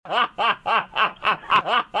Panago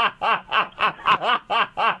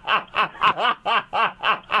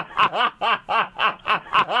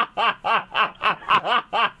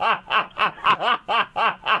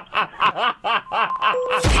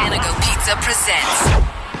Pizza presents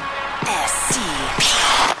SCP.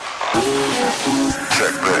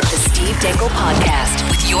 The Steve Dangle Podcast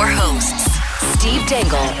with your hosts, Steve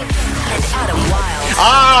Dangle and Adam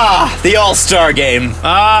Wilde. The All-Star Game.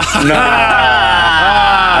 I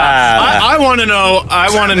want to know.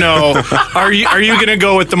 Are you going to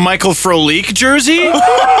go with the Michael Frolik jersey or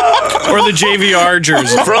the JVR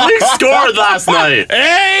jersey? Frolik scored last night.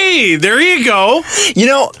 Hey, there you go. You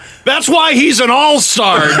know, That's why he's an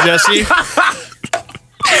all-star, Jesse.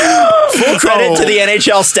 full credit to the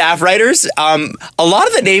NHL staff writers. A lot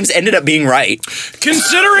of the names ended up being right.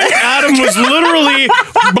 Considering Adam was literally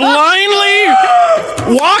blindly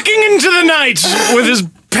walking into the night with his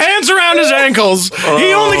pants around his ankles,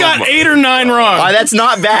 he only got 8 or 9 wrong. That's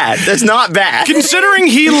not bad. That's not bad. Considering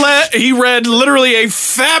he read literally a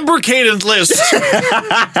fabricated list to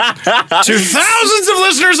thousands of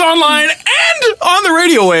listeners online and on the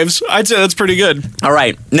radio waves, I'd say that's pretty good. All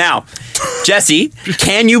right. Now, Jesse,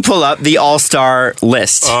 can you pull up the All-Star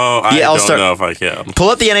list? I don't know if I can. Pull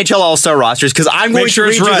up the NHL All-Star rosters, because I'm going to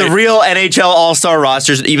read you right. the real NHL All-Star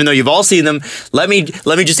rosters, even though you've all seen them. Let me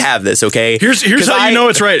just have this, okay? Here's how you know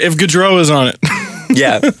it's right. If Gaudreau is on it.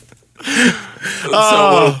 Yeah.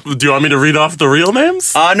 So, do you want me to read off the real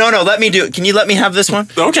names? No. Let me do it. Can you let me have this one?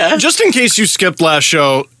 Okay. Just in case you skipped last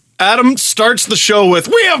show, Adam starts the show with,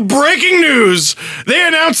 "We have breaking news. They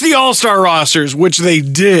announced the All-Star rosters," which they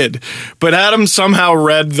did, but Adam somehow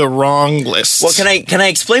read the wrong list. Well, can I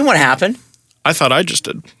explain what happened? I thought I just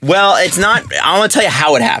did. Well, it's not. I want to tell you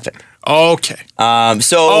how it happened. Okay. I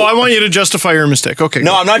want you to justify your mistake. Okay.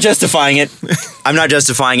 No, go. I'm not justifying it. I'm not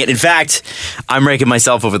justifying it. In fact, I'm raking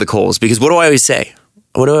myself over the coals, because what do I always say?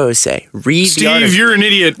 Read the article. Steve, you're an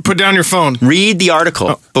idiot. Put down your phone. Read the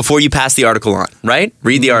article before you pass the article on, right?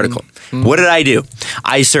 Read the article. What did I do?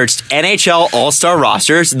 I searched NHL All-Star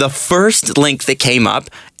rosters. The first link that came up,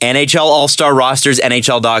 NHL All-Star rosters,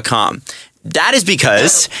 NHL.com. That is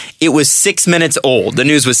because it was 6 minutes old. The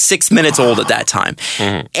news was 6 minutes old at that time.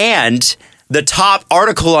 And the top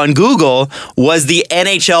article on Google was the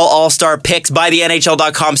NHL All-Star picks by the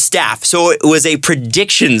NHL.com staff. So it was a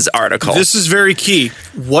predictions article. This is very key.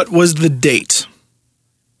 What was the date?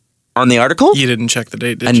 On the article? You didn't check the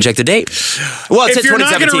date, did you? I didn't check the date. Well, it said If you're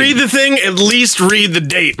not 2017. going to read the thing, at least read the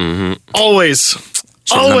date. Always.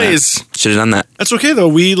 Always. Should have done that. That's okay, though.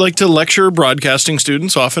 We like to lecture broadcasting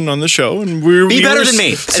students often on the show. And Be better than me,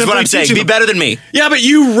 is what I'm saying. Be better than me. Yeah, but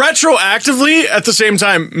you retroactively, at the same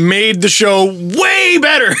time, made the show way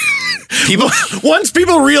better. Once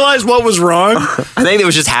people realized what was wrong. I think it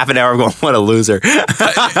was just half an hour going, what a loser.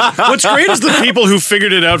 What's great is the people who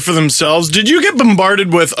figured it out for themselves. Did you get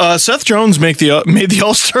bombarded with, Seth Jones made the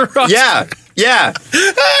All-Star roster? Yeah.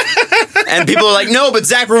 And people are like, no, but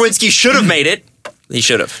Zach Rowinski should have made it. He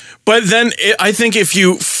should have. But then I think if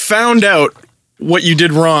you found out what you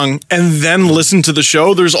did wrong and then listened to the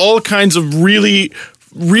show, there's all kinds of really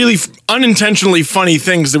unintentionally funny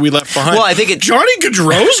things that we left behind. Well, I think Johnny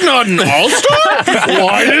Gaudreau's not an All-Star?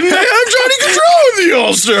 Why didn't they have Johnny Gaudreau in the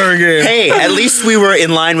All-Star game? Hey, at least we were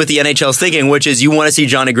in line with the NHL's thinking, which is you want to see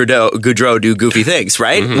Johnny Gaudreau do goofy things,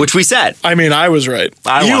 right? Which we said. I mean, I was right.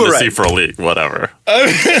 I You want were to see right. for a league, whatever.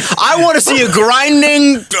 I want to see a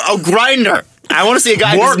grinder. I want to see a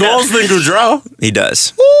guy More who's goals than Gaudreau. He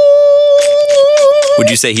does. Would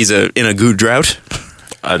you say he's in a good drought?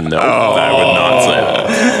 No, I would not say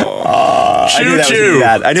that. I knew that was gonna be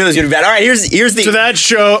bad. I knew it was going to be bad. All right, here's the... To that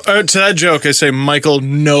joke, I say, Michael,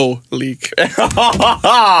 no leak. All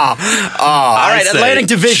right, Atlantic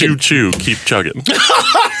Division. Choo-choo, keep chugging.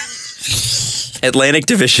 Atlantic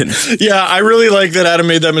Division. Yeah, I really like that Adam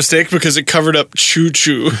made that mistake because it covered up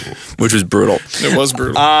choo-choo. Which was brutal. It was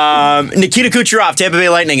brutal. Nikita Kucherov, Tampa Bay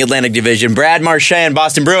Lightning, Atlantic Division. Brad Marchand,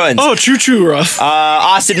 Boston Bruins. Oh, choo-choo, rough.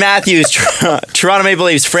 Austin Matthews, Toronto Maple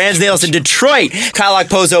Leafs. Franz Nielsen, Detroit. Kyle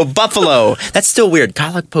Okposo, Buffalo. That's still weird.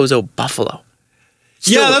 Kyle Okposo, Buffalo.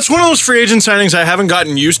 Yeah, that's one of those free agent signings I haven't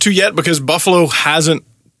gotten used to yet because Buffalo hasn't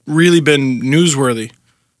really been newsworthy.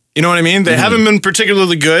 You know what I mean? They haven't been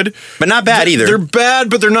particularly good. But not bad either. They're bad,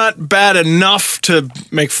 but they're not bad enough to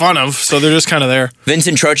make fun of, so they're just kind of there.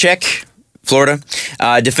 Vincent Trocheck, Florida.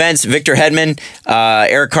 Defense, Victor Hedman,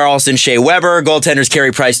 Eric Carlson, Shea Weber. Goaltenders,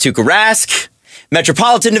 Carey Price, Tuukka Rask.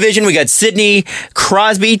 Metropolitan Division, we got Sidney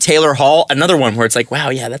Crosby, Taylor Hall. Another one where it's like, wow,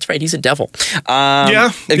 yeah, that's right, he's a devil.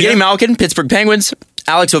 Evgeny Malkin, Pittsburgh Penguins.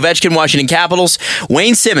 Alex Ovechkin, Washington Capitals.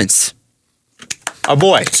 Wayne Simmons. Our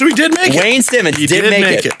boy. So he did make it. Wayne Simmons did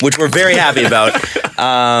make it, which we're very happy about.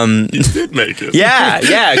 You did make it.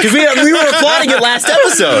 Yeah, because we were applauding it last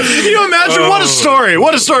episode. Can you imagine? What a story.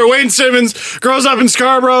 What a story. Wayne Simmons grows up in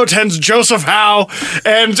Scarborough, attends Joseph Howe,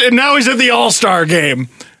 and now he's at the All-Star game.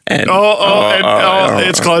 And,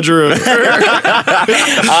 It's Claude Giroux.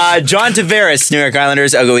 John Tavares, New York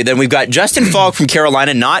Islanders. Then we've got Justin Falk from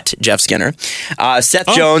Carolina, not Jeff Skinner.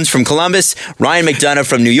 Seth Jones from Columbus. Ryan McDonough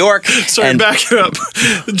from New York. Sorry, back it up.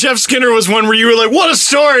 Jeff Skinner was one where you were like, what a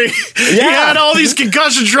story. He had all these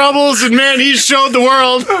concussion troubles, and man, he showed the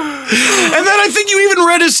world. And then I think you even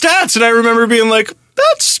read his stats, and I remember being like,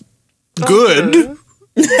 that's good.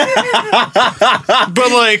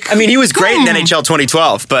 But like, I mean, he was great in NHL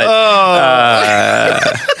 2012, but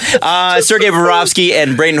Sergei Bobrovsky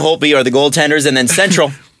and Braden Holtby are the goaltenders, and then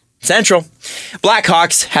Central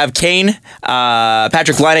Blackhawks have Kane,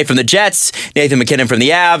 Patrick Laine from the Jets, Nathan McKinnon from the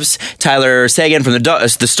Avs, Tyler Seguin from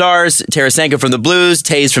the Stars, Tarasenko from the Blues,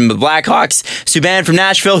 Taves from the Blackhawks, Subban from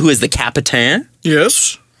Nashville, who is the captain.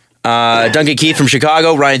 yes. Duncan Keith from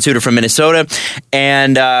Chicago, Ryan Suter from Minnesota,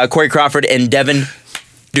 and Corey Crawford and Devin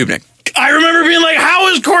Dubnyk. I remember being like, how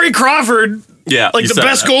is Corey Crawford like you the said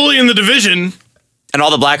best that. goalie in the division? And all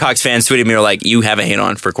the Blackhawks fans tweeted me were like, you have a hate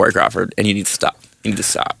on for Corey Crawford, and you need to stop. You need to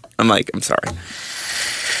stop. I'm like, I'm sorry.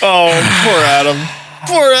 Oh, poor Adam.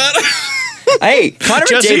 Poor Adam. Hey, Connor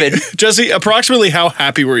McDavid. Jesse, approximately how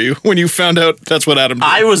happy were you when you found out that's what Adam did?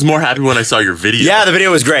 I was more happy when I saw your video. Yeah, the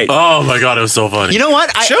video was great. Oh my god, it was so funny. You know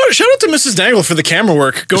what? Shout out to Mrs. Dangle for the camera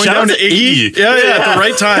work. Going Shout down out to to Iggy. Iggy. Yeah, at the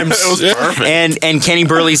right times. It was perfect. And Kenny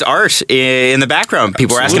Burley's art in the background.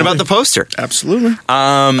 People were asking about the poster. Absolutely.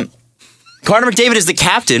 Connor McDavid is the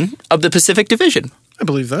captain of the Pacific Division. I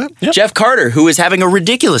believe that. Jeff Carter, who is having a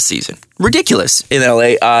ridiculous season, in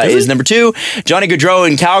LA, is number 2. Johnny Gaudreau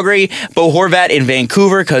in Calgary, Bo Horvat in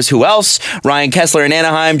Vancouver, because who else? Ryan Kessler in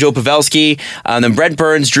Anaheim, Joe Pavelski, then Brent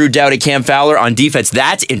Burns, Drew Doughty, Cam Fowler on defense.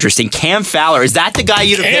 That's interesting. Cam Fowler, is that the guy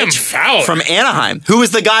you'd have Cam picked Fowler. from Anaheim? Who was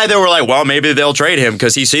the guy that were like, well, maybe they'll trade him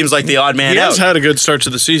because he seems like the odd man He out? has had a good start to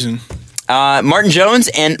the season. Martin Jones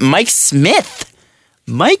and Mike Smith.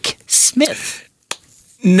 Mike Smith.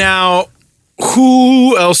 Now,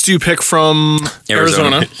 who else do you pick from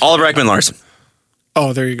Arizona? Oliver Ekman-Larsson.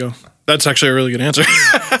 Oh, there you go. That's actually a really good answer.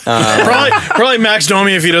 probably Max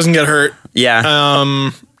Domi if he doesn't get hurt.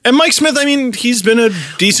 Yeah. And Mike Smith, I mean, he's been a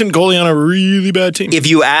decent goalie on a really bad team. If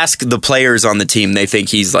you ask the players on the team, they think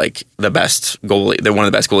he's like the best goalie. They're one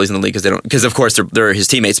of the best goalies in the league because of course they're his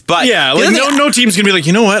teammates. But yeah, like no team's gonna be like,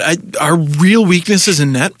 you know what? Our real weakness is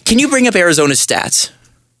in net. Can you bring up Arizona's stats,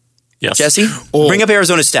 yes. Jesse? Bring up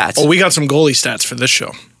Arizona's stats. Oh, we got some goalie stats for this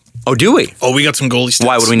show. Oh, do we? Oh, we got some goalie stats.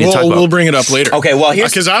 Why would we need to talk about? We'll bring it up later. Okay, well here's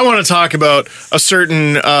because I want to talk about a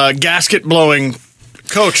certain gasket blowing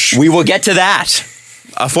coach. we will get to that.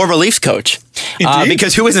 A former Leafs coach.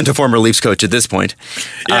 Because who isn't a former Leafs coach at this point?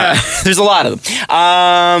 Yeah. There's a lot of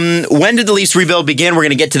them. When did the Leafs rebuild begin? We're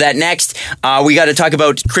going to get to that next. We got to talk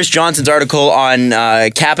about Chris Johnson's article on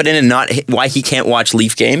Kapanen and why he can't watch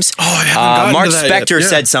Leaf games. Oh, I haven't gotten Mark to that Spector yet. Yeah.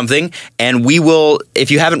 said something, and we will,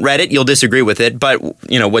 if you haven't read it, you'll disagree with it, but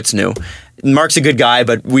you know, what's new? Mark's a good guy,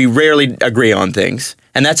 but we rarely agree on things.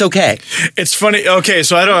 And that's okay. It's funny. Okay,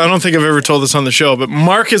 so I don't think I've ever told this on the show, but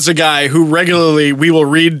Mark is a guy who regularly we will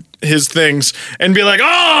read his things and be like,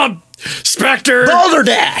 "Oh, Spectre,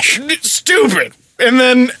 Balderdash, stupid." And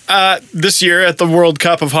then this year at the World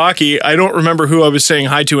Cup of Hockey, I don't remember who I was saying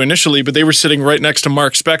hi to initially, but they were sitting right next to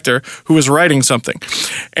Mark Spector, who was writing something,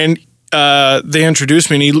 and they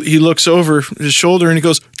introduced me, and he looks over his shoulder and he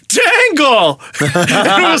goes, Dangle! And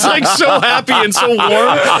I was like so happy and so warm.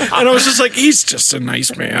 And I was just like, he's just a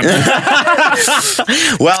nice man.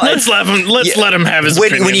 Well, Let's let him have his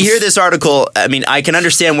opinions. When you hear this article, I mean, I can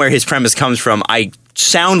understand where his premise comes from. I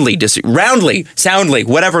soundly, whateverly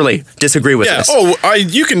disagree with this. Oh,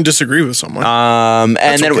 you can disagree with someone.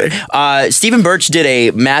 And then okay. Stephen Birch did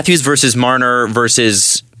a Matthews versus Marner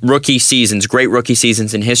versus great rookie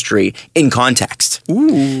seasons in history in context.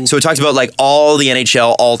 Ooh. So it talks about like all the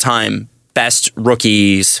NHL all-time best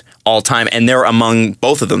rookies all time, and they're among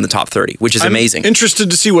both of them the top 30, which is amazing. I'm interested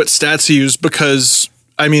to see what stats he used because,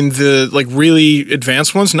 I mean, the like really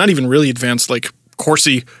advanced ones, not even really advanced, like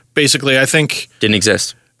Corsi, basically, I think didn't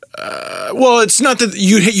exist. Well, it's not that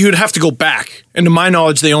you'd have to go back, and to my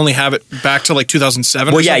knowledge, they only have it back to like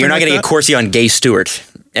 2007. Well, yeah, you're not going to get Corsi on Gay Stewart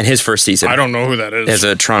in his first season. I don't know who that is. As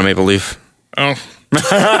a Toronto Maple Leaf. Oh.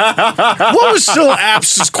 What was still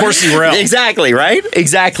Apps' Corsi Rel? Exactly, right?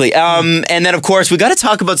 Exactly. And then, of course, we got to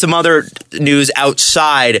talk about some other news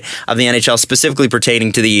outside of the NHL, specifically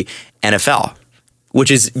pertaining to the NFL. which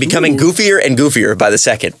is becoming goofier and goofier by the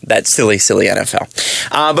second. That silly NFL.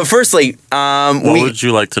 But firstly, what would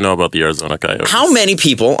you like to know about the Arizona Coyotes? how many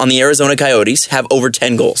people on the Arizona Coyotes have over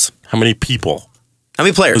 10 goals? How many people? How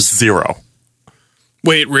many players? 0.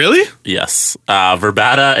 Wait, really? Yes.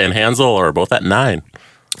 Verbata and Hansel are both at 9.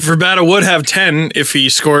 Verbata would have 10 if he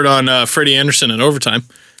scored on Freddie Anderson in overtime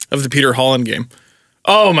of the Peter Holland game.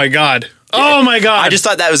 Oh, my God. Oh, my God. I just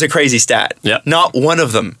thought that was a crazy stat. Yep. Not one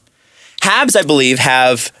of them. Habs, I believe,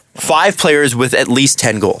 have 5 players with at least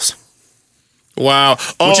 10 goals. Wow.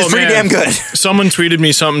 Which is pretty damn good. Someone tweeted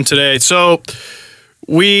me something today. So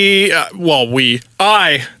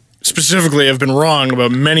I specifically have been wrong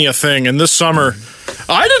about many a thing. And this summer,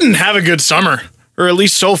 I didn't have a good summer, or at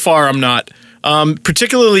least so far I'm not,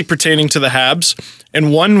 particularly pertaining to the Habs.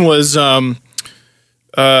 And one was the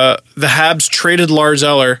Habs traded Lars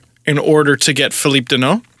Eller in order to get Philippe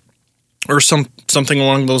Deneau, or something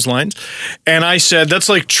along those lines. And I said, that's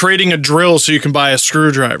like trading a drill so you can buy a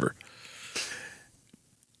screwdriver.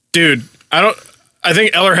 Dude, I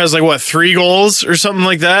think Eller has 3 goals or something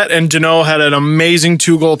like that. And Deneau had an amazing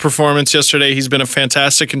 2-goal performance yesterday. He's been a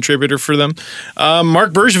fantastic contributor for them.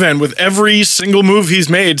 Mark Bergevin, with every single move he's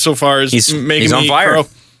made so far, is making on me fire. crow.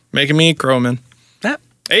 Making me crow, man. Yeah.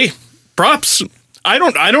 Hey, props. I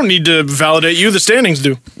don't need to validate you. The standings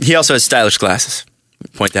do. He also has stylish glasses.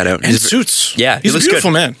 Point that out. And suits. Yeah, He's a looks beautiful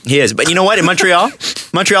good. man. He is. But you know what? In Montreal,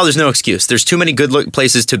 there's no excuse. There's too many good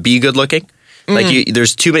places to be good looking.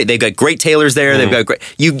 There's too many. They've got great tailors there. They've got great.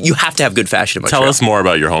 You have to have good fashion in Montreal. Tell us more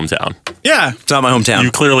about your hometown. Yeah. It's not my hometown.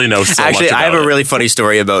 You clearly know so Actually, much about I have a it. really funny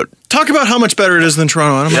story about. Talk about how much better it is than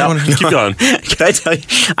Toronto. I don't know. Keep going. Can I tell you?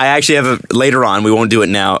 I actually have later on. We won't do it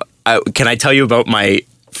now. Can I tell you about my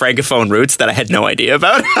Francophone roots that I had no idea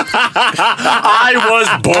about? I was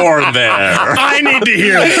born there. I need to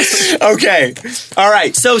hear this. Okay. All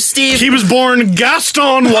right. So, Steve. He was born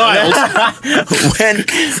Gaston Wild. when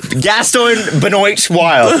Gaston Benoit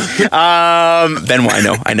Wild.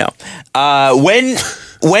 Benoit, I know.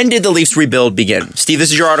 When did the Leafs rebuild begin? Steve,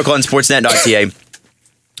 this is your article on sportsnet.ca.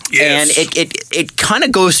 Yes. And it kind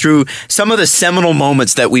of goes through some of the seminal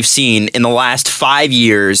moments that we've seen in the last 5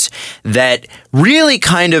 years that really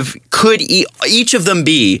kind of could each of them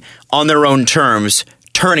be, on their own terms,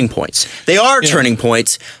 turning points. They are turning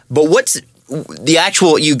points, but what's the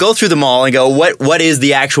actual? You go through them all and go, what is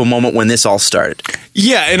the actual moment when this all started?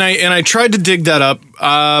 Yeah, and I tried to dig that up.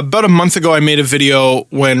 About a month ago, I made a video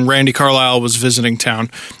when Randy Carlyle was visiting town,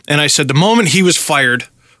 and I said the moment he was fired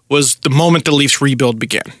was the moment the Leafs rebuild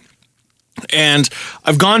began. And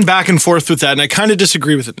I've gone back and forth with that, and I kind of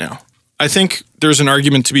disagree with it now. I think there's an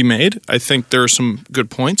argument to be made. I think there are some good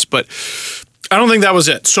points, but I don't think that was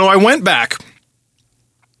it. So I went back,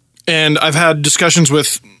 and I've had discussions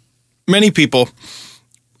with many people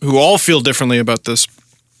who all feel differently about this,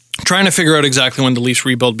 trying to figure out exactly when the Leafs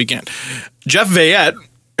rebuild began. Jeff Veillette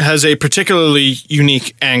has a particularly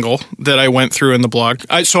unique angle that I went through in the blog.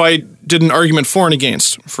 So I did an argument for and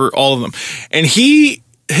against for all of them. And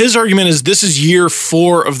his argument is this is year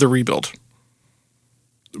 4 of the rebuild.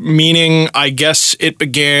 Meaning, I guess it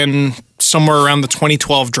began somewhere around the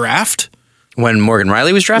 2012 draft. When Morgan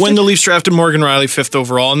Riley was drafted? When the Leafs drafted Morgan Riley 5th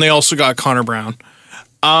overall, and they also got Connor Brown.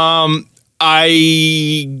 I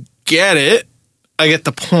get it. I get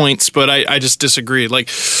the points, but I just disagree.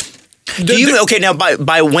 Now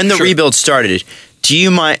by when the rebuild started, do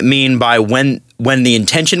you mean by when the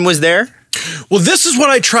intention was there? Well, this is what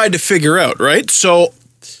I tried to figure out, right? So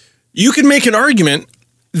you can make an argument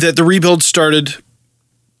that the rebuild started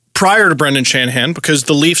prior to Brendan Shanahan because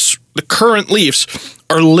the current Leafs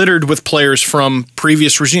are littered with players from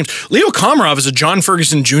previous regimes. Leo Komarov is a John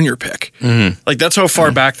Ferguson Jr. pick. Mm-hmm. That's how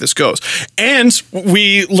far back this goes. And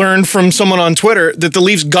we learned from someone on Twitter that the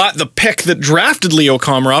Leafs got the pick that drafted Leo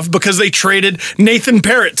Komarov because they traded Nathan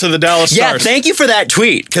Parrott to the Dallas Stars. Yeah, thank you for that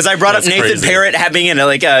tweet because I brought up Nathan crazy. Parrott having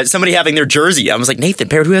somebody having their jersey. I was like, Nathan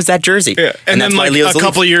Parrott, who has that jersey? Yeah. And then that's why Leo's a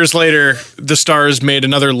couple of years later, the Stars made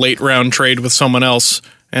another late round trade with someone else,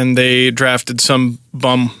 and they drafted some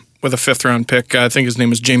bum with a 5th round pick. I think his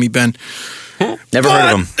name is Jamie Benn. Never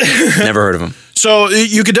heard of him. So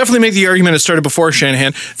you could definitely make the argument it started before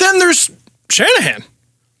Shanahan. Then there's Shanahan.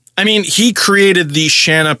 I mean, he created the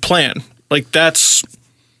Shana plan.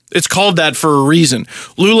 It's called that for a reason.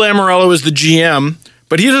 Lou Lamoriello is the GM,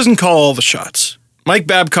 but he doesn't call all the shots. Mike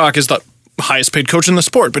Babcock is the highest paid coach in the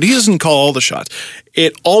sport, but he doesn't call all the shots.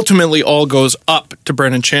 It ultimately all goes up to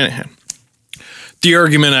Brendan Shanahan. The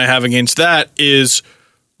argument I have against that is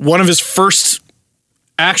one of his first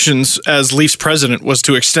actions as Leafs president was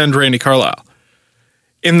to extend Randy Carlyle.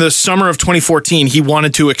 in the summer of 2014, he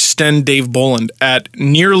wanted to extend Dave Boland at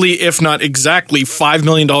nearly, if not exactly, $5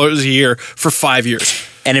 million a year for 5 years.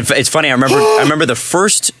 And it's funny. I remember the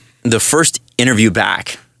first interview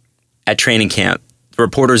back at training camp. The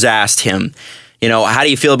reporters asked him, how do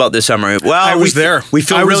you feel about this summer? Well, I was there. We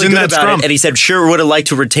feel really good about it. And he said, sure, would have liked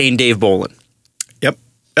to retain Dave Boland. Yep.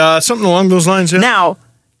 Something along those lines, yeah. Now,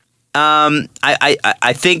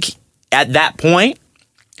 I think at that point,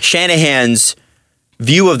 Shanahan's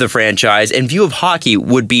view of the franchise and view of hockey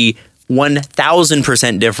would be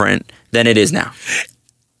 1,000% different than it is now.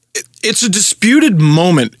 It's a disputed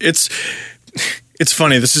moment. It's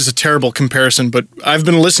funny. This is a terrible comparison, but I've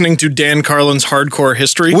been listening to Dan Carlin's Hardcore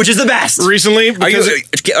History, which is the best recently.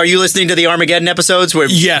 Are you listening to the Armageddon episodes?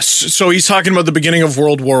 Yes. So he's talking about the beginning of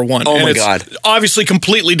World War I. Oh my God! Obviously,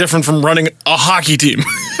 completely different from running a hockey team,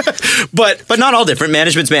 but not all different.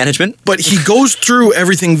 Management's management. But he goes through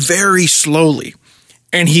everything very slowly,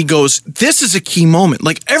 and he goes, "This is a key moment.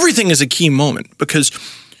 Like everything is a key moment because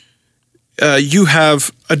you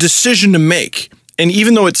have a decision to make." And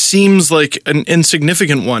even though it seems like an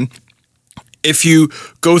insignificant one, if you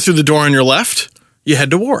go through the door on your left, you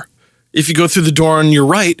head to war. If you go through the door on your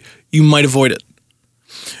right, you might avoid it.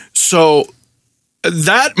 So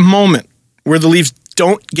that moment where the Leafs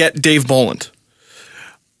don't get Dave Boland,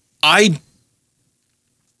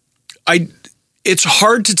 it's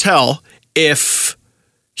hard to tell if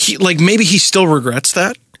maybe he still regrets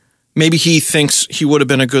that. Maybe he thinks he would have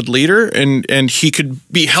been a good leader and he could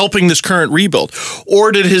be helping this current rebuild.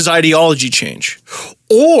 Or did his ideology change?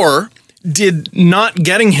 Or did not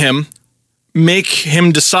getting him make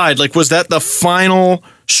him decide? Was that the final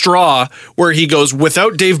straw where he goes,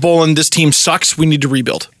 without Dave Boland, this team sucks, we need to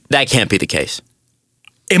rebuild? That can't be the case.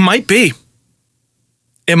 It might be.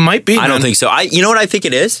 I don't think so. You know what I think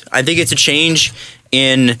it is? I think it's a change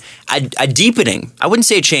in a deepening. I wouldn't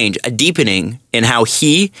say a change, a deepening in how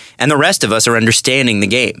he and the rest of us are understanding the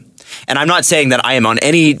game. And I'm not saying that I am on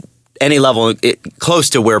any level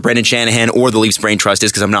close to where Brendan Shanahan or the Leafs Brain Trust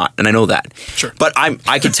is, because I'm not, and I know that. Sure. But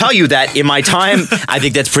I can tell you that in my time, I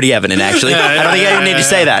think that's pretty evident, actually. I don't think I even need to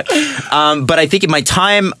say that. But I think in my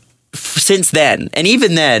time since then, and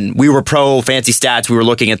even then, we were pro fancy stats. We were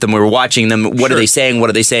looking at them. We were watching them. What are they saying? What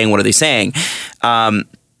are they saying? What are they saying?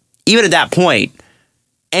 Even at that point,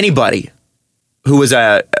 anybody who was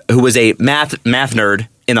a math nerd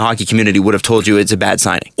in the hockey community would have told you it's a bad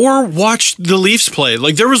signing. Or watched the Leafs play.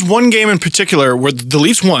 There was one game in particular where the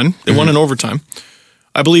Leafs won. They won in overtime.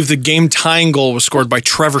 I believe the game-tying goal was scored by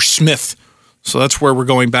Trevor Smith. So that's where we're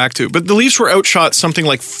going back to. But the Leafs were outshot something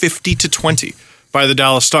like 50-20 by the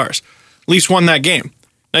Dallas Stars. Leafs won that game.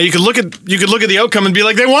 Now you could look at the outcome and be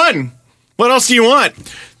like, they won. What else do you want?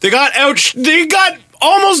 They got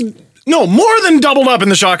more than doubled up in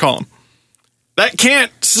the shot column. That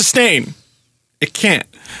can't sustain. It can't.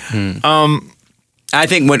 I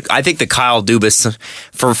think the Kyle Dubas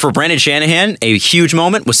for Brendan Shanahan, a huge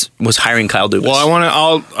moment was hiring Kyle Dubas.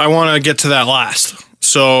 Well, I want to get to that last.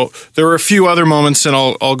 So there were a few other moments, and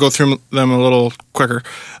I'll go through them a little quicker.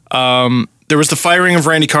 There was the firing of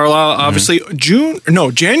Randy Carlyle, obviously.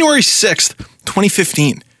 January 6th,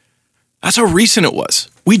 2015. That's how recent it was.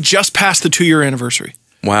 We just passed the 2-year anniversary.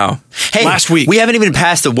 Wow. Hey, last week. We haven't even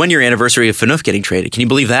passed the 1-year anniversary of Phaneuf getting traded. Can you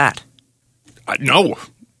believe that? No.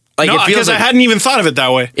 Because I hadn't even thought of it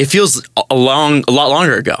that way. It feels a lot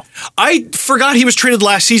longer ago. I forgot he was traded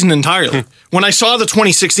last season entirely. When I saw the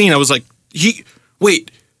 2016, I was like,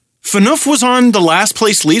 Phaneuf was on the last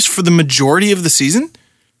place Leafs for the majority of the season?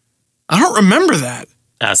 I don't remember that.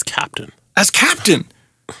 As captain.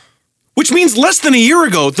 Which means less than a year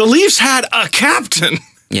ago, the Leafs had a captain.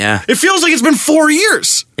 Yeah. It feels like it's been 4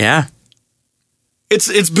 years. Yeah.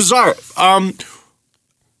 It's bizarre.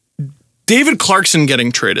 David Clarkson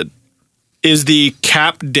getting traded is the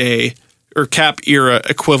cap day or cap era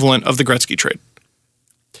equivalent of the Gretzky trade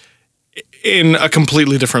in a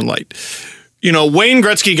completely different light. Wayne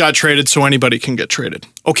Gretzky got traded so anybody can get traded.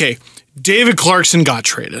 Okay, David Clarkson got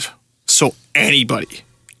traded so anybody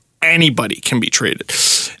can be traded.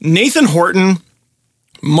 Nathan Horton,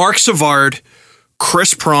 Mark Savard,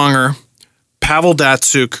 Chris Pronger, Pavel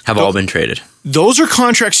Datsyuk have all been traded. Those are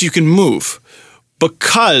contracts you can move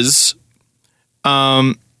because,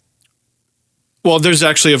 there's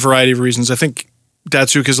actually a variety of reasons. I think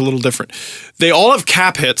Datsyuk is a little different. They all have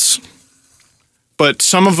cap hits, but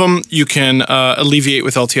some of them you can alleviate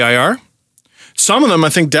with LTIR. Some of them, I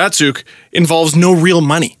think Datsyuk, involves no real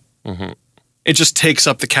money. Mm-hmm. It just takes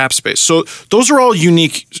up the cap space. So those are all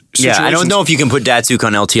unique situations. Yeah, I don't know if you can put Datsyuk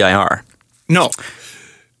on LTIR. No.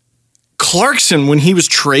 Clarkson, when he was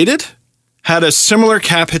traded, had a similar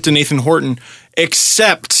cap hit to Nathan Horton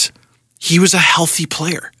except he was a healthy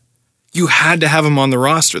player. You had to have him on the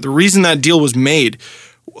roster. The reason that deal was made,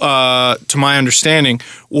 to my understanding,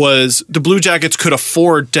 was the Blue Jackets could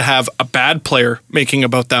afford to have a bad player making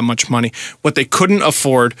about that much money. What they couldn't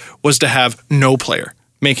afford was to have no player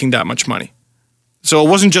making that much money. So it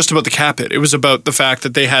wasn't just about the cap hit. It was about the fact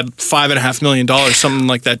that they had $5.5 million, something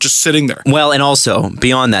like that, just sitting there. Well, and also,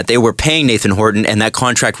 beyond that, they were paying Nathan Horton, and that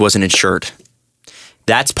contract wasn't insured.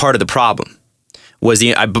 That's part of the problem.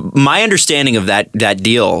 My understanding of that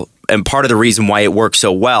deal, and part of the reason why it worked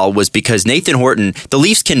so well, was because Nathan Horton, the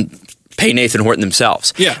Leafs can pay Nathan Horton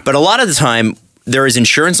themselves. Yeah. But a lot of the time, there is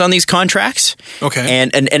insurance on these contracts. Okay.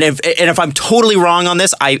 And if I'm totally wrong on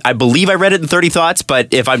this, I believe I read it in 30 Thoughts,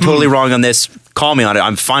 but if I'm totally wrong on this, call me on it.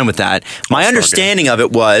 I'm fine with that. My understanding of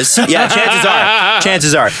it was,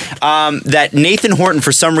 chances are, that Nathan Horton,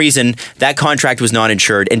 for some reason, that contract was not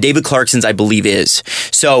insured, and David Clarkson's, I believe, is.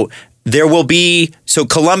 So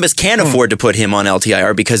Columbus can't afford to put him on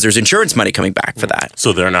LTIR because there's insurance money coming back for that.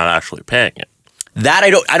 So they're not actually paying it. That I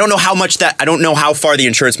don't know how much that I don't know how far the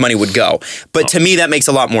insurance money would go, but to me that makes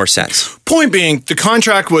a lot more sense. Point being, the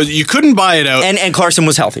contract was you couldn't buy it out, and Clarkson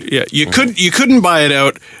was healthy. Yeah, you couldn't buy it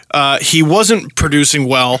out. He wasn't producing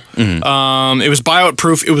well. It was buyout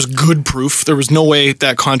proof. It was good proof. There was no way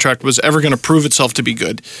that contract was ever going to prove itself to be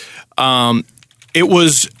good. It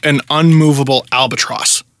was an unmovable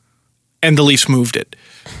albatross, and the Leafs moved it.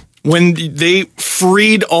 When they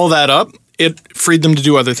freed all that up, it freed them to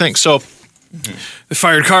do other things. So. They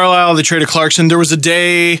fired Carlisle. They traded Clarkson. There was a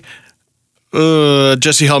day,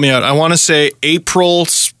 Jesse, help me out. I want to say April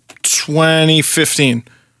 2015.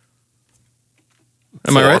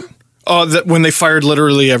 Am I right? Oh, when they fired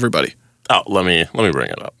literally everybody. Oh, let me bring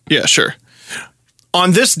it up. Yeah, sure.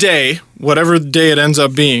 On this day, whatever day it ends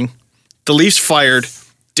up being, the Leafs fired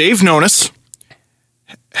Dave Nonis,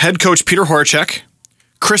 head coach Peter Horacek,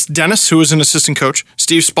 Chris Dennis, who was an assistant coach,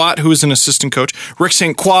 Steve Spott, who was an assistant coach, Rick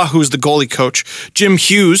St. Croix, who was the goalie coach, Jim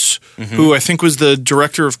Hughes, who I think was the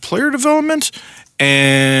director of player development,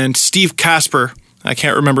 and Steve Casper, I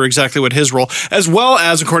can't remember exactly what his role, as well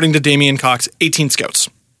as, according to Damian Cox, 18 scouts.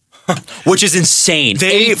 Which is insane.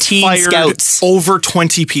 They 18 fired scouts. over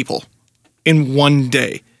 20 people in one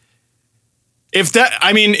day.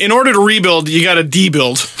 In order to rebuild, you got to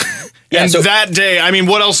debuild. Yeah, and that day,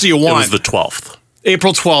 what else do you want? It was the 12th.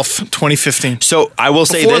 April 12th, 2015. So I will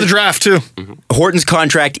say before the draft, too. Horton's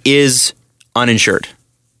contract is uninsured.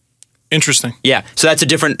 Interesting. Yeah, so that's a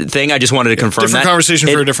different thing. I just wanted to confirm different that. Conversation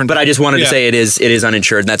for a different. But I just wanted to say it is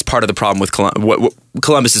uninsured, and that's part of the problem with what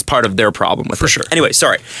Columbus is part of their problem with. For it. sure. Anyway,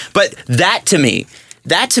 sorry, but that to me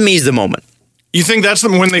is the moment. You think that's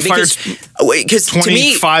when they fired? Because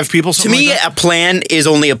 25 people. To me, a plan is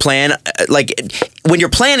only a plan. Like when you're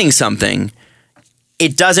planning something,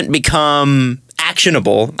 it doesn't become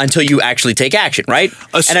actionable until you actually take action, right?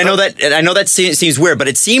 And I know that seems weird, but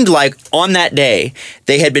it seemed like on that day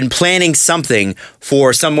they had been planning something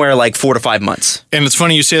for somewhere like 4 to 5 months. And it's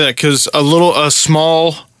funny you say that because a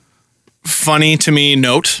small, funny to me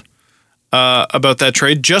note about that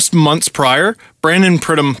trade. Just months prior, Brandon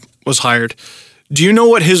Pridham was hired. Do you know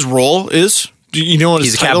what his role is? Do you know what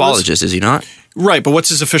his title is? He's a capologist, is he not? Right, but what's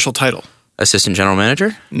his official title? Assistant general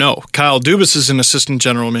manager? No. Kyle Dubas is an assistant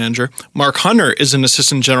general manager. Mark Hunter is an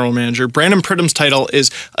assistant general manager. Brandon Pridham's title is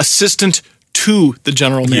assistant to the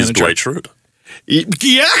general manager. He's Dwight Schrute.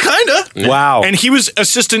 Yeah, kind of. Wow. And he was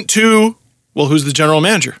assistant to, who's the general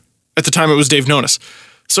manager? At the time, it was Dave Nonis.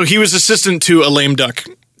 So he was assistant to a lame duck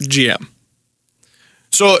GM.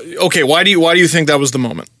 So, okay, why do you think that was the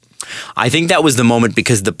moment? I think that was the moment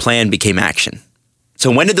because the plan became action. So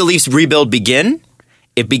when did the Leafs rebuild begin?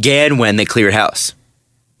 It began when they cleared house.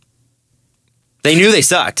 They knew they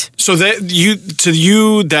sucked. So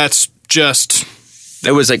that's just...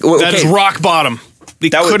 It was like... Okay. That is rock bottom.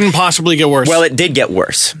 It couldn't possibly get worse. Well, it did get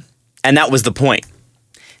worse. And that was the point.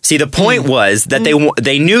 See, the point was that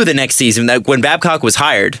they knew the next season that when Babcock was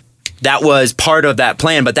hired, that was part of that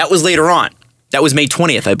plan, but that was later on. That was May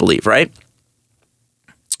 20th, I believe, right?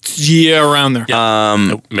 Yeah, around there.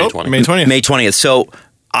 May 20th. May 20th. May 20th. So...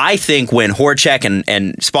 I think when Horacek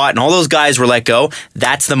and Spott and all those guys were let go,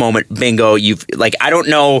 that's the moment, bingo, I don't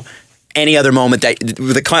know any other moment that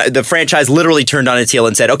the franchise literally turned on its heel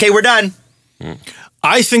and said, okay, we're done.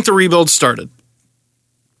 I think the rebuild started,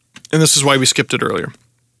 and this is why we skipped it earlier,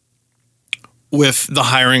 with the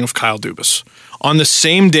hiring of Kyle Dubas. On the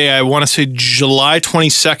same day, I want to say July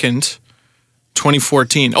 22nd,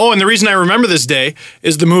 2014. Oh, and the reason I remember this day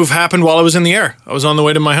is the move happened while I was in the air. I was on the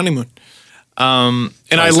way to my honeymoon.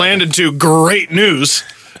 And I landed to great news.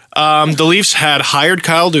 The Leafs had hired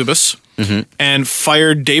Kyle Dubas and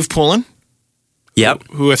fired Dave Poulin Yep.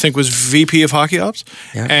 who I think was VP of Hockey Ops,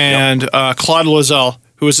 and Claude Loisel,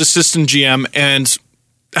 who was assistant GM, and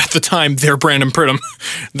at the time, they're Brandon Pridham,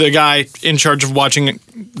 the guy in charge of watching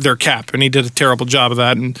their cap, and he did a terrible job of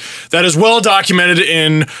that, and that is well documented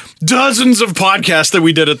in dozens of podcasts that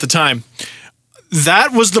we did at the time.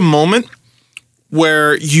 That was the moment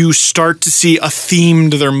where you start to see a theme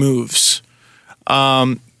to their moves.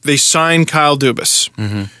 They sign Kyle Dubas.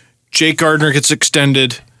 Mm-hmm. Jake Gardiner gets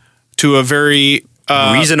extended to a very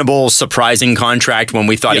reasonable, surprising contract when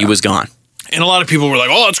we thought he was gone. And a lot of people were like,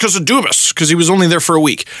 oh, it's because of Dubas, because he was only there for a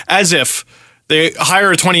week. As if they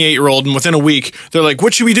hire a 28-year-old and within a week, they're like,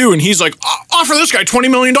 what should we do? And he's like, offer this guy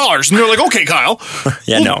 $20 million. And they're like, okay, Kyle.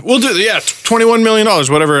 We'll do $21 million,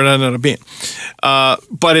 whatever it ended up being.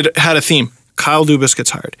 But it had a theme. Kyle Dubas gets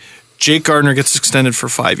hired. Jake Gardiner gets extended for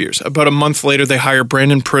 5 years. About a month later, they hire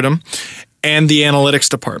Brandon Pridham and the analytics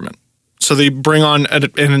department. So they bring on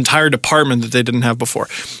an entire department that they didn't have before.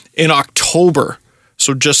 In October,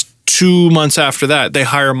 so just 2 months after that, they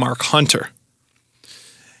hire Mark Hunter.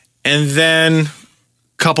 And then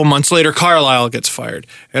a couple months later, Carlisle gets fired.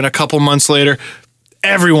 And a couple months later,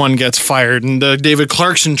 everyone gets fired. And the David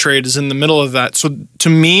Clarkson trade is in the middle of that. So to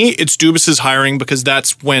me, it's Dubas' hiring because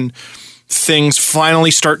that's when things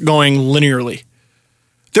finally start going linearly.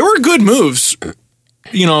 There were good moves,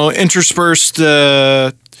 interspersed,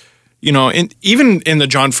 even in the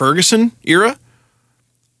John Ferguson era,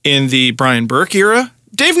 in the Brian Burke era,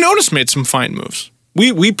 Dave Notice made some fine moves.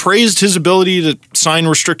 We praised his ability to sign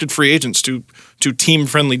restricted free agents to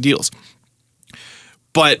team-friendly deals.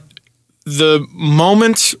 But the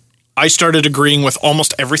moment I started agreeing with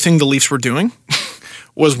almost everything the Leafs were doing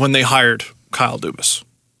was when they hired Kyle Dubas.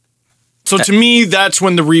 So to me, that's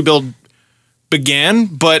when the rebuild began.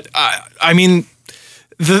 But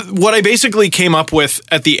what I basically came up with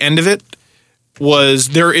at the end of it was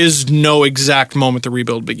there is no exact moment the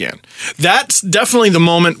rebuild began. That's definitely the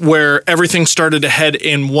moment where everything started to head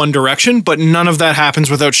in one direction, but none of that happens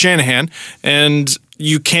without Shanahan, and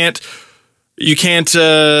you can't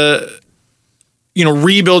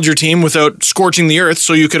rebuild your team without scorching the earth.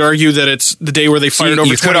 So you could argue that it's the day where they fired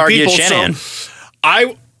over 20 people. Shanahan.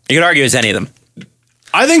 You could argue it's any of them.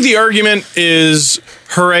 I think the argument is,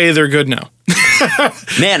 hooray, they're good now.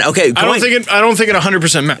 Man, okay. I don't think it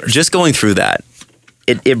 100% matters. Just going through that,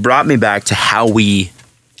 it brought me back to how we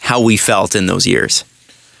felt in those years.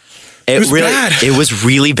 It was really bad. It was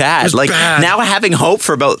really bad. It was bad. Now having hope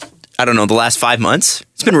for about, I don't know, the last 5 months,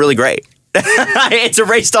 it's been really great. It's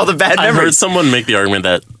erased all the bad memories. I heard someone make the argument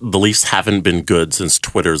that the Leafs haven't been good since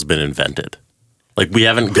Twitter's been invented. We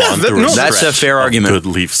haven't gone through that's a fair argument. Good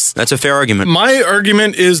Leafs. That's a fair argument. My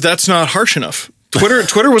argument is that's not harsh enough.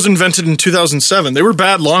 Twitter was invented in 2007. They were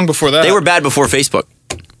bad long before that. They were bad before Facebook.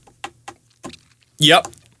 Yep.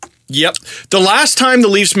 The last time the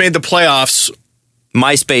Leafs made the playoffs,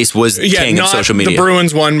 MySpace was king of social media. The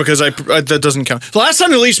Bruins won because that doesn't count. The last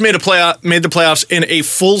time the Leafs made the playoffs in a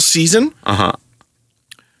full season.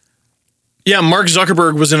 Yeah, Mark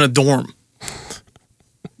Zuckerberg was in a dorm.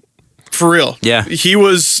 For real. Yeah. He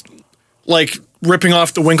was ripping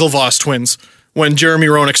off the Winklevoss twins when Jeremy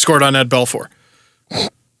Roenick scored on Ed Belfour.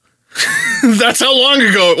 That's how long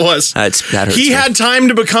ago it was. That hurts. He had time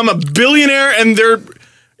to become a billionaire, and there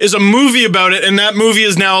is a movie about it, and that movie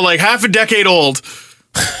is now half a decade old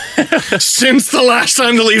since the last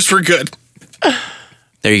time the Leafs were good.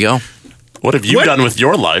 There you go. What have you done with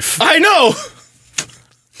your life? I know.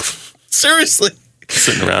 Seriously.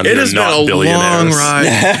 Sitting around it here has not been a billionaires. long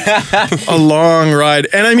ride. A long ride.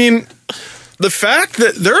 And I mean, the fact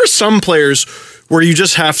that there are some players where you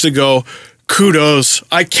just have to go, kudos.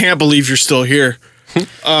 I can't believe you're still here.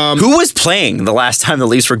 Who was playing the last time the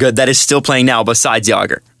Leafs were good that is still playing now besides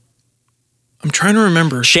Jágr? I'm trying to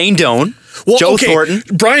remember. Shane Doan, Joe Thornton.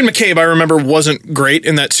 Brian McCabe, I remember, wasn't great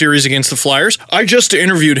in that series against the Flyers. I just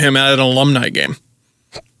interviewed him at an alumni game.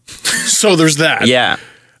 So there's that. Yeah.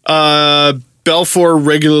 Belfour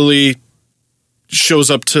regularly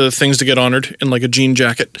shows up to things to get honored in a jean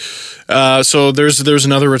jacket. So there's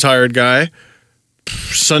another retired guy.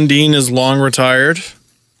 Sundin is long retired.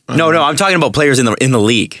 No, I'm talking about players in the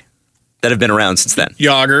league that have been around since then.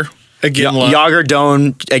 Jágr, Iginla. Jágr,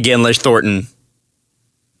 Doan, Iginla, Thornton.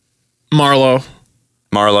 Marleau.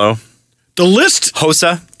 The list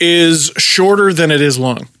Hossa is shorter than it is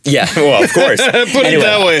long. Yeah, well, of course. Put it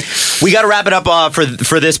that way. We got to wrap it up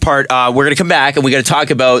for this part. We're going to come back and we got to talk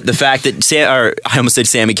about the fact that I almost said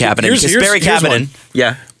Sammy Kapanen. Barry Kapanen.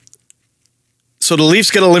 Yeah. So the Leafs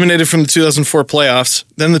get eliminated from the 2004 playoffs.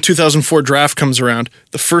 Then the 2004 draft comes around.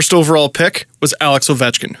 The first overall pick was Alex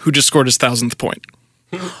Ovechkin, who just scored his 1,000th point.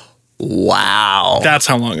 Wow. That's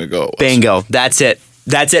how long ago it was. Bingo. That's it.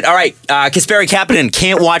 All right. Kasperi Kapanen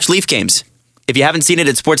can't watch Leaf games. If you haven't seen it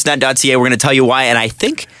at sportsnet.ca, we're going to tell you why. And I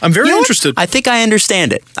think... I'm very interested. I think I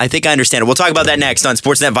understand it. We'll talk about that next on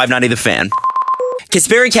Sportsnet 590 The Fan.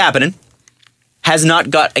 Kasperi Kapanen has not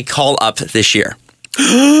got a call up this year.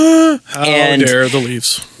 How dare the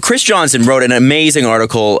Leafs. Chris Johnson wrote an amazing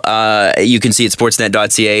article, you can see at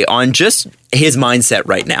sportsnet.ca, on just his mindset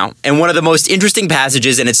right now. And one of the most interesting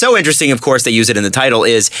passages, and it's so interesting, of course, they use it in the title,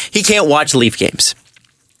 is he can't watch Leaf games.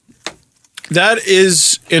 That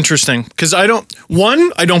is interesting because I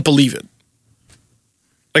don't believe it.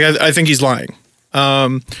 Like I think he's lying.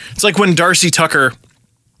 It's like when Darcy Tucker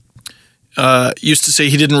used to say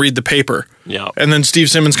he didn't read the paper. Yeah. And then Steve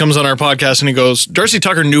Simmons comes on our podcast and he goes, Darcy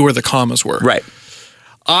Tucker knew where the commas were. Right.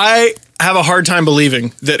 I have a hard time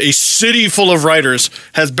believing that a city full of writers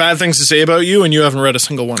has bad things to say about you and you haven't read a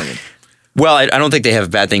single one of them. Well, I don't think they have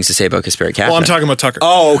bad things to say about Kasperi Kapanen. Well, I'm talking about Tucker.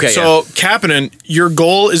 Oh, okay. So, Kapanen, your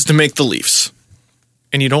goal is to make the Leafs.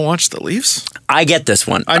 And you don't watch the Leafs? I get this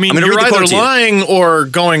one. I mean, I'm you're read the either quote to you. lying or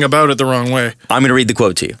going about it the wrong way. I'm going to read the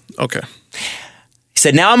quote to you. Okay. He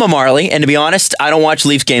said, now I'm a Marley, and to be honest, I don't watch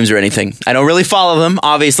Leafs games or anything. I don't really follow them.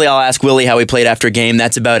 Obviously, I'll ask Willie how he played after a game.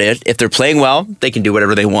 That's about it. If they're playing well, they can do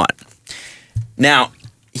whatever they want. Now,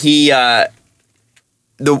 the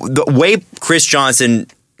way Chris Johnson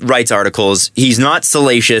writes articles, he's not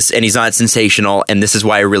salacious and he's not sensational, and this is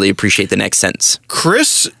why I really appreciate the next sentence.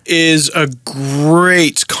 Chris is a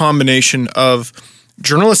great combination of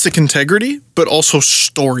journalistic integrity, but also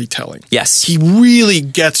storytelling. Yes. He really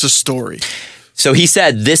gets a story. So he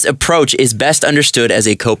said, this approach is best understood as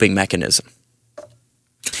a coping mechanism.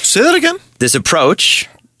 Say that again? This approach,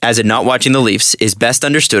 as in not watching the Leafs, is best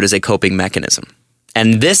understood as a coping mechanism.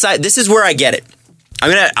 And this is where I get it.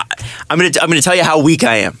 I'm gonna tell you how weak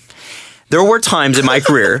I am. There were times in my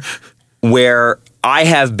career where I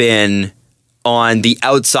have been on the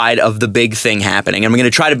outside of the big thing happening. I'm going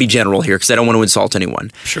to try to be general here because I don't want to insult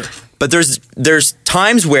anyone. Sure. But there's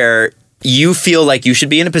times where you feel like you should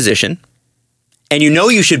be in a position, and you know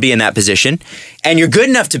you should be in that position, and you're good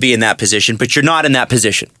enough to be in that position, but you're not in that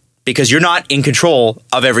position because you're not in control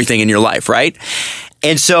of everything in your life, right?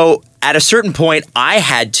 And so at a certain point, I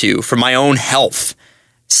had to, for my own health,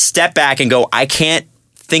 step back and go, I can't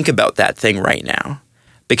think about that thing right now.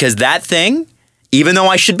 Because that thing, even though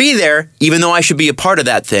I should be there, even though I should be a part of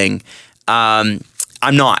that thing, I'm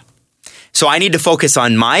not. So I need to focus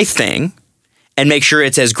on my thing and make sure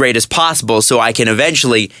it's as great as possible so I can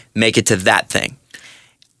eventually make it to that thing.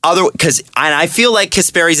 And I feel like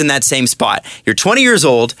Kasperi's in that same spot. You're 20 years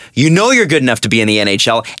old. You know you're good enough to be in the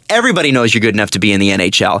NHL. Everybody knows you're good enough to be in the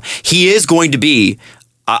NHL. He is going to be,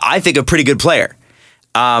 I think, a pretty good player.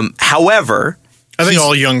 However, I think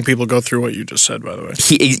all young people go through what you just said, by the way.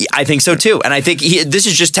 I think so too. And I think this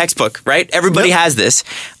is just textbook, right? Everybody has this.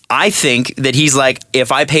 I think that he's like,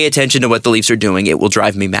 if I pay attention to what the Leafs are doing, it will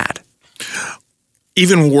drive me mad.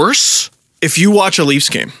 Even worse, if you watch a Leafs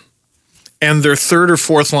game and their third or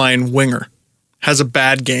fourth line winger has a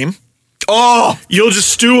bad game, you'll just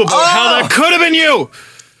stew about how that could have been you.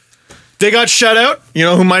 They got shut out. You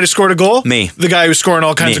know who might have scored a goal? Me. The guy who's scoring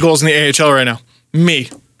all kinds of goals in the AHL right now. Me.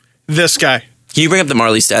 This guy. Can you bring up the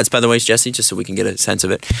Marley stats, by the way, Jesse, just so we can get a sense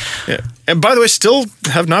of it? Yeah. And by the way, still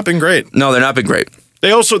have not been great. No, they've not been great.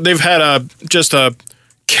 They've had just a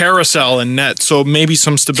carousel in net, so maybe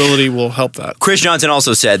some stability will help that. Chris Johnson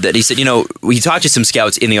also said that he talked to some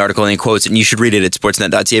scouts in the article and he quotes, and you should read it at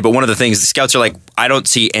sportsnet.ca, but one of the things, the scouts are like, I don't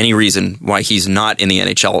see any reason why he's not in the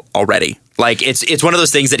NHL already. Like, it's one of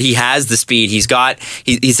those things that he has the speed. He's got,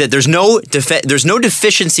 he said there's no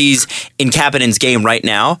deficiencies in Kapanen's game right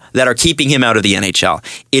now that are keeping him out of the NHL.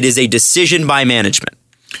 It is a decision by management.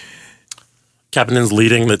 Kapanen's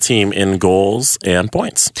leading the team in goals and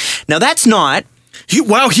points. Now, that's not...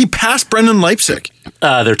 He passed Brendan Leipzig.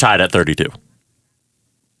 They're tied at 32.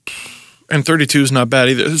 And 32 is not bad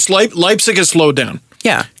either. Leipzig has slowed down.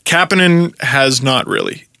 Yeah. Kapanen has not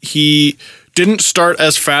really. He didn't start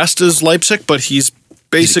as fast as Leipzig, but he's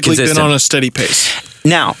basically been on a steady pace.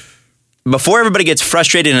 Now, before everybody gets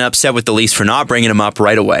frustrated and upset with the Leafs for not bringing him up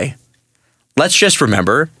right away, let's just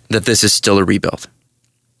remember that this is still a rebuild.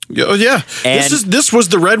 Yeah. This was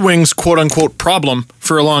the Red Wings' quote-unquote problem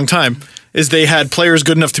for a long time, is they had players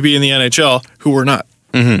good enough to be in the NHL who were not.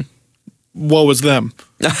 Mm-hmm. What was them?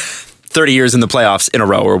 30 years in the playoffs in a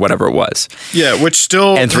row or whatever it was. Yeah, which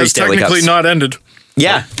still has technically not ended.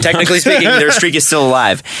 Yeah, technically speaking, their streak is still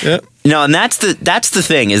alive. Yeah. No, and that's the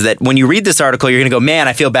thing, is that when you read this article, you're going to go, man,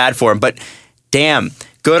 I feel bad for him. But damn,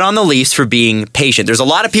 good on the Leafs for being patient. There's a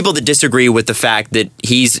lot of people that disagree with the fact that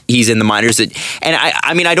he's in the minors. And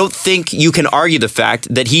I don't think you can argue the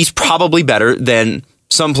fact that he's probably better than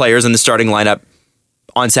some players in the starting lineup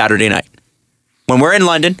on Saturday night. When we're in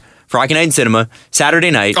London for Hockey Night in Cinema,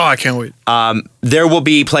 Saturday night. Oh, I can't wait. There will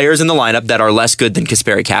be players in the lineup that are less good than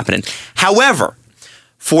Kasperi Kapanen. However,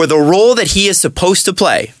 for the role that he is supposed to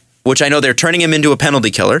play, which I know they're turning him into a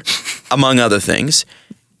penalty killer, among other things,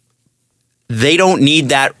 they don't need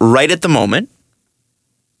that right at the moment.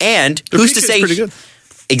 And who's to say... pretty good.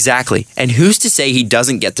 Exactly. And who's to say he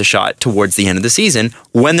doesn't get the shot towards the end of the season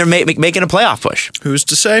when they're making a playoff push? Who's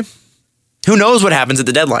to say? Who knows what happens at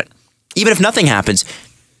the deadline? Even if nothing happens,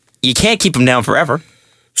 you can't keep him down forever.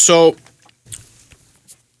 So,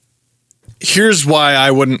 here's why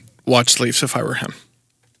I wouldn't watch the Leafs if I were him.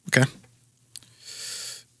 Okay?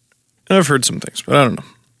 And I've heard some things, but I don't know.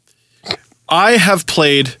 I have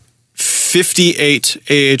played 58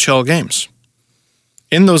 AHL games.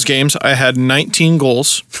 In those games, I had 19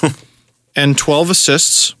 goals and 12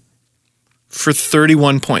 assists for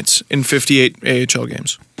 31 points in 58 AHL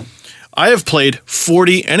games. I have played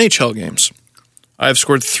 40 NHL games. I have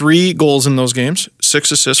scored 3 goals in those games,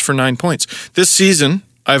 6 assists for 9 points. This season,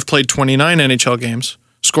 I've played 29 NHL games,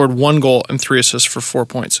 scored 1 goal and 3 assists for 4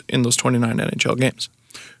 points in those 29 NHL games.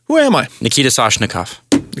 Who am I? Nikita Soshnikov.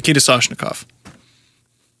 Nikita Soshnikov.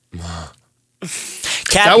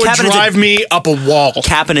 That would drive me up a wall.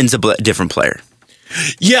 Kapanen's a different player.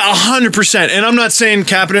 Yeah, 100%. And I'm not saying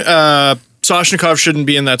Soshnikov shouldn't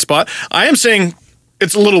be in that spot. I am saying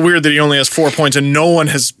it's a little weird that he only has 4 points and no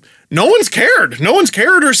one's cared. No one's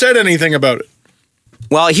cared or said anything about it.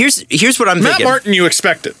 Well, here's what I'm thinking. Matt Martin, you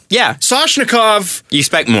expect it. Yeah. Soshnikov, you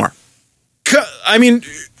expect more. I mean,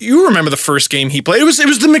 you remember the first game he played. It was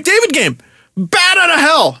the McDavid game. Bad out of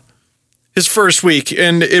hell. His first week,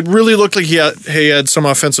 and it really looked like he had some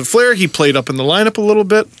offensive flair. He played up in the lineup a little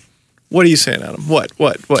bit. What are you saying, Adam? What?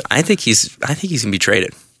 I think he's gonna be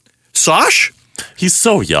traded. Sosh? He's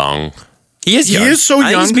so young. He is young. He is so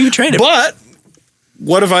young. He's being traded. But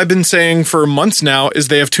what have I been saying for months now is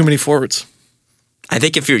they have too many forwards. I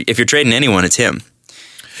think if you're trading anyone, it's him.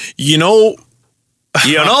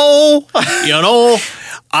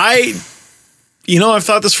 I've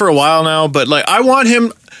thought this for a while now, but I want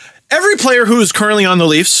him. Every player who is currently on the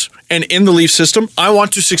Leafs and in the Leafs system, I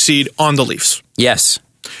want to succeed on the Leafs. Yes.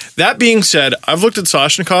 That being said, I've looked at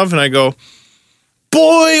Soshnikov and I go,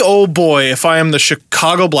 boy, oh boy, if I am the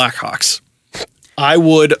Chicago Blackhawks, I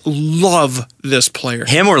would love this player.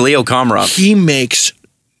 Him or Leo Komarov? He makes...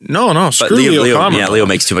 No, screw Leo Komarov. Yeah, Leo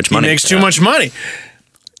makes too much money. He makes too much money.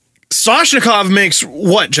 Soshnikov makes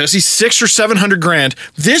what, Jesse? $600,000 or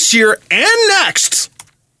 $700,000 this year and next.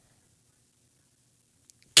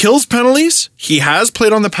 Kills penalties. He has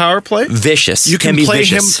played on the power play. Vicious. You can be play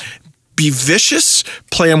vicious. him. Be vicious.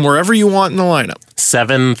 Play him wherever you want in the lineup.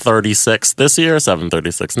 736 this year,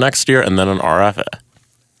 736 next year, and then an RFA.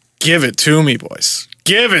 Give it to me, boys.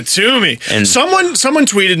 Give it to me. And someone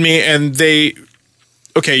tweeted me, and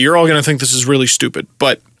okay, you're all going to think this is really stupid,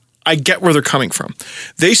 but I get where they're coming from.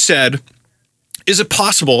 They said, is it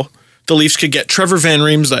possible the Leafs could get Trevor Van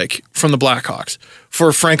Riemsdyk from the Blackhawks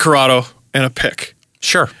for Frank Corrado and a pick?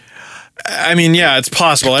 Sure. I mean, yeah, it's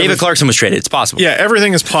possible. David Clarkson was traded. It's possible. Yeah,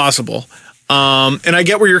 everything is possible. And I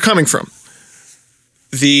get where you're coming from.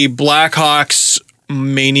 The Blackhawks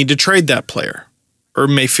may need to trade that player, or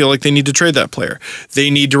may feel like they need to trade that player. They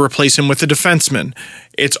need to replace him with a defenseman.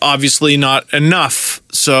 It's obviously not enough,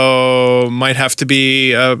 so might have to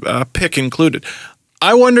be a pick included.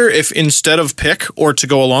 I wonder if instead of pick, or to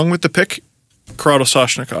go along with the pick, Corrado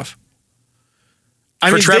Soshnikov.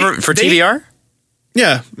 For TVR?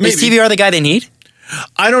 Yeah, maybe. Is TVR the guy they need?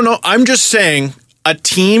 I don't know. I'm just saying a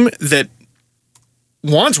team that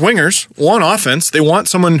wants wingers, want offense. They want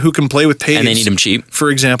someone who can play with Taves. And they need him cheap. For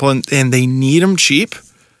example, and they need him cheap.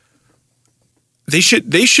 They should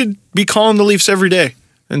be calling the Leafs every day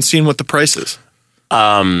and seeing what the price is.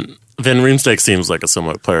 Van Riemsdyk seems like a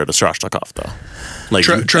similar player to Soshnikov, though.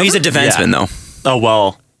 He's a defenseman, though. Oh,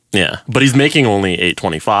 well... Yeah, but he's making only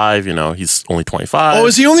 $825. He's only 25. Oh,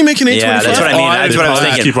 is he only making $825? Yeah, that's what I mean. That's what I was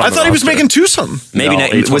thinking. I thought he was making $2 something. Maybe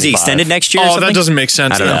was he extended next year? Or something? That doesn't make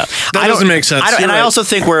sense. I don't know. That doesn't make sense. I also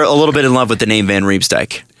think we're a little bit in love with the name Van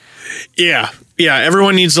Riemsdyk. Yeah.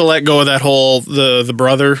 Everyone needs to let go of that whole the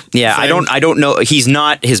brother. Yeah, thing. I don't know. He's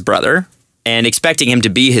not his brother. And expecting him to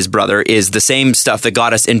be his brother is the same stuff that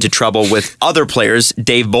got us into trouble with other players,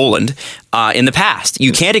 Dave Boland, in the past.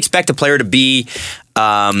 You can't expect a player to be...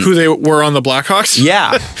 who they were on the Blackhawks?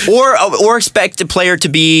 Yeah. or expect a player to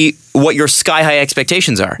be what your sky-high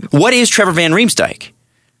expectations are. What is Trevor Van Riemsdyk?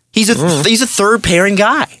 He's a third pairing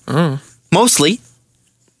guy, mostly.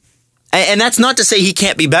 And that's not to say he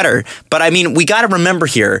can't be better, but I mean, we got to remember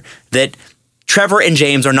here that Trevor and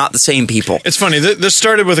James are not the same people. It's funny. This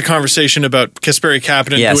started with a conversation about Kasperi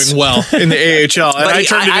Kapanen doing well in the AHL. And I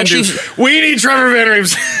turned it into, we need Trevor Van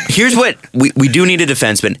Riemsdyk. Here's what, we do need a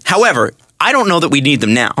defenseman. However, I don't know that we need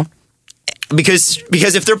them now. Because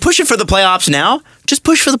if they're pushing for the playoffs now, just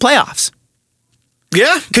push for the playoffs.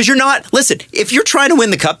 Yeah. Because you're not, listen, if you're trying to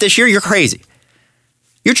win the cup this year, you're crazy.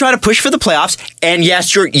 You're trying to push for the playoffs, and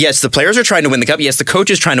yes, the players are trying to win the cup. Yes, the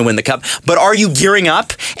coach is trying to win the cup. But are you gearing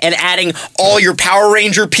up and adding all your Power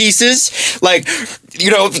Ranger pieces, like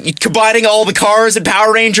combining all the cars and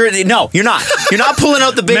Power Ranger? No, you're not. You're not pulling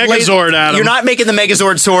out the big Megazord, Adam. You're not making the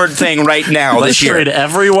Megazord sword thing right now. Let's this year. trade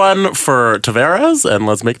everyone for Tavares, and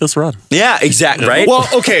let's make this run. Yeah, exactly. Right. Well,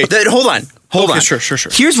 okay. Hold on. Sure.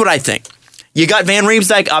 Here's what I think. You got Van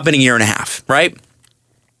Riemsdyk up in a year and a half, right?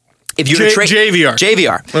 If you're to trade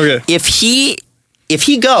JVR. Okay. If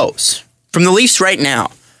he goes from the Leafs right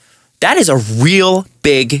now, that is a real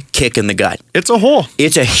big kick in the gut. It's a hole.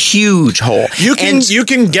 It's a huge hole. You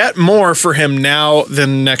can get more for him now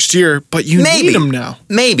than next year, but you need him now.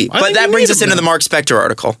 Maybe. But that brings us into the Mark Spector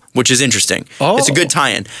article, which is interesting. Oh. It's a good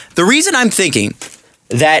tie-in. The reason I'm thinking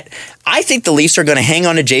that I think the Leafs are going to hang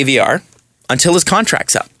on to JVR until his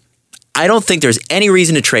contract's up. I don't think there's any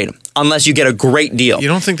reason to trade him unless you get a great deal. You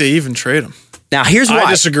don't think they even trade him? Now, here's why.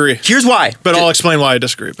 I disagree. Here's why. But I'll explain why I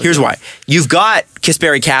disagree. Here's why. You've got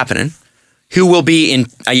Kasperi Kapanen, who will be in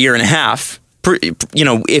a year and a half.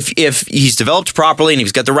 If he's developed properly and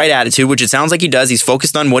he's got the right attitude, which it sounds like he does, he's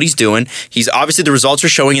focused on what he's doing. He's obviously, the results are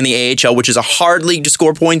showing in the AHL, which is a hard league to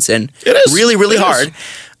score points in. It is. Really, really it hard.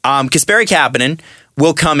 Kasperi Kapanen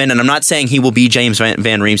will come in, and I'm not saying he will be James Van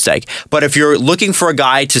Riemsdyk, but if you're looking for a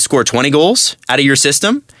guy to score 20 goals out of your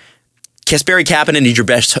system, Kasperi Kapanen is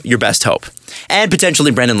your best hope, and potentially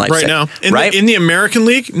Brendan Leipzig. Right now, in the American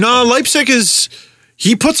League, no, Leipzig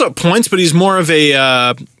he puts up points, but he's more of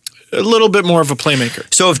a little bit more of a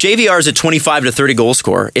playmaker. So if JVR is a 25 to 30 goal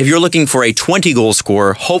scorer, if you're looking for a 20 goal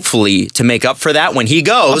scorer, hopefully to make up for that when he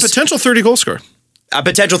goes, a potential 30 goal scorer. A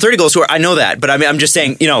potential 30 goal scorer, I know that, but I'm just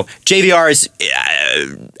saying, JVR is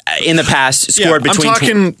in the past scored between. I'm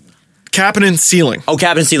talking Kapanen ceiling. Oh,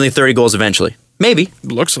 Kapanen ceiling 30 goals eventually, maybe.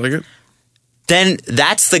 Looks like it. Then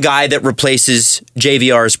that's the guy that replaces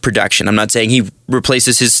JVR's production. I'm not saying he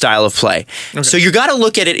replaces his style of play. Okay. So you got to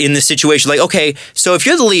look at it in this situation like, okay, so if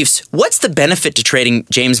you're the Leafs, what's the benefit to trading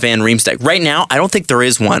James Van Riemsdyk? Right now, I don't think there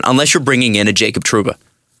is one, unless you're bringing in a Jacob Trouba.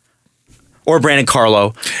 Or Brandon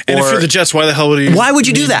Carlo. And if you're the Jets, why the hell would you? Why would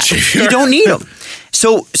you do that? You don't need him.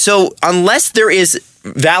 So unless there is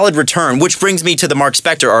valid return, which brings me to the Mark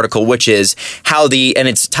Spector article, which is and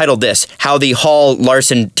it's titled this, how the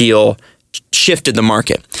Hall-Larson deal shifted the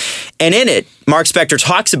market. And in it, Mark Spector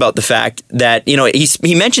talks about the fact that,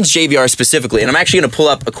 he mentions JVR specifically, and I'm actually going to pull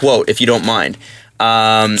up a quote, if you don't mind.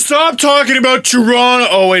 Stop talking about Toronto.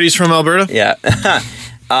 Oh, wait, he's from Alberta? Yeah.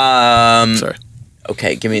 Sorry.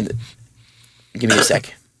 Okay, give me a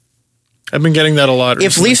sec. I've been getting that a lot recently.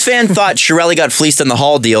 If Leafs fan thought Chiarelli got fleeced on the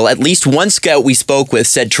Hall deal, at least one scout we spoke with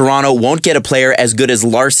said Toronto won't get a player as good as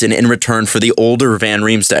Larson in return for the older Van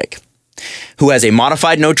Riemsdyk, who has a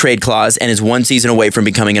modified no-trade clause and is 1 season away from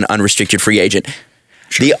becoming an unrestricted free agent.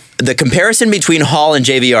 Sure. The comparison between Hall and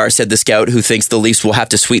JVR, said the scout, who thinks the Leafs will have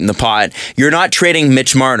to sweeten the pot, you're not trading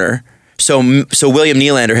Mitch Marner, so William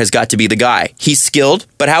Nylander has got to be the guy. He's skilled,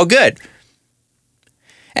 but how good?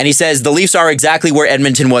 And he says the Leafs are exactly where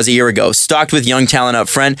Edmonton was a year ago, stocked with young talent up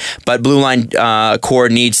front, but blue line core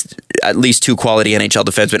needs at least 2 quality NHL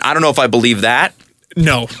defensemen. I don't know if I believe that.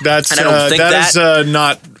 No, that's and I don't think that is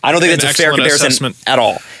not. I don't think that's a fair comparison assessment at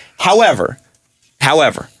all. However,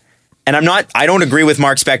 and I don't agree with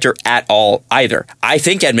Mark Spector at all either. I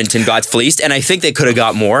think Edmonton got fleeced, and I think they could have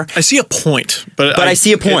got more. I see a point, but I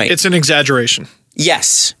see a point. It's an exaggeration.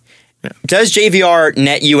 Yes. Yeah. Does JVR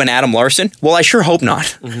net you an Adam Larson? Well, I sure hope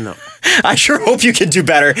not. No. I sure hope you can do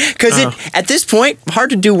better, because at this point, hard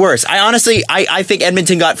to do worse. I think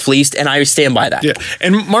Edmonton got fleeced, and I stand by that. Yeah,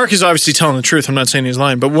 and Mark is obviously telling the truth. I'm not saying he's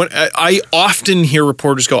lying, but what I often hear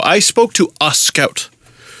reporters go, I spoke to a scout.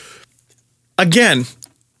 Again,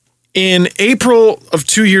 in April of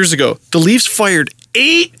 2 years ago, the Leafs fired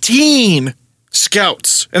 18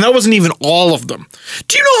 scouts, and that wasn't even all of them.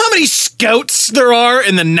 Do you know how many scouts there are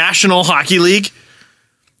in the National Hockey League?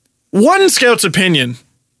 One scout's opinion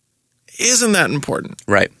isn't that important.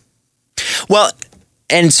 Right. Well,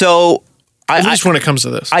 and so at least when it comes to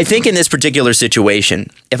this. I think in this particular situation,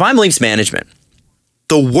 if I'm Leafs management,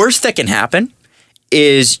 the worst that can happen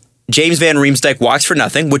is James Van Riemsdyk walks for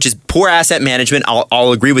nothing, which is poor asset management.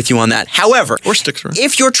 I'll agree with you on that. However, Or sticks around.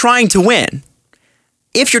 if you're trying to win,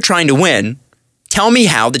 tell me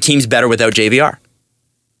how the team's better without JVR.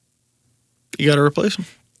 You got to replace him.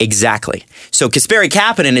 Exactly. So Kasperi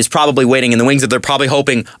Kapanen is probably waiting in the wings that they're probably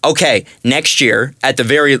hoping, okay, next year at the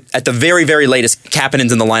very, very latest,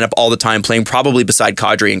 Kapanen's in the lineup all the time, playing probably beside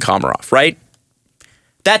Kadri and Komarov, right?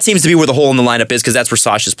 That seems to be where the hole in the lineup is because that's where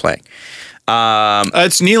Sasha's playing.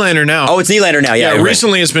 It's Nylander now. Oh, it's Nylander now. Yeah, you're right.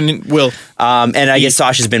 Recently it's been Will. And I guess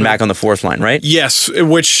Sasha's been back on the fourth line, right? Yes,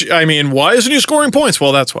 which, I mean, why isn't he scoring points?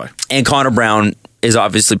 Well, that's why. And Connor Brown is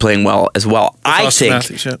obviously playing well as well. I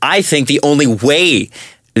think the only way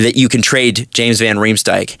that you can trade James Van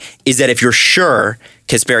Riemsdyk is that if you're sure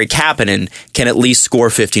Kasperi Kapanen can at least score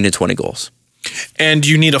 15 to 20 goals. And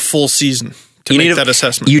you need a full season to make that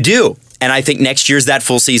assessment. You do. And I think next year's that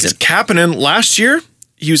full season. Kapanen, last year,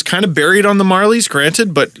 he was kind of buried on the Marlies,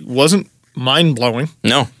 granted, but wasn't mind-blowing.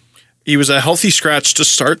 No. He was a healthy scratch to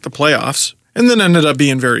start the playoffs and then ended up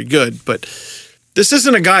being very good. But this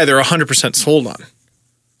isn't a guy they're 100% sold on.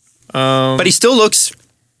 But he still looks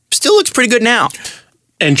pretty good now.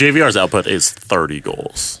 And JVR's output is 30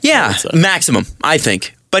 goals. Yeah, maximum, I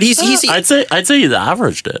think. But he's I'd say he's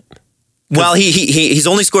averaged it. Well, he's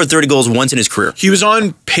only scored 30 goals once in his career. He was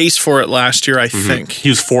on pace for it last year, I think. He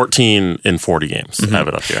was 14 in 40 games. I have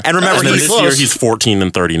it up here. And remember, this year he's 14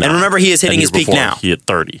 and 39. And remember, he is hitting his peak now. He hit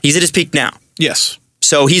 30. He's at his peak now. Yes.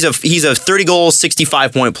 So he's a 30 goal,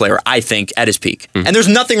 65 point player, I think, at his peak. And there's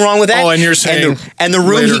nothing wrong with that. Oh, and you're saying and the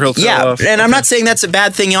room later he'll tail off. and I'm not saying that's a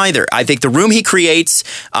bad thing either. I think the room he creates,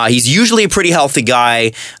 he's usually a pretty healthy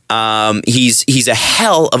guy. He's a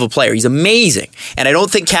hell of a player. He's amazing. And I don't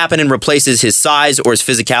think Kapanen replaces his size or his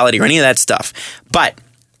physicality or any of that stuff. But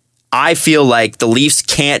I feel like the Leafs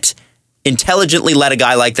can't intelligently let a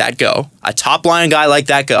guy like that go, a top line guy like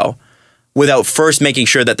that go, without first making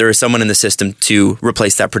sure that there is someone in the system to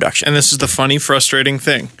replace that production. And this is the funny, frustrating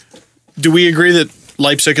thing. Do we agree that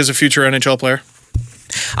Leipzig is a future NHL player?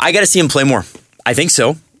 I got to see him play more. I think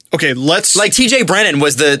so. Okay, let's... Like TJ Brennan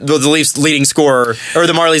was the Leafs leading scorer, or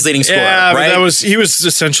the Marlies leading scorer, right? But he was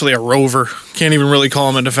essentially a rover. Can't even really call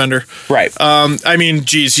him a defender. Right. I mean,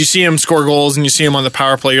 geez, you see him score goals and you see him on the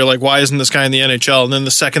power play, you're like, why isn't this guy in the NHL? And then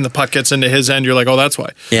the second the puck gets into his end, you're like, oh, that's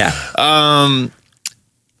why. Yeah.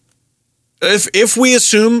 If we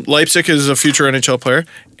assume Leipzig is a future NHL player,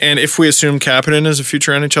 and if we assume Kapanen is a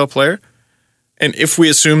future NHL player, and if we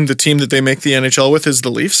assume the team that they make the NHL with is the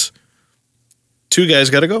Leafs, two guys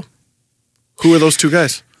got to go. Who are those two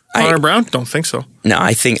guys? Connor Brown? Don't think so. No,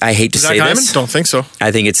 I hate to Zach say Hyman? this. Don't think so. I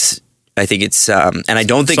think it's, and I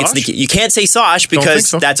don't think Sash? it's you can't say Sash Don't think because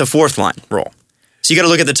so. that's a fourth line role. So you got to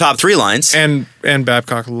look at the top three lines. And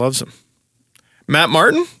Babcock loves him. Matt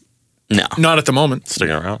Martin? No, Not at the moment.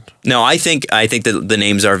 Sticking around. no. I think that the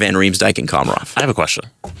names are Van Riemsdyk and Komarov. I have a question.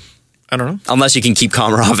 I don't know. Unless you can keep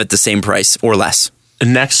Komarov at the same price or less.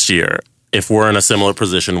 Next year, if we're in a similar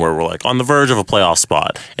position where we're like on the verge of a playoff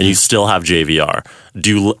spot and you still have JVR,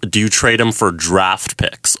 do you trade him for draft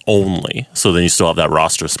picks only so then you still have that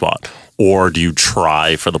roster spot? Or do you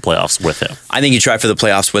try for the playoffs with him? I think you try for the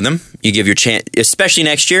playoffs with him. You give your chance, especially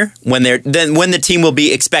next year when when the team will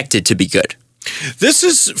be expected to be good. This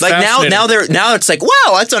is Like now it's like,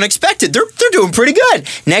 wow, that's unexpected. They're doing pretty good.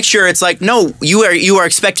 Next year it's like, no, you are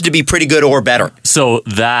expected to be pretty good or better. So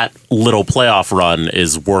that little playoff run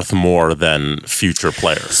is worth more than future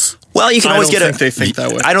players. Well, you can always get they think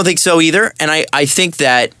that way. I don't think so either, and I think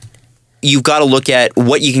that you've got to look at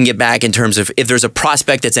what you can get back in terms of if there's a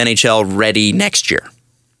prospect that's NHL ready next year.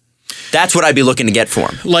 That's what I'd be looking to get for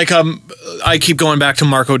him. Like, I keep going back to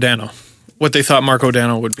Marco Dano. What they thought Marco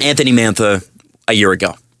Dano would be. Anthony Mantha a year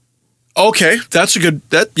ago. Okay, that's a good.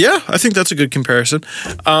 I think that's a good comparison.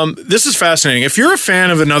 This is fascinating. If you're a fan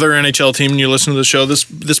of another NHL team and you listen to the show,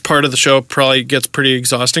 this part of the show probably gets pretty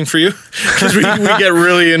exhausting for you because we get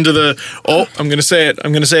really into the. Oh, I'm going to say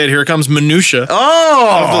it. Here comes minutia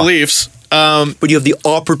of the Leafs. But you have the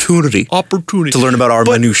opportunity to learn about our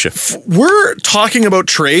minutia. We're talking about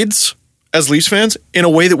trades as Leafs fans in a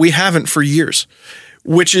way that we haven't for years,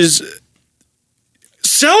 which is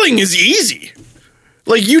selling is easy.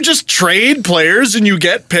 Like, you just trade players and you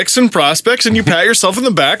get picks and prospects and you pat yourself in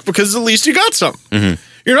the back because at least you got some. Mm-hmm.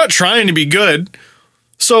 You're not trying to be good.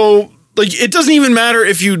 So, like, it doesn't even matter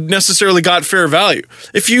if you necessarily got fair value.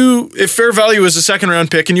 If fair value is a second round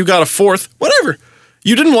pick and you got a fourth, whatever.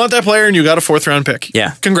 You didn't want that player and you got a fourth round pick.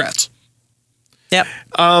 Yeah. Congrats. Yep.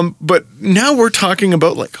 But now we're talking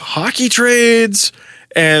about like hockey trades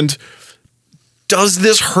and does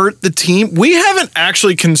this hurt the team? We haven't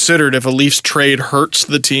actually considered if a Leafs trade hurts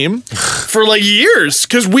the team for like years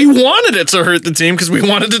because we wanted it to hurt the team because we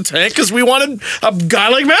wanted to tank because we wanted a guy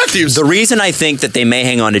like Matthews. The reason I think that they may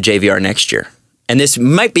hang on to JVR next year, and this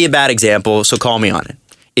might be a bad example, so call me on it,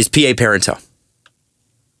 is P.A. Parento.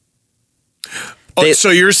 So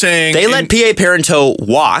you're saying they let P.A. Parento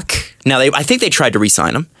walk. Now, I think they tried to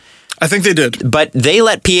re-sign him. I think they did. But they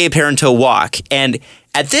let P.A. Parento walk. And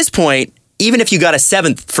at this point, even if you got a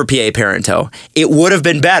 7th for P.A. Parento, it would have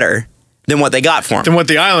been better than what they got for him. Than what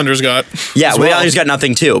the Islanders got. Yeah, well, the Islanders got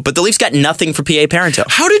nothing too. But the Leafs got nothing for P.A. Parento.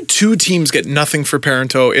 How did 2 teams get nothing for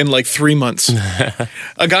Parento in like 3 months?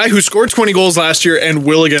 A guy who scored 20 goals last year and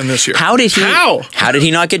will again this year. How did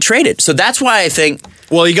he not get traded? So that's why I think...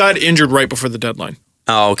 Well, he got injured right before the deadline.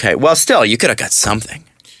 Oh, okay. Well, still, you could have got something.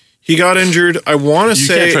 He got injured. I want to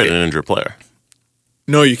say... You can't trade an injured player.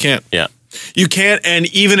 No, you can't. Yeah. You can't, and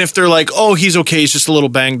even if they're like, oh, he's okay, he's just a little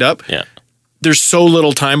banged up. Yeah. There's so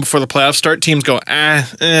little time before the playoffs start. Teams go,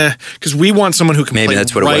 because we want someone who can play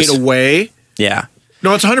that's what right it was. away. Yeah.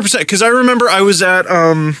 No, it's 100%. Because I remember I was at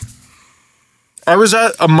a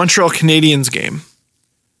Montreal Canadiens game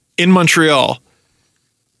in Montreal.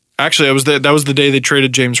 Actually, that was the day they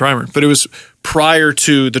traded James Reimer, but it was prior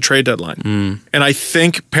to the trade deadline. And I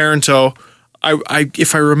think Parento,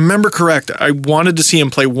 if I remember correct, I wanted to see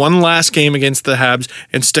him play one last game against the Habs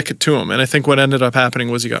and stick it to him. And I think what ended up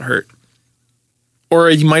happening was he got hurt. Or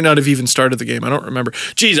he might not have even started the game. I don't remember.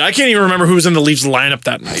 Jeez, I can't even remember who was in the Leafs lineup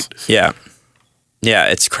that night. Yeah. Yeah,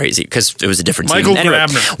 it's crazy because it was a different Michael team. Anyway,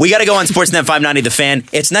 Grabner. we got to go on Sportsnet 590 The Fan.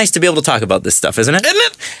 It's nice to be able to talk about this stuff, isn't it? Isn't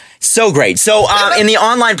it? So great. So in the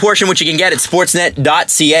online portion, which you can get at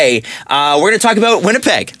sportsnet.ca, we're going to talk about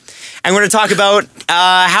Winnipeg. And we're going to talk about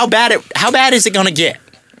how bad is it going to get?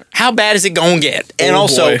 How bad is it going to get? And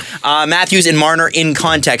also, Matthews and Marner in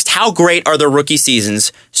context. How great are their rookie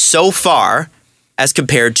seasons so far as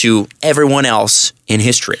compared to everyone else in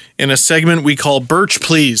history? In a segment we call Birch,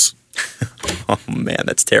 Please. Oh, man,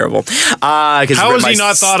 that's terrible. How has he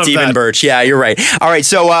not thought of Stephen that? Birch. Yeah, you're right. All right,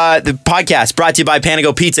 so the podcast brought to you by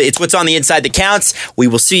Panago Pizza. It's what's on the inside that counts. We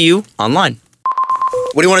will see you online.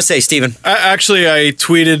 What do you want to say, Stephen? Actually, I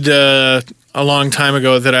tweeted a long time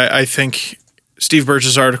ago that I think Steve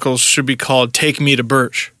Birch's articles should be called Take Me to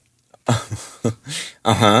Birch.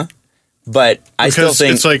 Uh-huh. But I still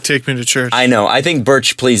think... it's like Take Me to Church. I know. I think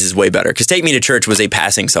Birch Please is way better because Take Me to Church was a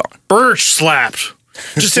passing song. Birch slapped.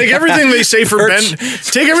 Just take everything they say for Ben.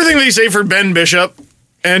 Take everything they say for Ben Bishop,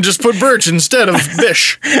 and just put Birch instead of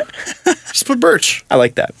Bish. Just put Birch. I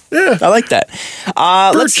like that. Yeah, I like that.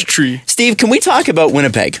 Birch tree. Steve, can we talk about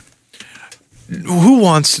Winnipeg? Who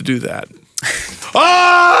wants to do that?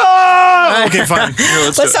 Oh! Okay, fine. Here,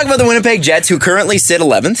 let's talk about the Winnipeg Jets, who currently sit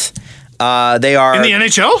 11th. They are in the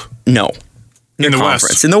NHL. No, in the conference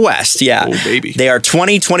West. In the West, yeah. Oh baby, they are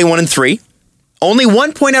 20, 21, and 3. Only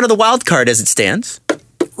 1 point out of the wild card as it stands.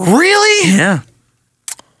 Really? Yeah.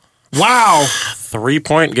 Wow.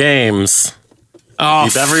 3-point games. Oh,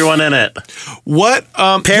 keep everyone in it. What?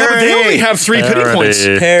 Parody. Yeah, but they only have 3 pity points.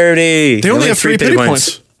 Parody. They only have 3 pity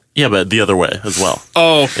points. Yeah, but the other way as well.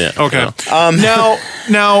 Oh, yeah. Okay. Yeah.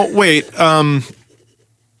 Now, wait. How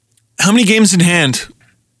many games in hand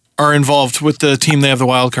are involved with the team they have the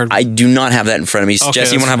wild card with? I do not have that in front of me. Okay,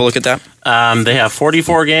 Jesse, you want to have a look at that? They have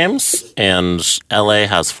 44 games, and LA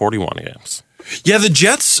has 41 games. Yeah, the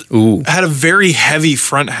Jets had a very heavy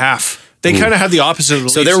front half. They kind of had the opposite of the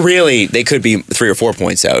So Leafs. they could be 3 or 4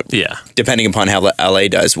 points out. Yeah. Depending upon how LA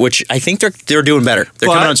does, which I think they're doing better. They're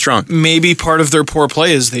coming on strong. Maybe part of their poor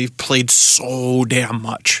play is they've played so damn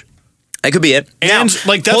much. That could be it. And now,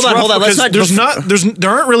 like that's hold on. Let's not. There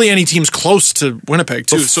aren't really any teams close to Winnipeg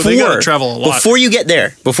too, so they got to travel a lot. Before you get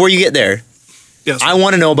there, yes. I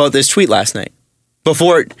want to know about this tweet last night.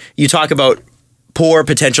 Before you talk about poor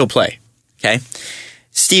potential play, okay?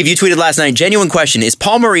 Steve, you tweeted last night, genuine question, is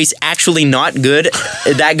Paul Maurice actually not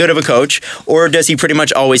that good of a coach, or does he pretty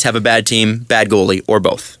much always have a bad team, bad goalie, or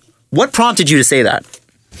both? What prompted you to say that?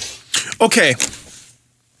 Okay.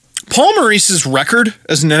 Paul Maurice's record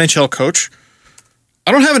as an NHL coach,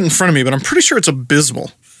 I don't have it in front of me, but I'm pretty sure it's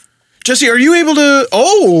abysmal. Jesse, are you able to...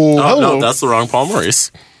 Oh, hello. No, that's the wrong Paul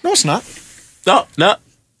Maurice. No, it's not. No.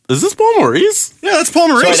 Is this Paul Maurice? Yeah, that's Paul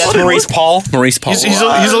Maurice. Sorry, that's Maurice Paul. Maurice Paul. He's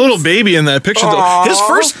a little baby in that picture. Though. His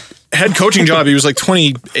first head coaching job, he was like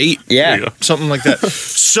 28. Yeah. Something like that.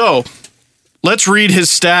 So, let's read his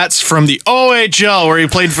stats from the OHL, where he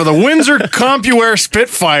played for the Windsor Compuware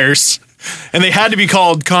Spitfires. And they had to be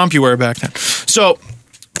called Compuware back then. So,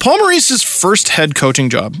 Paul Maurice's first head coaching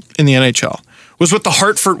job in the NHL was with the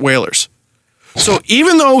Hartford Whalers. So,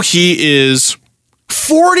 even though he is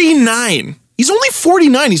 49... He's only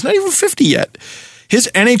 49. He's not even 50 yet. His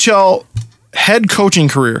NHL head coaching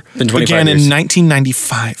career began in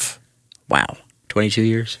 1995. Wow. 22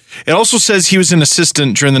 years. It also says he was an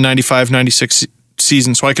assistant during the 95-96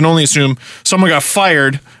 season, so I can only assume someone got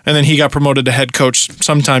fired and then he got promoted to head coach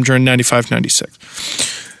sometime during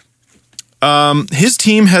 95-96. His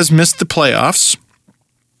team has missed the playoffs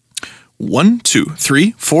 1, 2,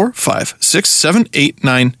 3, 4, 5, 6, 7, 8,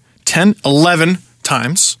 9, 10, 11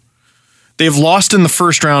 times. They've lost in the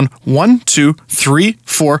first round 1, 2, 3,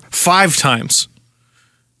 4, 5 times.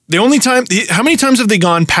 How many times have they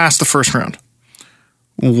gone past the first round?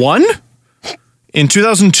 1. In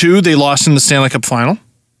 2002, they lost in the Stanley Cup final.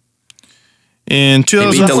 In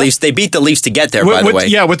 2004, they beat the Leafs to get there, by the way.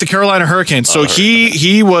 Yeah, with the Carolina Hurricanes. So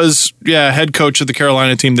he was head coach of the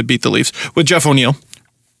Carolina team that beat the Leafs with Jeff O'Neill.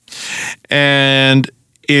 And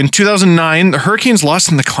in 2009, the Hurricanes lost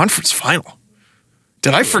in the conference final.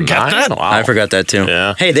 Did I forget that? Wow. I forgot that too.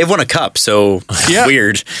 Yeah. Hey, they've won a cup, so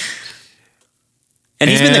weird. And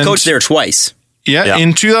he's been the coach there twice. Yeah.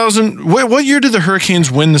 In 2000, what year did the Hurricanes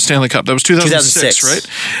win the Stanley Cup? That was 2006, right?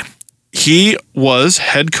 He was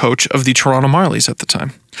head coach of the Toronto Marlies at the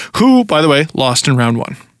time, who, by the way, lost in round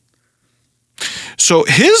 1. So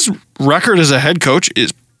his record as a head coach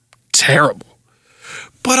is terrible.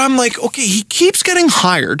 But I'm like, okay, he keeps getting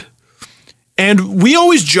hired. And we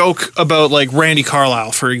always joke about like Randy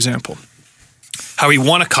Carlyle, for example, how he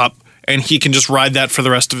won a cup and he can just ride that for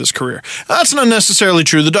the rest of his career. That's not necessarily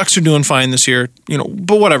true. The Ducks are doing fine this year,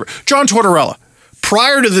 but whatever. John Tortorella,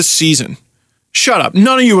 prior to this season, shut up.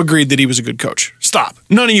 None of you agreed that he was a good coach. Stop.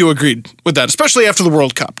 None of you agreed with that, especially after the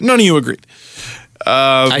World Cup. None of you agreed.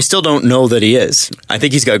 I still don't know that he is. I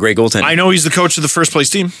think he's got great goaltending. I know he's the coach of the first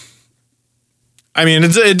place team. I mean,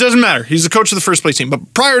 it doesn't matter. He's the coach of the first place team.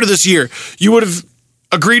 But prior to this year, you would have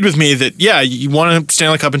agreed with me that, you won a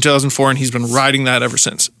Stanley Cup in 2004, and he's been riding that ever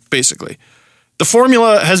since, basically. The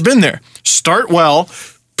formula has been there. Start well,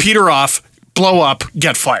 peter off, blow up,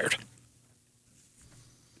 get fired.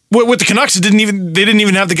 With the Canucks, they didn't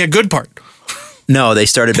even have the get good part. No, they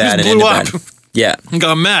started bad and ended bad. Yeah.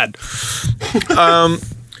 Got mad.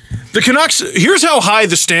 The Canucks, here's how high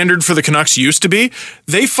the standard for the Canucks used to be.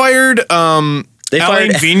 They fired Alain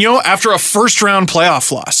Vigneault after a first-round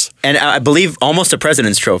playoff loss. And I believe almost a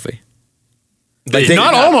President's Trophy.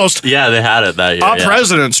 Not almost. Yeah, they had it that year.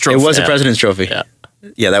 President's Trophy. It was a President's Trophy. Yeah.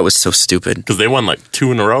 Yeah, that was so stupid. Because they won like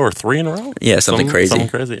 2 in a row or 3 in a row. Yeah, something crazy. Something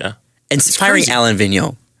crazy, yeah. And firing Alain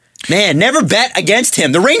Vigneault. Man, never bet against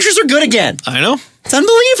him. The Rangers are good again. I know. It's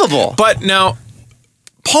unbelievable. But now,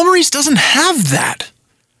 Paul Maurice doesn't have that.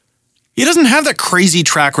 He doesn't have that crazy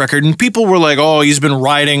track record. And people were like, oh, he's been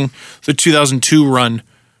riding the 2002 run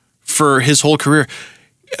for his whole career.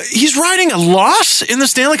 He's riding a loss in the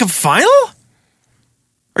Stanley Cup final?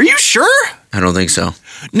 Are you sure? I don't think so.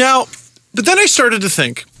 Now, but then I started to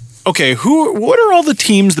think, okay, what are all the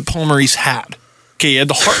teams that Paul Maurice had? Okay, he had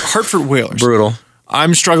the Hartford Whalers. Brutal.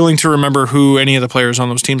 I'm struggling to remember who any of the players on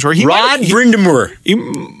those teams were. Rod Brind'Amour. He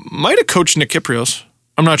might have coached Nick Kypreos.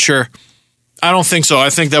 I'm not sure. I don't think so. I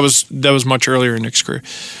think that was much earlier in Nick's career.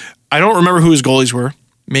 I don't remember who his goalies were.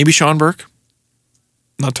 Maybe Sean Burke.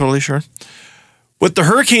 Not totally sure. With the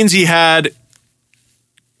Hurricanes, he had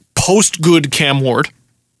post-good Cam Ward.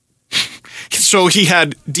 So he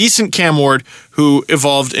had decent Cam Ward who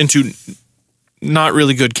evolved into not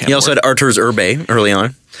really good Cam Ward. He also had Arturs Urbe early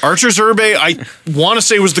on. Arturs Urbe, I want to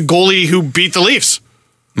say, was the goalie who beat the Leafs.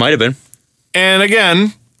 Might have been. And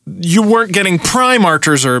again, you weren't getting prime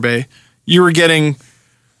Arturs Urbe. You were getting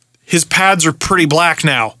his pads are pretty black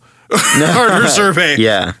now. Arturs Urbe.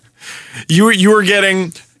 Yeah. You were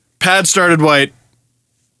getting pads started white,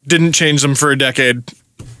 didn't change them for a decade,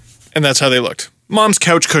 and that's how they looked. Mom's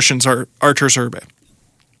couch cushions are Arturs Urbe.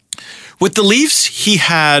 With the Leafs, he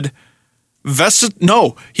had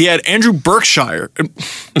he had Andrew Berkshire.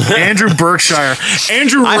 Andrew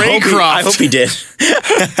Raycroft. I hope he did.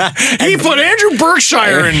 He put Andrew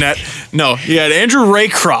Berkshire in net. No, he had Andrew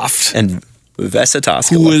Raycroft. And Vesa Toskala.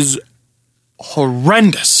 Who was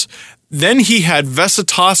horrendous. Then he had Vesa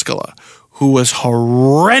Toskala, who was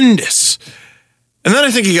horrendous. And then I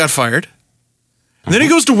think he got fired. And then he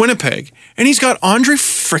goes to Winnipeg, and he's got Andre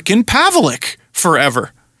frickin' Pavelec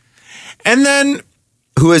forever. And then...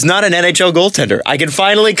 Who is not an NHL goaltender. I can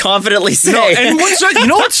finally confidently say. No, and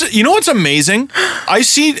you know what's amazing? I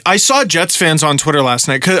saw Jets fans on Twitter last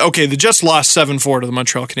night. Okay, the Jets lost 7-4 to the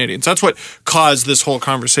Montreal Canadiens. That's what caused this whole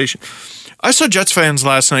conversation. I saw Jets fans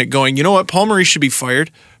last night going, you know what? Paul Maurice should be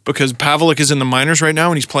fired because Pavelec is in the minors right now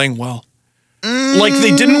and he's playing well. Like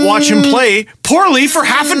they didn't watch him play poorly for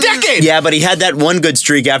half a decade. Yeah, but he had that one good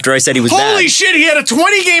streak after I said he was bad. Holy shit, he had a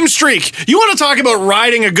 20-game streak. You want to talk about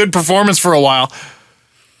riding a good performance for a while?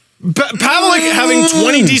 Pavlik having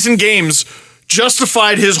 20 decent games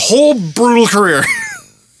justified his whole brutal career.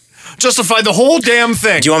 Justified the whole damn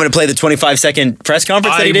thing. Do you want me to play the 25-second press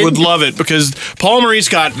conference that he did? I would love it because Paul Maurice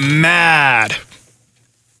got mad.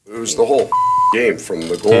 It was the whole game from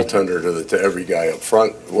the goaltender to every guy up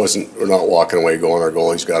front. We're not walking away going, our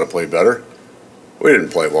goalie's got to play better. We didn't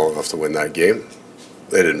play well enough to win that game.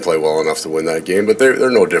 They didn't play well enough to win that game, but they're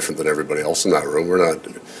no different than everybody else in that room.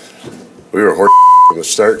 We were horse from the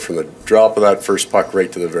start, from the drop of that first puck right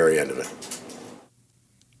to the very end of it.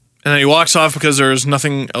 And then he walks off because there's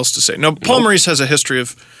nothing else to say. No, Paul Maurice has a history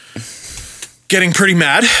of getting pretty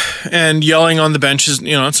mad and yelling on the benches.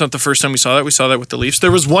 It's not the first time we saw that. We saw that with the Leafs.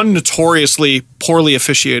 There was one notoriously poorly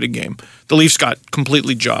officiated game. The Leafs got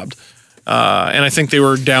completely jobbed. And I think they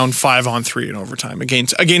were down 5-on-3 in overtime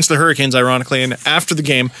against the Hurricanes, ironically. And after the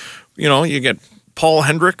game, you get Paul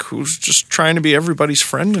Hendrick, who's just trying to be everybody's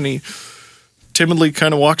friend, and he timidly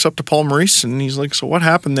kind of walks up to Paul Maurice, and he's like, so what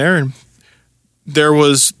happened there? And there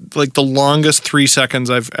was like the longest 3 seconds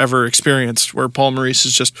I've ever experienced where Paul Maurice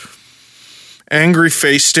is just angry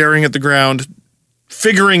face staring at the ground,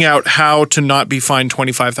 figuring out how to not be fined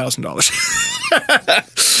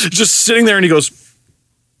 $25,000. Just sitting there, and he goes,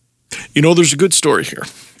 there's a good story here.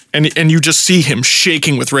 And you just see him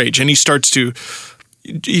shaking with rage, and he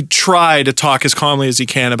try to talk as calmly as he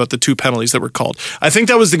can about the 2 penalties that were called. I think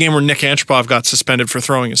that was the game where Nick Antropov got suspended for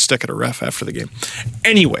throwing a stick at a ref after the game.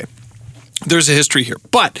 Anyway, there's a history here.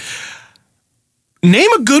 But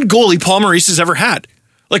name a good goalie Paul Maurice has ever had.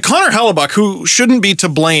 Like Connor Hellebuck, who shouldn't be to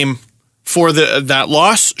blame for that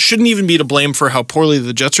loss, shouldn't even be to blame for how poorly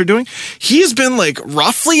the Jets are doing. He has been like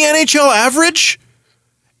roughly NHL average,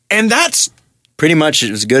 and that's pretty much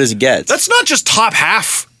as good as it gets. That's not just top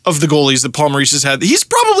half of the goalies that Paul Maurice has had. He's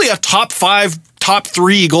probably a top 5, top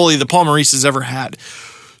 3 goalie that Paul Maurice has ever had.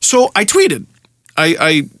 So I tweeted.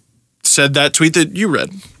 I said that tweet that you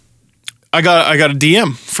read. I got a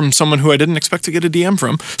DM from someone who I didn't expect to get a DM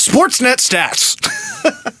from. Sportsnet Stats.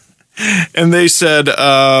 And they said,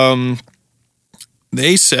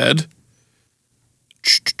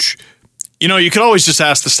 you could always just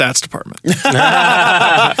ask the stats department. And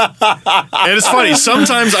it's funny.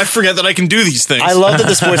 Sometimes I forget that I can do these things. I love that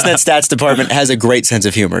the Sportsnet stats department has a great sense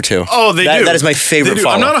of humor, too. Oh, they do. That is my favorite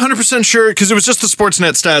follow. I'm not 100% sure, because it was just the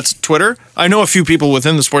Sportsnet Stats Twitter. I know a few people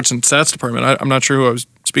within the Sportsnet Stats department. I'm not sure who I was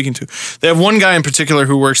speaking to. They have one guy in particular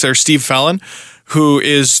who works there, Steve Fallon,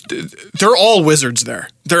 they're all wizards there.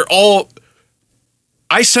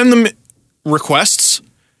 I send them requests,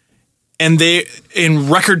 and they, in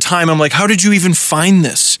record time, I'm like, how did you even find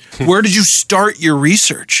this? Where did you start your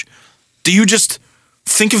research? Do you just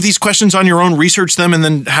think of these questions on your own, research them, and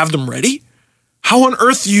then have them ready? How on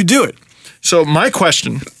earth do you do it? So my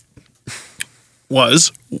question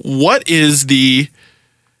was, what is the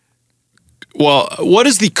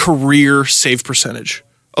career save percentage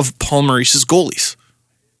of Paul Maurice's goalies?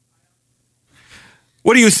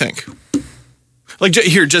 What do you think? Like,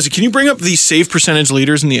 here, Jesse, can you bring up the save percentage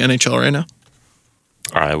leaders in the NHL right now?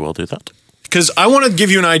 I will do that. Because I want to give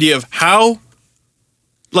you an idea of how,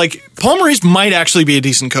 Paul Maurice might actually be a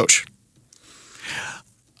decent coach.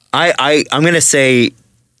 I'm gonna say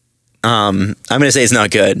it's not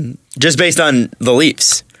good, just based on the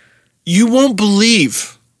Leafs. You won't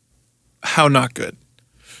believe how not good.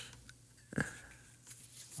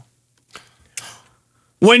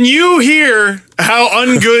 When you hear how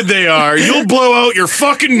ungood they are, you'll blow out your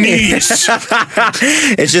fucking knees.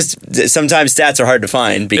 It's just sometimes stats are hard to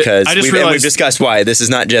find because we've discussed why. This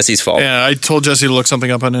is not Jesse's fault. Yeah, I told Jesse to look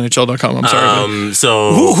something up on NHL.com. I'm sorry.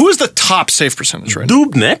 So who is the top save percentage right now?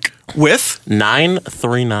 Dubnyk with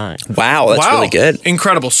 939. Wow, that's really good.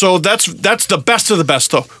 Incredible. So that's the best of the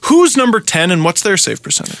best, though. Who's number 10 and what's their save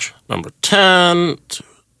percentage? Number 10.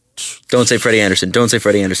 Don't say Freddie Anderson. Don't say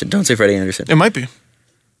Freddie Anderson. Don't say Freddie Anderson. It might be.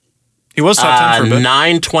 He was top 10 for a bit.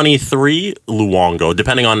 923 Luongo,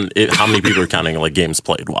 depending on how many people are counting games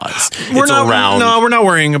played wise. We're not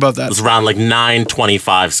worrying about that. It's around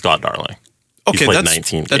 925 Scott Darling. Okay,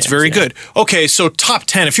 that's very good. Okay, so top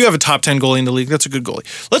 10. If you have a top 10 goalie in the league, that's a good goalie.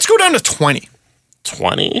 Let's go down to 20.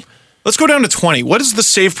 20? Let's go down to 20. What is the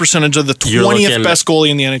save percentage of the 20th best goalie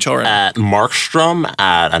in the NHL right now? At Markstrom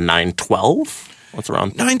at a 912. What's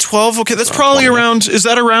around 912? Okay, that's probably around. Is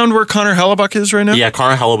that around where Connor Hellebuck is right now? Yeah,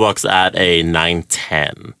 Connor Hellebuck's at a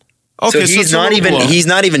 910. Okay, so he's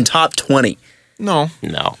not even top 20. No.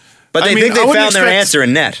 But they think they found their answer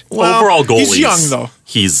in net. Well, overall goalies. He's young, though.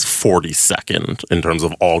 He's 42nd in terms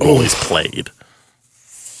of all goalies played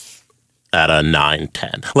at a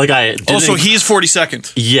 9-10. Like I didn't, so he's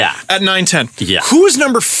 42nd. Yeah. At 9-10. Yeah. Who is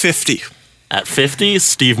number 50? At 50,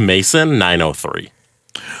 Steve Mason, 903.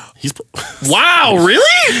 He's Wow,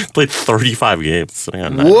 really? played 35 games sitting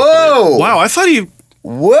on 903. Whoa! Wow, I thought he...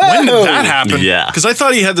 Whoa! When did that happen? Yeah. Because I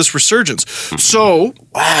thought he had this resurgence. So,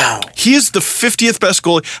 Wow. he is the 50th best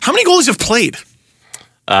goalie. How many goalies have played?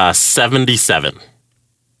 77.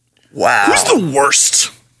 Wow. Who's the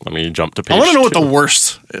worst? Let me jump to page I want to know what 2. the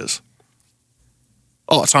worst is.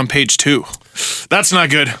 Oh, it's on page 2. That's not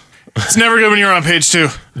good. It's never good when you're on page 2.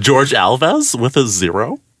 George Alves with a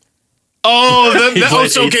 0. Oh, He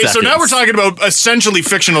played so, 8 okay. So now we're seconds. talking about essentially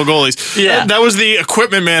fictional goalies. Yeah. That was the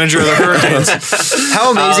equipment manager of the Hurricanes.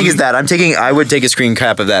 How amazing is that? I would take a screen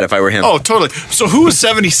cap of that if I were him. Oh, totally. So who was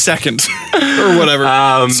 72nd or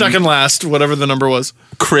whatever? Second last, whatever the number was.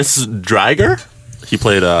 Chris Dreiger. He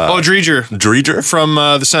played Dreger from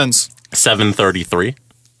the Sens. 733.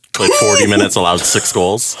 Played 40 minutes, allowed 6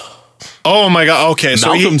 goals. Oh my God. Okay,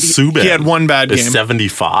 so Malcolm Subban he had one bad game, is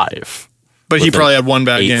 75. but he probably had one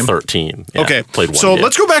bad game. 8-13. Yeah, Okay, played one so game.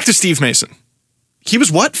 let's go back to Steve Mason. He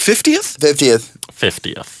was what, 50th? 50th.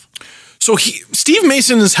 50th. So Steve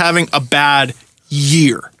Mason is having a bad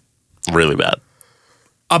year. Really bad.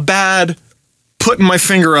 A bad putting my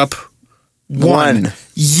finger up one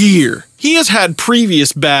year. He has had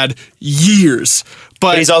previous bad years,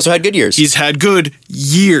 but He's also had good years. he's had good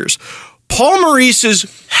years. Paul Maurice's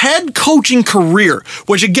head coaching career,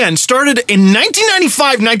 which again started in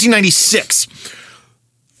 1995, 1996,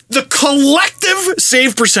 the collective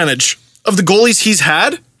save percentage of the goalies he's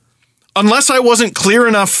had, unless I wasn't clear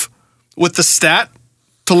enough with the stat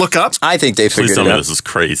to look up. I think they Please figured tell it me out. this is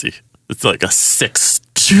crazy. It's like a 6.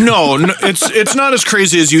 No, it's not as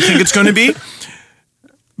crazy as you think it's going to be.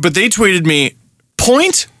 But they tweeted me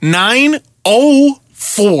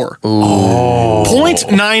 0.904. Oh.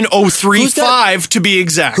 0.9035 to be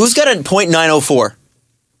exact. Who's got a .904?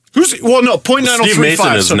 Well, no, 0.9035. Steve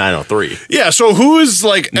Mason is so- 903. Yeah, so who is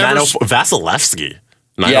like ever, 904. Vasilevsky.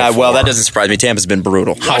 Yeah, 904. well, that doesn't surprise me. Tampa's been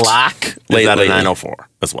brutal. Halak is Late- at a lately. 904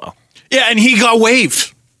 as well. Yeah, and he got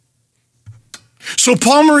waived. So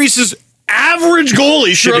Paul Maurice's average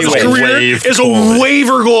goalie throughout be his waived. career Waived is a goalie.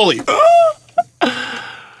 waiver goalie.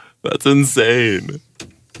 That's insane.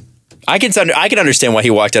 I can understand why he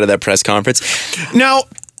walked out of that press conference. Now,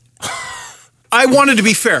 I wanted to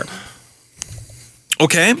be fair.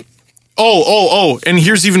 Okay? Oh, and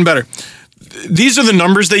here's even better. These are the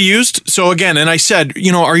numbers they used. So again, and I said,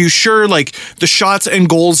 are you sure like the shots and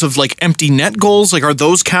goals of like empty net goals, like are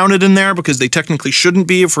those counted in there? Because they technically shouldn't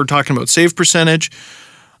be if we're talking about save percentage.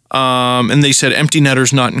 And they said empty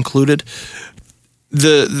netters not included.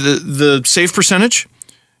 The save percentage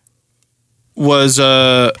was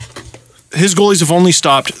his goalies have only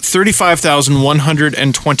stopped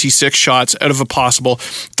 35,126 shots out of a possible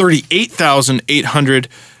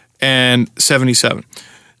 38,877.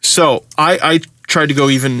 So I tried to go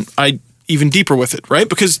even deeper with it, right?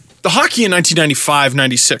 Because the hockey in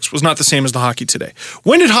 1995-96 was not the same as the hockey today.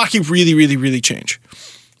 When did hockey really, really, really change?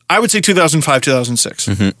 I would say 2005, 2006,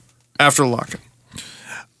 after the lockout.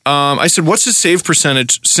 I said, what's his save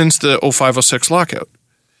percentage since the 05-06 lockout?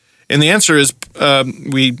 And the answer is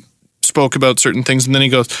we spoke about certain things, and then he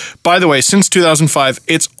goes, by the way, since 2005,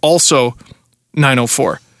 it's also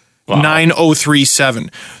 904. Wow.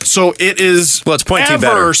 9037. So it is. Well, it's 0.2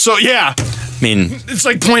 better. So yeah, I mean, it's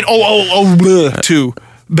like 0.0002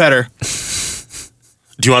 better.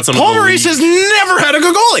 Do you want some Paul of the Maurice league, has never had a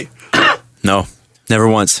good goalie. no, never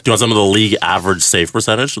once. Do you want some of the league average save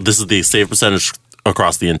percentage? This is the save percentage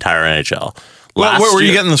across the entire NHL. Where were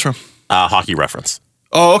you getting this from? Hockey Reference.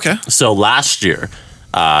 Oh, okay. So last year,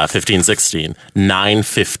 15-16,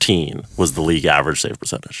 915 was the league average save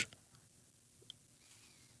percentage.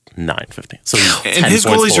 915. So he's And 10 his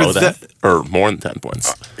points goalies below are that, or more than 10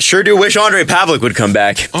 points. Sure do wish Andre Pavlik would come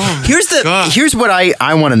back. Oh, Here's what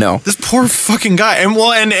I want to know. This poor fucking guy. And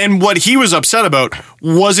what he was upset about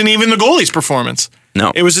wasn't even the goalie's performance.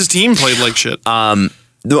 No. It was his team played like shit.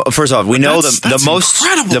 First off, we know that's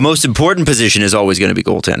the most important position is always going to be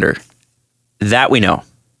goaltender. That we know.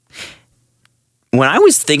 When I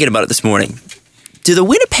was thinking about it this morning, do the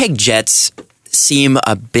Winnipeg Jets seem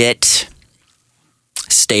a bit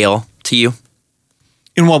stale to you?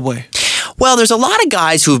 In what way? Well, there's a lot of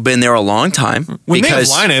guys who have been there a long time. When because,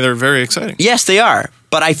 they have Laine, they're very exciting. yes, they are.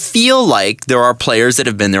 But I feel like there are players that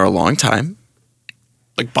have been there a long time.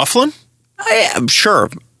 Like Bufflin? I'm sure.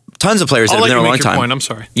 Tons of players that I'll have let been there you a long make your time. point. I'm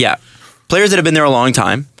sorry. Yeah. Players that have been there a long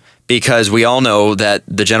time because we all know that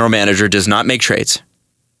the general manager does not make trades.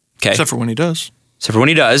 Okay. Except for when he does. Except for when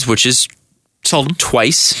he does, which is seldom.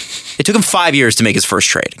 Twice. It took him 5 years to make his first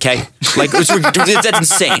trade. Okay. That's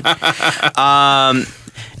insane.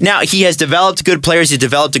 Now, he has developed good players. He's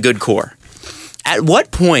developed a good core. At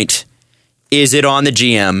what point is it on the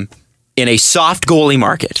GM in a soft goalie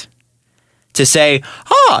market to say,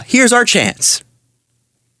 here's our chance?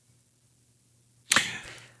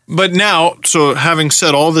 But now, so having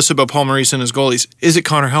said all this about Paul Maurice and his goalies, is it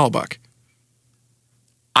Connor Hellebuyck?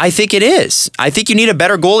 I think it is. I think you need a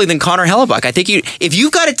better goalie than Connor Hellebuyck. I think if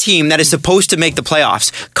you've got a team that is supposed to make the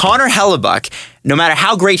playoffs, Connor Hellebuyck, no matter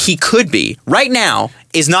how great he could be, right now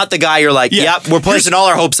is not the guy you're like, yep, we're placing all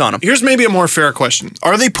our hopes on him. Here's maybe a more fair question.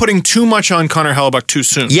 Are they putting too much on Connor Hellebuyck too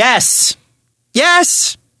soon? Yes.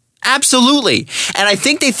 Yes. Absolutely. And I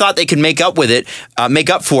think they thought they could make up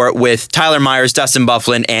for it with Tyler Myers, Dustin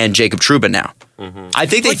Byfuglien, and Jacob Trouba now. Mm-hmm. I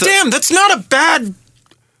think they damn, that's not a bad.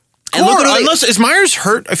 And look at is Myers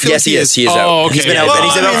hurt? I feel yes, he is. He is out. Okay. He's been out, and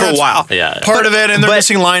he's been out for a while. Yeah. Part of it, and they're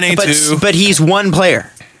missing Line A too. But he's one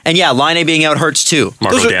player, and Line A being out hurts too.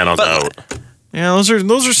 Marco Dano's out. Yeah, those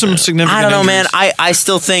are some significant. I don't know, injuries. man. I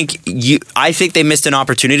still think I think they missed an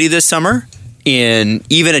opportunity this summer in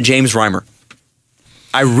even a James Reimer.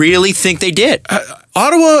 I really think they did.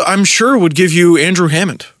 Ottawa, I'm sure, would give you Andrew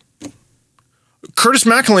Hammond. Curtis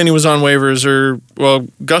McElhinney was on waivers,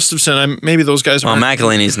 Gustafson. Maybe those guys aren't. Well,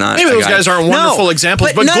 McElhinney's not. Maybe those guys aren't wonderful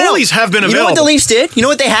examples, but goalies have been available. You know what the Leafs did? You know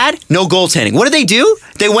what they had? No goaltending. What did they do?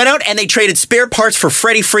 They went out and they traded spare parts for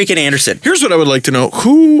Freddie freaking Anderson. Here's what I would like to know.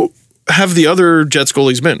 Who have the other Jets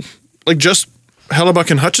goalies been? Like just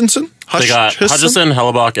Hellebuyck and Hutchinson? They got Hutchinson,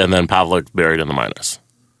 Hellebuyck, and then Pavlik buried in the minors.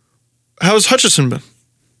 How's Hutchinson been?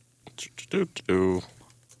 I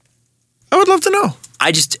would love to know.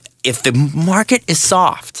 If the market is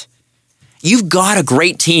soft, you've got a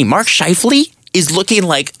great team. Mark Scheifele is looking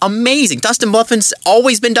like amazing. Dustin Byfuglien's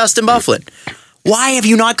always been Dustin Byfuglien. Why have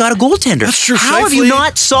you not got a goaltender? That's true. How have you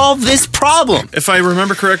not solved this problem? If I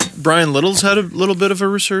remember correct, Brian Little's had a little bit of a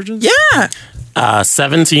resurgence. Yeah.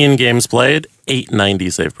 17 games played, 890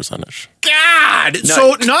 save percentage. God! No.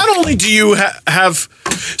 So not only do you have...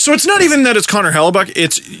 So it's not even that it's Connor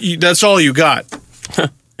Hellebuyck, that's all you got.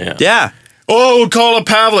 Yeah. Oh, call up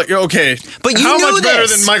Pavlik. Okay. But how much better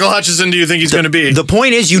than Michael Hutchinson do you think he's going to be? The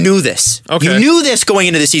point is you knew this. Okay. You knew this going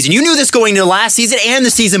into the season. You knew this going into last season and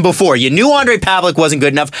the season before. You knew Andre Pavlik wasn't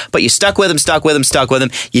good enough, but you stuck with him.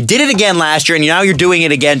 You did it again last year, and now you're doing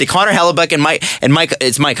it again to Connor Hellebuyck and Mike.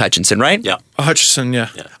 It's Mike Hutchinson, right? Yeah. Hutchinson, yeah.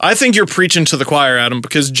 I think you're preaching to the choir, Adam,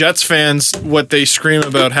 because Jets fans, what they scream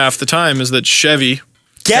about half the time is that Chevy...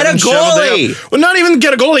 Get a goalie! Well, not even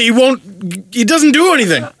get a goalie. He doesn't do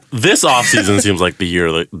anything. This offseason seems like the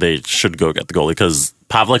year that they should go get the goalie because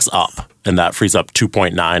Pavlik's up, and that frees up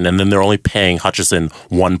 2.9, and then they're only paying Hutchison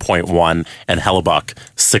 1.1 and Hellebuyck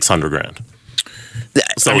 $600,000.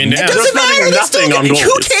 So it doesn't matter. Nothing on goalies.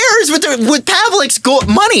 Who cares with Pavlik's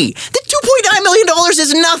money? The $2.9 million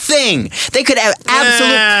is nothing. They could have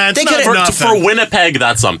for Winnipeg.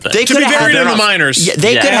 That's something. They could be buried in the minors. Yeah,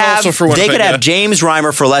 they could have James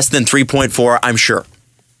Reimer for less than 3.4. I'm sure.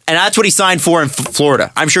 And that's what he signed for in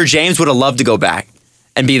Florida. I'm sure James would have loved to go back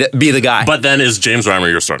and be the guy. But then is James Reimer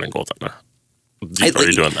your starting goaltender? Are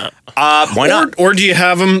you doing that? Why not? Or do you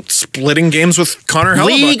have him splitting games with Connor Hellebuyck?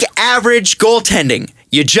 League average goaltending.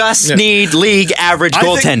 You just need league average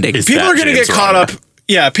goaltending. People are going to get caught up.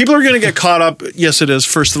 Yeah, people are going to get caught up. Yes, it is.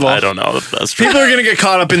 First of all, I don't know if that's true. People are going to get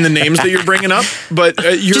caught up in the names that you're bringing up. But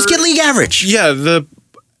just get league average. Yeah,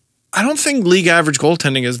 I don't think league average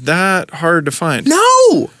goaltending is that hard to find.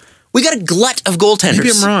 No. We got a glut of goaltenders.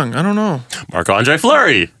 Maybe I'm wrong. I don't know. Marc-Andre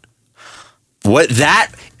Fleury. What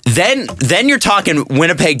that? Then you're talking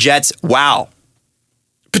Winnipeg Jets. Wow.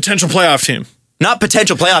 Potential playoff team. Not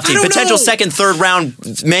potential playoff team. Potential second, third round,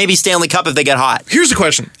 maybe Stanley Cup if they get hot. Here's the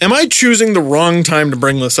question. Am I choosing the wrong time to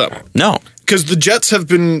bring this up? No. Because the Jets have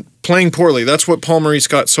been playing poorly. That's what Paul Maurice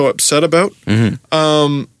got so upset about.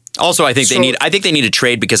 Mm-hmm. Also, I think they need a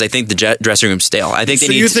trade because I think the dressing room's stale. I think they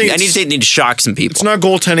need to shock some people. It's not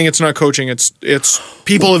goaltending. It's not coaching. It's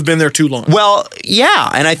people have been there too long. Well,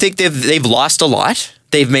 yeah, and I think they've lost a lot.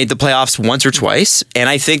 They've made the playoffs once or twice, and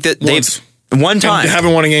I think that one time they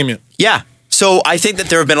haven't won a game yet. Yeah, so I think that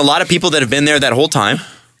there have been a lot of people that have been there that whole time,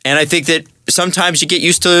 and I think that sometimes you get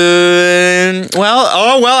used to,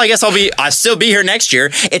 I guess I'll still be here next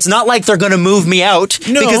year. It's not like they're going to move me out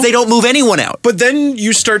because they don't move anyone out. But then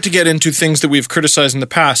you start to get into things that we've criticized in the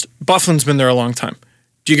past. Byfuglien's been there a long time.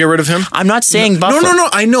 Do you get rid of him? I'm not saying Byfuglien. No,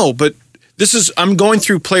 I know, but I'm going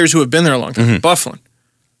through players who have been there a long time. Mm-hmm. Byfuglien.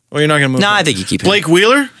 Well, you're not going to move him. No, I think you keep him. Blake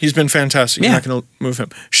Wheeler, he's been fantastic. You're Yeah. not going to move him.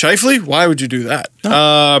 Shifley, why would you do that?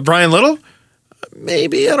 Brian Little,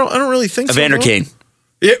 maybe. I don't really think so. Evander though. Kane.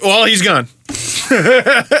 Yeah, well, he's gone. So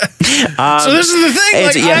this is the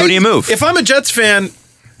thing. Hey, who do you move? If I'm a Jets fan,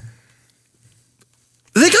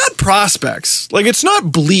 they got prospects. Like, it's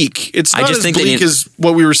not bleak. It's not as bleak as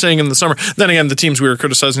what we were saying in the summer. Then again, the teams we were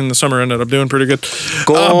criticizing in the summer ended up doing pretty good.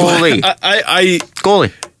 Goalie.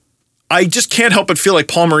 Goalie. I just can't help but feel like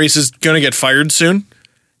Paul Maurice is going to get fired soon.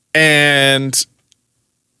 And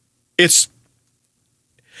it's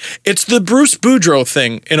the Bruce Boudreau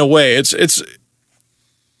thing in a way. It's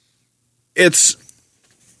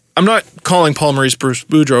I'm not calling Paul Maurice Bruce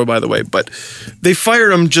Boudreau, by the way, but they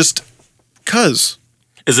fired him just because.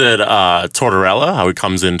 Is it Tortorella, how he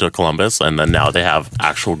comes into Columbus, and then now they have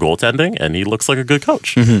actual goaltending, and he looks like a good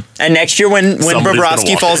coach. Mm-hmm. And next year when Somebody's Bobrovsky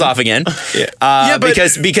gonna falls walk in. off again, but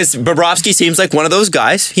because Bobrovsky seems like one of those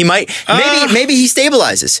guys, he might, maybe he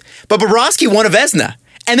stabilizes. But Bobrovsky won a Vezina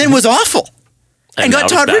and then was awful and got now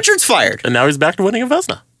he's Todd back. Richards fired. And now he's back to winning a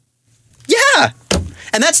Vezina. Yeah.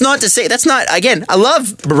 And that's not, again, I love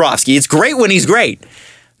Bobrovsky. It's great when he's great.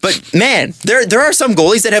 But man, there are some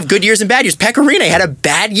goalies that have good years and bad years. Pecorine had a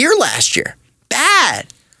bad year last year. Bad.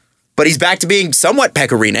 But he's back to being somewhat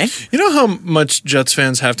Pecorine. You know how much Jets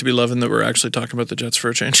fans have to be loving that we're actually talking about the Jets for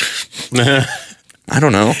a change? I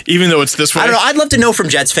don't know. Even though it's this way. I don't know. I'd love to know from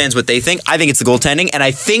Jets fans what they think. I think it's the goaltending, and I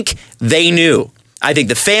think they knew. I think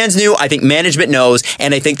the fans knew. I think management knows,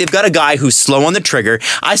 and I think they've got a guy who's slow on the trigger.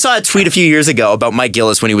 I saw a tweet a few years ago about Mike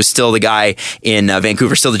Gillis when he was still the guy in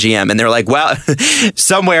Vancouver, still the GM, and they're like, well,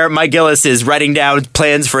 somewhere Mike Gillis is writing down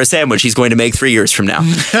plans for a sandwich he's going to make 3 years from now.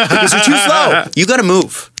 Because you're too slow. You got to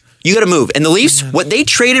move. You got to move. And the Leafs, what they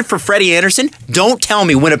traded for Freddie Anderson, don't tell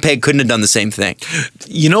me Winnipeg couldn't have done the same thing.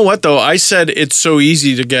 You know what, though? I said it's so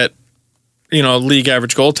easy to get, league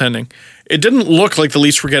average goaltending. It didn't look like the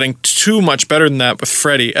Leafs were getting too much better than that with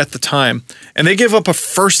Freddie at the time. And they gave up a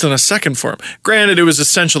first and a second for him. Granted, it was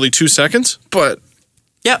essentially 2 seconds, but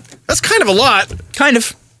Yep. that's kind of a lot. Kind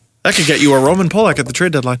of. That could get you a Roman Polak at the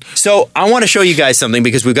trade deadline. So I want to show you guys something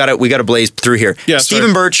because we got to blaze through here. Yeah,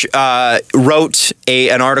 Stephen Birch wrote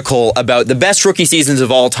an article about the best rookie seasons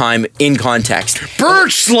of all time in context.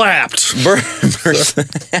 Birch slapped.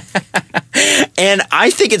 And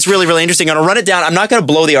I think it's really, really interesting. I'm going to run it down. I'm not going to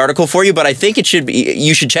blow the article for you, but I think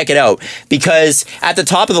you should check it out because at the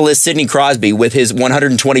top of the list, Sidney Crosby with his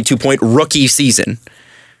 122-point rookie season,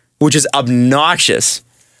 which is obnoxious.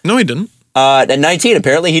 No, he didn't. At 19,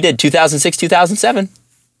 apparently he did 2006, 2007.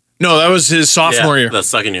 No, that was his sophomore year. The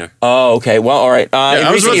second year. Oh, okay. Well, all right. I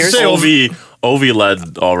was about to say, Ovi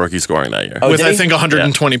led all rookie scoring that year. Oh, with, did he? I think,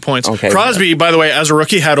 120 points. Okay. Crosby, by the way, as a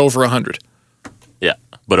rookie, had over 100. Yeah.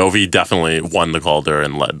 But Ovi definitely won the Calder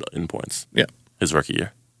and led in points. Yeah. His rookie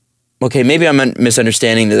year. Okay, maybe I'm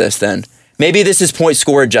misunderstanding this then. Maybe this is point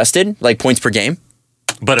score adjusted, like points per game.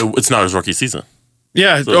 But it's not his rookie season.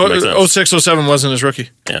 Yeah, So it makes sense. 06, 07 wasn't his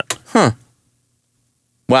rookie. Yeah.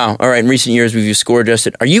 Wow. All right. In recent years, we've used score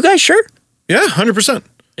adjusted. Are you guys sure? Yeah, 100%.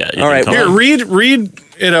 Yeah. All right, Here, read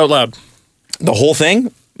it out loud. The whole thing?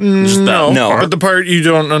 Just that No. part. But the part you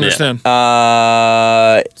don't understand.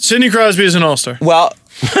 Sidney Crosby is an all-star. Well,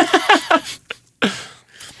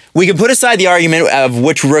 we can put aside the argument of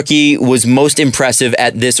which rookie was most impressive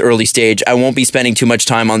at this early stage. I won't be spending too much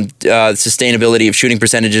time on sustainability of shooting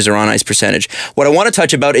percentages or on-ice percentage. What I want to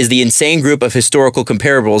touch about is the insane group of historical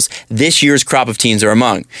comparables this year's crop of teams are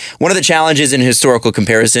among. One of the challenges in historical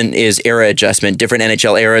comparison is era adjustment. Different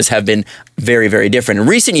NHL eras have been very, very different. In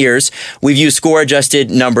recent years, we've used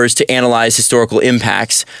score-adjusted numbers to analyze historical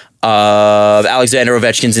impacts of Alexander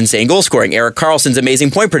Ovechkin's insane goal scoring, Erik Karlsson's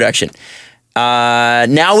amazing point production.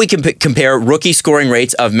 Now we can compare rookie scoring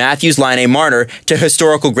rates of Matthews, Laine, Marner to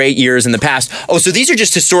historical great years in the past. Oh, so these are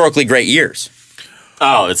just historically great years.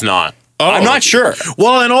 Oh, it's not. I'm not sure.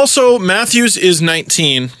 Well, and also Matthews is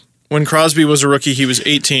 19. When Crosby was a rookie, he was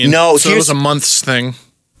 18. No, so it was a month's thing.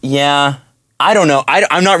 Yeah, I don't know.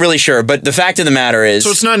 I'm not really sure. But the fact of the matter is,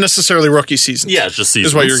 So it's not necessarily rookie season. Yeah, it's just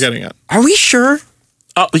seasons. Is what you're getting at. are we sure?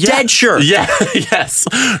 Oh, yeah. Dead sure. Yeah, yes.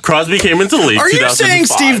 Crosby came into the league. Are you saying 2005.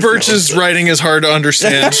 Steve Birch's writing is hard to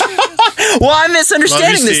understand? Well, I'm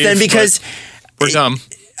misunderstanding this Steve, then because We're dumb.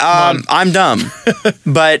 I'm dumb.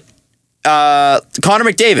 But Connor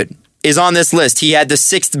McDavid is on this list. He had the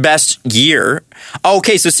 6th best year. Oh,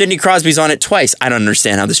 okay, so Sidney Crosby's on it twice. I don't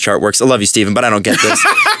understand how this chart works. I love you, Steven, but I don't get this.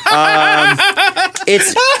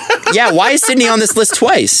 Yeah, why is Sidney on this list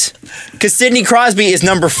twice? Because Sidney Crosby is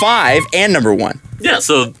number 5 and number 1. Yeah,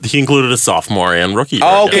 so he included a sophomore and rookie year.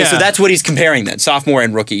 Oh, okay, Yeah. so that's what he's comparing then, sophomore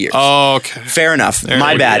and rookie years. Oh, okay. Fair enough.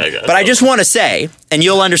 My we bad. go, I guess. But I just want to say, and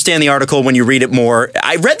you'll understand the article when you read it more.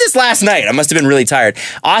 I read this last night. I must have been really tired.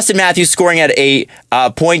 Austin Matthews scoring at a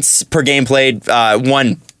points per game played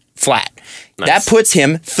 1 flat. Nice. That puts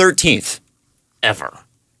him 13th Ever.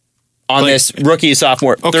 on this rookie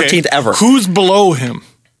sophomore. Okay. 13th ever. Who's below him?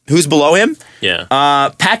 Who's below him? Yeah.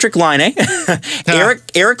 Patrick Laine,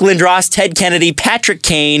 Eric Lindros, Ted Kennedy, Patrick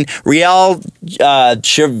Kane, Riel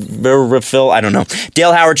Chivrafil, I don't know,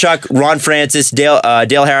 Dale Howardchuk, Ron Francis, Dale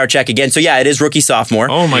Howardchuk again. So yeah, it is rookie sophomore.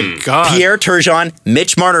 Oh my God. Pierre Turgeon,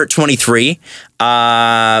 Mitch Marner at 23,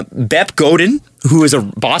 Bep Godin, who is a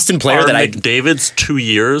Boston player Are that McDavid's 2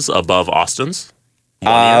 years above Austin's?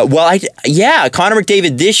 Connor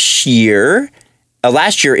McDavid this year.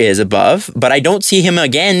 Last year is above, but I don't see him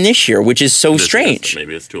again this year, which is so This strange. is-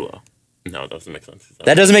 maybe it's too low. No, it doesn't make sense.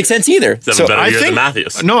 That doesn't make sense either. He's having So a better I year think than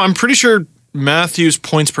Matthews. No, I'm pretty sure Matthews'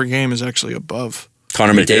 points per game is actually above.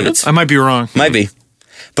 Connor McDavid's I might be wrong. might be,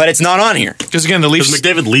 but it's not on here. Because again, the Leafs. Because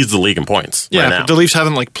McDavid leads the league in points Yeah, right now. but the Leafs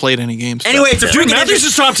haven't like played any games. Anyway, it's a freaking Matthews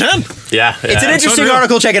is top 10. yeah. It's an interesting unreal.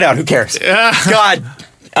 article. Check it out. Who cares? God,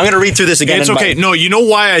 I'm going to read through this again. It's and okay. No, you know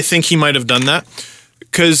why I think he might have done that?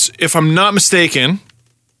 Because if I'm not mistaken,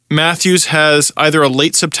 Matthews has either a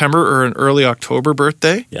late September or an early October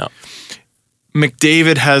birthday. Yeah.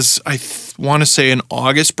 McDavid has, I want to say, an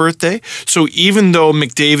August birthday. So even though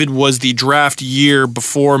McDavid was the draft year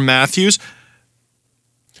before Matthews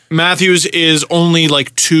is only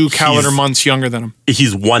like 2 calendar months younger than him.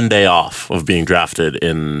 He's 1 day off of being drafted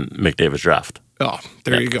in McDavid's draft. Oh,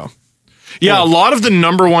 there you go. Yeah, a lot of the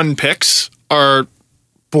number 1 picks are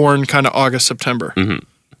born kind of August, September. Mm-hmm.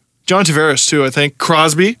 John Tavares, too, I think.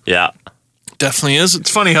 Crosby Yeah. definitely is. It's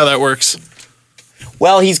funny how that works.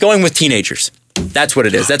 Well, he's going with teenagers. That's what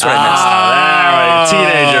it is. That's what I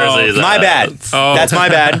Teenagers. missed. My bad. That's my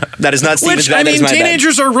bad. That is not Steven's Which, bad. I That is mean, my bad.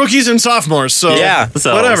 teenagers are rookies and sophomores, so Yeah.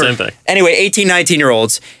 So, whatever. Same thing. Anyway, 18,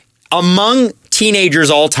 19-year-olds. Among teenagers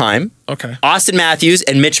all time, Okay. Austin Matthews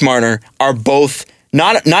and Mitch Marner are both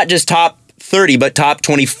not just top 30, but top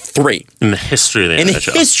 23. In the history of the In the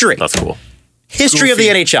NHL. history. That's cool. History of the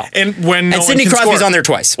NHL. And when no And one Sidney can Crosby's score. on there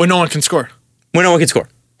twice. When no one can score. When no one can score.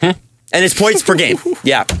 And it's points per game.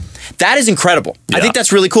 Yeah. That is incredible. I think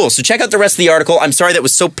that's really cool. So check out the rest of the article. I'm sorry that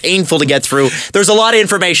was so painful to get through. There's a lot of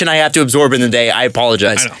information I have to absorb in the day. I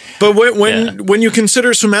apologize. I know. But when you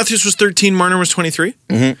consider, so Matthews was 13, Marner was 23.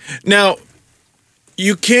 Mm-hmm. Now,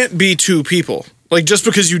 you can't be 2 people. Like, just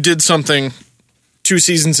because you did something 2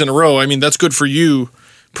 seasons in a row, I mean, that's good for you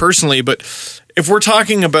personally. But if we're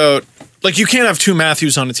talking about, like, you can't have 2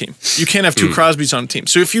 Matthews on a team. You can't have 2 Crosbys on a team.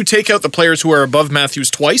 So if you take out the players who are above Matthews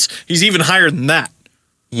twice, he's even higher than that.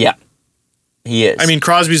 Yeah. He is. I mean,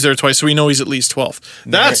 Crosby's there twice, so we know he's at least 12.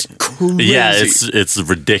 That's crazy. Yeah, it's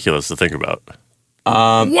ridiculous to think about.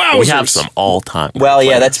 Wow. We have some all-time. well,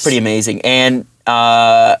 yeah, players. that's pretty amazing. And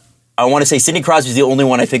I want to say Sidney Crosby's the only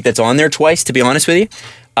one I think that's on there twice, to be honest with you.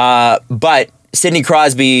 But Sidney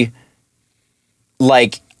Crosby,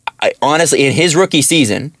 honestly, in his rookie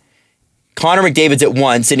season, Connor McDavid's at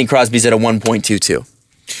 1, Sidney Crosby's at a 1.22.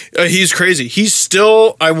 He's crazy. He's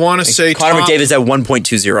still, I want to say, Connor top, McDavid's at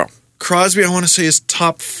 1.20. Crosby, I want to say, is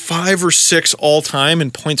top 5 or 6 all time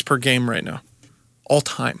in points per game right now. All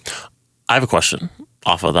time. I have a question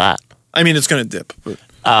off of that. I mean, it's going to dip. But.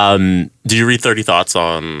 Did you read 30 Thoughts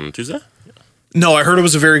on Tuesday? No, I heard it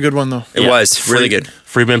was a very good one, though. It was really good.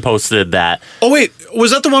 Friedman posted that. Oh, wait.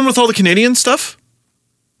 Was that the one with all the Canadian stuff?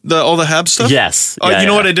 All the Habs stuff? Yes. Oh, Yeah, you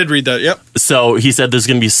know yeah. what? I did read that. Yep. So he said there's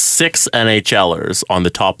going to be 6 NHLers on the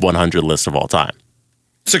top 100 list of all time.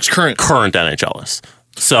 6 current. Current NHLers.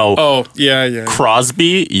 So Oh, yeah.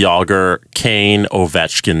 Crosby, Yager, Kane,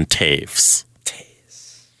 Ovechkin, Taves.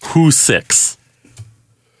 Who's 6?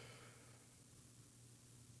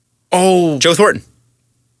 Oh. Joe Thornton.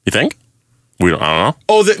 You think? I don't know.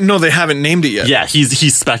 Oh, no, they haven't named it yet. Yeah,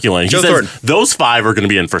 he's speculating. Joe he says Thornton. those 5 are going to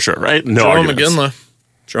be in for sure, right? No Jerome arguments. McGinley.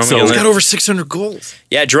 Jerome So- McGinley. He's got over 600 goals.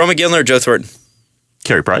 Yeah, Jerome McGinley or Joe Thornton.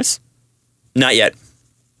 Carey Price, Not yet.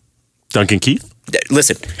 Duncan Keith,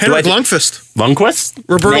 Listen. Henrik do I Lundqvist. Lundqvist.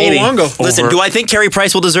 Roberto Maybe. Luongo. Listen, do I think Carey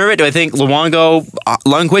Price will deserve it? Do I think Luongo,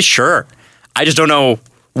 Lundqvist? Sure. I just don't know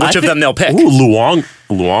which of them they'll pick. Ooh,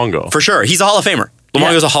 Luongo. For sure. He's a Hall of Famer.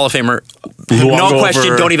 Luongo's a Hall of Famer. Luongo No question.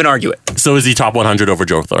 over- Don't even argue it. So is he top 100 over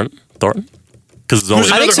Joe Thornton? Because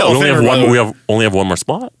Who's I think another so. Hall of we Famer, by the way? only have one more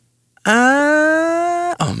spot.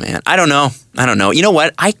 Oh, man. I don't know. You know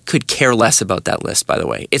what? I could care less about that list, by the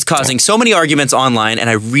way. It's causing so many arguments online, and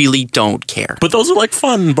I really don't care. But those are like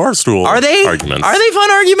fun barstool arguments. Are they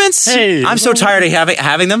fun arguments? Hey. I'm so tired of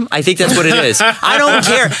having them. I think that's what it is. I don't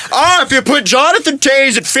care. Oh, if you put Jonathan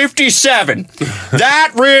Toews at 57,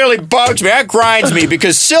 that really bugs me. That grinds me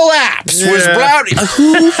because Sillaps was Brown.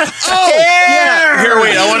 Yeah. Here,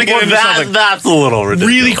 wait. I want to get into something. That's a little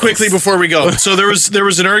ridiculous. Really quickly before we go. So there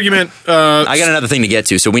was an argument. I got another thing to get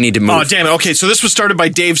to, so we need to move. Oh, damn it. Okay, so this was started by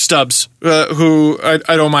Dave Stubbs, who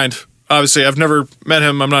I don't mind. Obviously, I've never met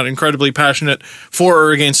him. I'm not incredibly passionate for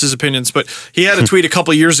or against his opinions, but he had a tweet a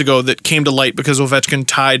couple years ago that came to light because Ovechkin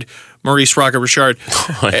tied Maurice Rocket-Richard.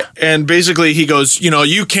 And basically he goes,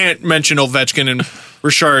 you can't mention Ovechkin and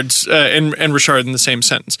Richard's and Richard in the same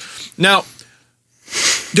sentence. Now,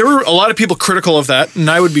 there were a lot of people critical of that, and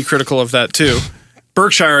I would be critical of that too.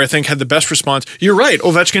 Berkshire, I think, had the best response. You're right,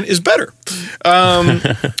 Ovechkin is better,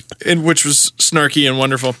 which was snarky and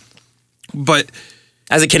wonderful. But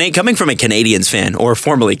as coming from a Canadiens fan, or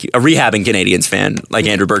formerly a rehabbing Canadiens fan like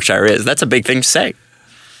Andrew Berkshire is, that's a big thing to say.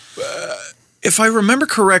 If I remember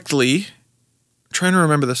correctly, I'm trying to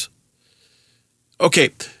remember this.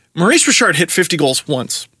 Okay, Maurice Richard hit 50 goals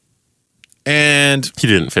once. And he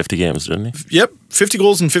did it in 50 games, didn't he? Yep, 50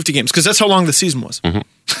 goals in 50 games, because that's how long the season was.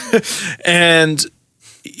 And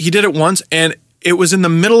he did it once, and it was in the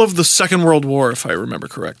middle of the Second World War, if I remember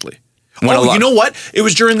correctly. You know what? It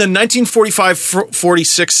was during the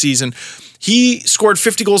 1945-46 season. He scored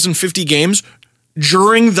 50 goals in 50 games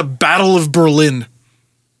during the Battle of Berlin.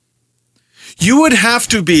 You would have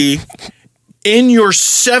to be in your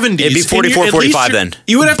 70s. It'd be 44-45 then.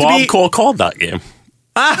 You would have Bob to be. Cole called that game.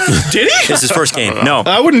 Did he? This is his first game. No.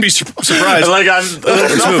 I wouldn't be surprised.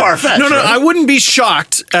 It's not far-fetched. No, I wouldn't be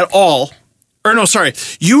shocked at all. Or no, sorry.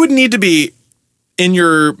 You would need to be in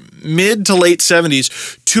your mid to late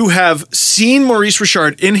 70s to have seen Maurice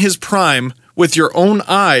Richard in his prime with your own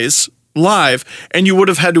eyes live, and you would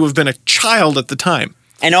have had to have been a child at the time.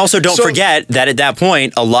 And also, don't forget that at that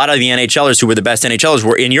point, a lot of the NHLers who were the best NHLers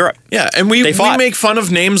were in Europe. Yeah, and we make fun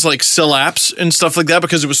of names like Sillaps and stuff like that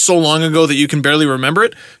because it was so long ago that you can barely remember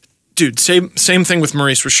it. Dude, same thing with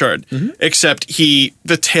Maurice Richard, except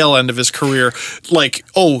the tail end of his career,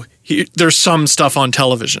 there's some stuff on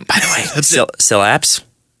television. By the way, Sillaps,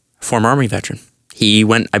 former Army veteran.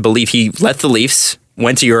 I believe he left the Leafs,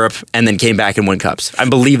 went to Europe, and then came back and won cups. I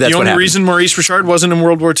believe that's what happened. The only reason Maurice Richard wasn't in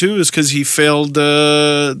World War II is because he failed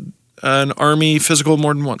an Army physical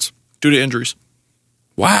more than once due to injuries.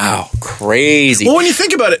 Wow. Crazy. Well, when you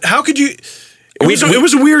think about it, how could you... It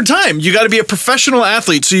was a weird time. You got to be a professional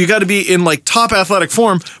athlete, so you got to be in top athletic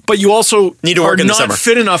form, but you also need to work in the summer. Not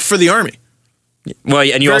fit enough for the Army. Well,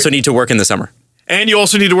 and you also need to work in the summer. And you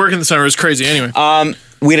also need to work in the summer. It's crazy. Anyway. We're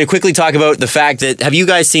going to quickly talk about the fact that, have you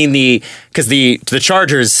guys seen because the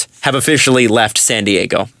Chargers have officially left San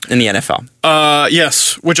Diego in the NFL.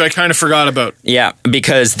 Yes, which I kind of forgot about. Yeah,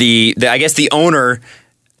 because I guess the owner...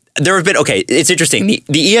 There have been, it's interesting.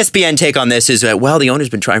 The ESPN take on this is that, the owner's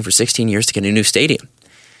been trying for 16 years to get a new stadium.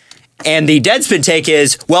 And the Deadspin take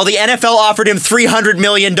is, the NFL offered him $300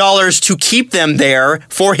 million to keep them there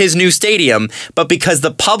for his new stadium, but because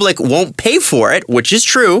the public won't pay for it, which is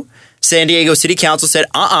true, San Diego City Council said,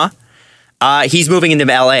 he's moving into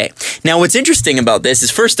LA. Now, what's interesting about this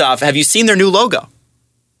is, first off, have you seen their new logo?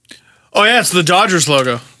 Oh, yeah, it's the Dodgers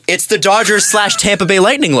logo. It's the Dodgers / Tampa Bay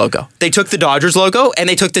Lightning logo. They took the Dodgers logo and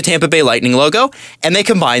they took the Tampa Bay Lightning logo and they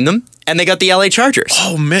combined them and they got the LA Chargers.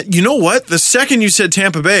 Oh, man. You know what? The second you said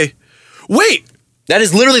Tampa Bay, wait. That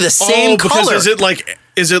is literally the same color. Because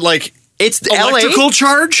is it like it's electrical LA?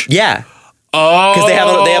 Charge? Yeah. Oh. Because they have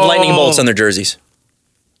lightning bolts on their jerseys.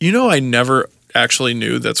 You know, I never actually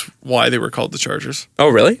knew that's why they were called the Chargers. Oh,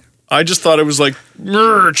 really? I just thought it was like,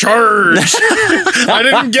 charge. I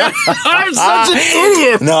didn't get it. I'm such an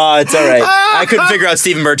idiot. No, it's all right. I couldn't figure out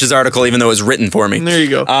Stephen Birch's article, even though it was written for me. There you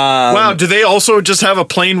go. Wow, do they also just have a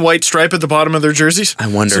plain white stripe at the bottom of their jerseys? I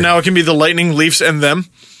wonder. So now it can be the Lightning, Leafs, and them?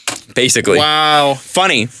 Basically. Wow.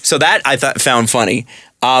 Funny. So that I found funny.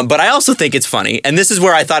 But I also think it's funny, and this is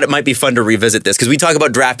where I thought it might be fun to revisit this, because we talk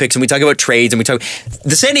about draft picks and we talk about trades, and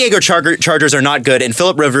the San Diego Chargers are not good, and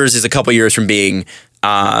Phillip Rivers is a couple years from being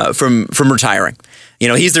from retiring. You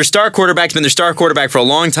know, he's their star quarterback. He's been their star quarterback for a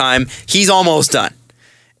long time. He's almost done.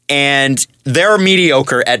 And they're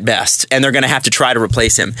mediocre at best, and they're going to have to try to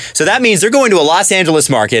replace him. So that means they're going to a Los Angeles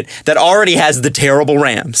market that already has the terrible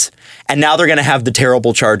Rams, and now they're going to have the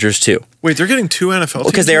terrible Chargers too. Wait, they're getting two NFL teams?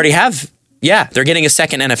 Because they already have... Yeah, they're getting a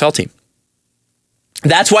second NFL team.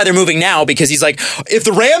 That's why they're moving now, because he's like, if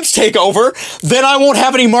the Rams take over, then I won't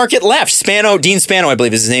have any market left. Dean Spano, I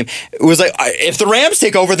believe is his name, was like, if the Rams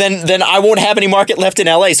take over, then I won't have any market left in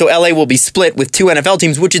LA. So LA will be split with 2 NFL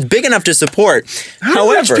teams, which is big enough to support. How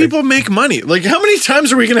much people make money? Like, how many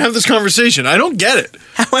times are we going to have this conversation? I don't get it.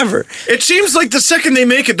 However, it seems like the second they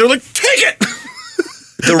make it, they're like, take it.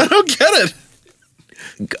 I don't get it.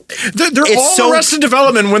 They're all so Arrested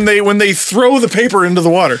Development when they throw the paper into the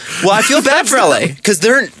water. Well, I feel bad for LA because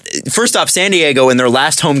first off, San Diego in their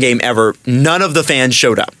last home game ever, none of the fans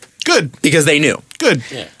showed up. Good, because they knew. Good.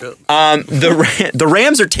 Yeah, good. The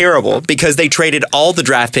Rams are terrible because they traded all the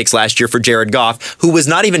draft picks last year for Jared Goff, who was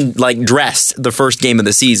not even dressed the first game of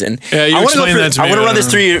the season. Yeah, you explained that to me. I want to run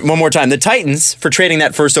this through you one more time. The Titans, for trading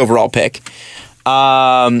that first overall pick,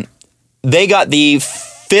 they got the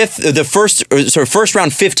first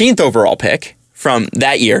round 15th overall pick from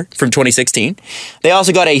that year, from 2016. They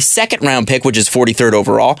also got a second round pick, which is 43rd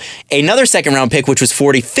overall, another second round pick, which was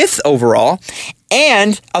 45th overall,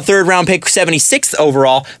 and a third round pick, 76th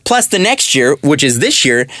overall, plus the next year, which is this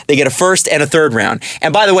year, they get a first and a third round.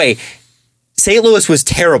 And by the way, St. Louis was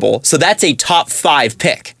terrible, so that's a top 5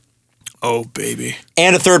 pick. Oh, baby.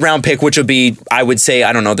 And a third round pick, which would be, I would say,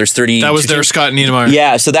 I don't know, there's 30. That was their Scott Niedermeyer.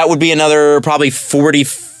 Yeah, so that would be another probably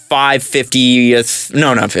 45, 50,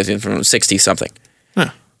 no, not 50, from 60 something.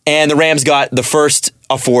 Huh. And the Rams got the first,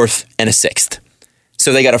 a fourth, and a sixth.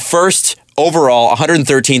 So they got a first overall,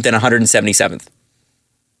 113th and 177th.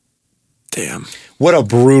 Damn. What a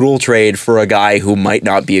brutal trade for a guy who might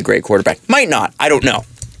not be a great quarterback. Might not, I don't know.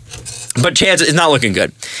 But chance is not looking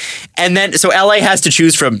good. And then, so LA has to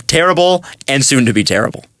choose from terrible and soon to be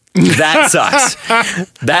terrible. That sucks.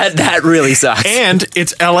 That really sucks. And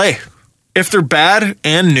it's LA. If they're bad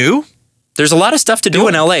and new, there's a lot of stuff to do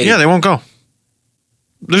in LA. Yeah, they won't go.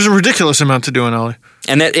 There's a ridiculous amount to do in LA.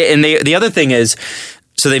 And the other thing is,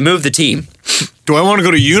 so they moved the team. Do I want to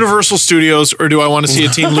go to Universal Studios or do I want to see a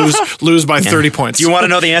team lose by 30 points? Do you want to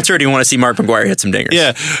know the answer or do you want to see Mark McGuire hit some dingers?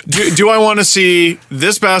 Yeah. Do I want to see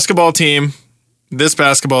this basketball team, this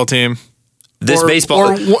baseball team, this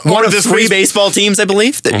baseball, one of 3 baseball teams, I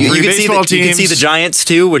believe. That you can see the Giants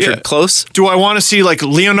too, which are close. Do I want to see like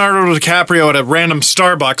Leonardo DiCaprio at a random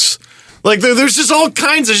Starbucks? Like there's just all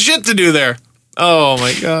kinds of shit to do there. Oh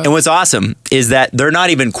my God. And what's awesome is that they're not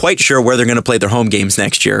even quite sure where they're going to play their home games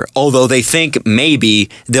next year, although they think maybe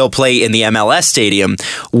they'll play in the MLS stadium,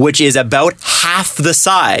 which is about half the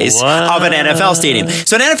size of an NFL stadium.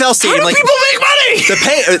 So an NFL stadium, how do people make money?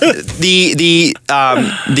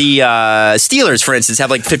 The Steelers, for instance, have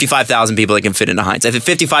like 55,000 people that can fit into Heinz. I think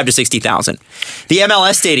 55 to 60,000. The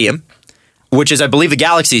MLS stadium, which is I believe the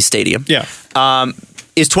Galaxy Stadium,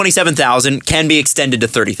 is 27,000, can be extended to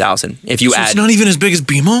 30,000 if you add. It's not even as big as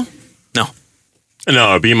BMO? No,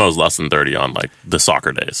 BMO's less than 30 on like the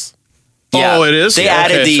soccer days. Yeah. Oh, it is? They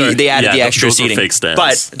added the extra those seating. Fake stands.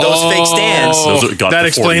 But those fake stands, that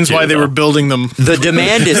explains why they were building them. The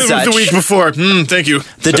demand is such. The week before. Thank you.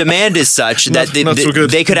 The demand is such that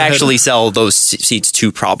they could actually sell those seats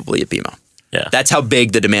too, probably at BMO. Yeah. That's how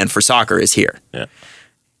big the demand for soccer is here. Yeah.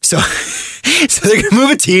 So they're going to move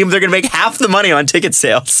a team. They're going to make half the money on ticket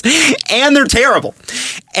sales, and they're terrible.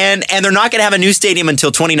 And they're not going to have a new stadium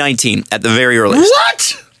until 2019 at the very earliest.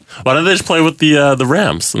 What? Why don't they just play with the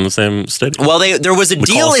Rams in the same stadium? Well, there was a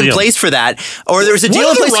deal in place for that, or there was a deal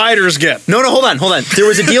in place. What do the Riders get? No, hold on. There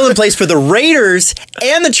was a deal in place for the Raiders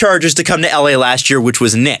and the Chargers to come to LA last year, which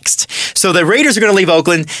was nixed. So the Raiders are going to leave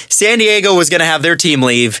Oakland. San Diego was going to have their team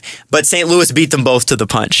leave, but St. Louis beat them both to the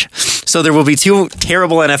punch. So there will be 2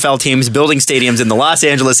 terrible NFL teams building stadiums in the Los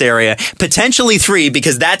Angeles area, potentially 3,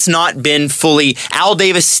 because that's not been fully. Al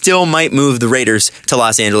Davis still might move the Raiders to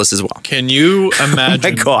Los Angeles as well. Can you imagine? Oh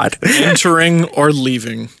my God. Entering or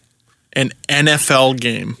leaving an NFL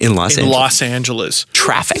game in Los Angeles.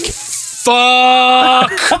 Traffic. Fuck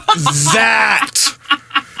that.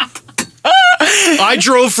 I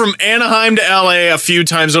drove from Anaheim to LA a few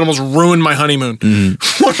times. It almost ruined my honeymoon.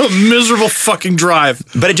 What a miserable fucking drive.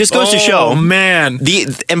 But it just goes to show. Oh, man.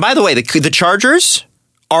 And by the way, the Chargers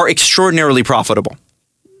are extraordinarily profitable.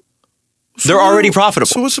 They're already profitable.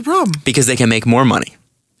 So what's the problem? Because they can make more money.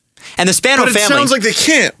 And the Spano family. But it sounds like they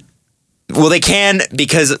can't. Well, they can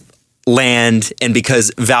because land and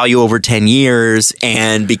because value over 10 years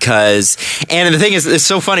and the thing is, it's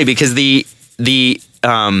so funny because like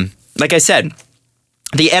I said,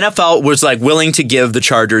 the NFL was like willing to give the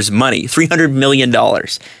Chargers money, $300 million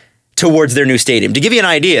towards their new stadium. To give you an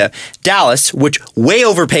idea, Dallas, which way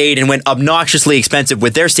overpaid and went obnoxiously expensive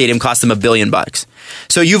with their stadium, cost them $1 billion.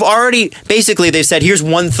 So you've already, basically they've said, here's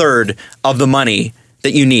 1/3 of the money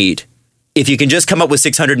that you need. If you can just come up with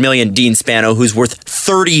 $600 million, Dean Spano, who's worth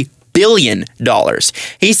 $30 billion.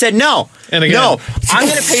 He said, no, And again, no, I'm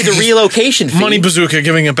going to pay the relocation fee. Money bazooka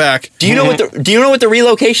giving it back. Do you know what the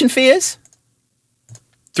relocation fee is?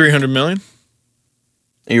 $300 million.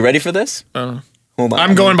 Are you ready for this? Hold on.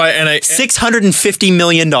 I'm going by NA. $650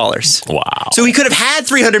 million. Wow. So he could have had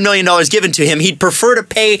 $300 million given to him. He'd prefer to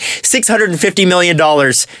pay $650 million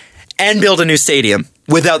and build a new stadium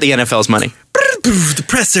without the NFL's money. The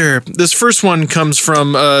presser. This first one comes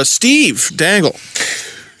from Steve Dangle.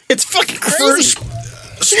 It's fucking crazy.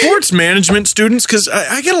 Sports management students, because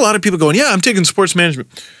I get a lot of people going, yeah, I'm taking sports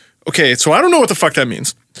management. Okay, so I don't know what the fuck that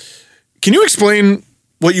means. Can you explain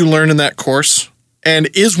what you learned in that course? And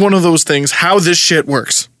is one of those things how this shit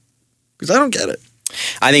works? Because I don't get it.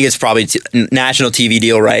 I think it's probably national TV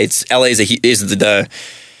deal rights. LA is the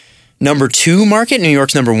number 2 market. New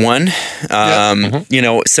York's number 1. You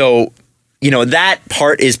know, so that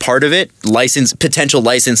part is part of it. Potential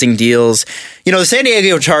licensing deals. You know, the San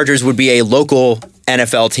Diego Chargers would be a local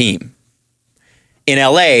NFL team. In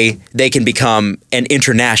LA, they can become an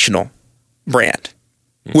international brand,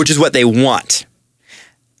 which is what they want.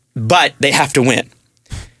 But they have to win.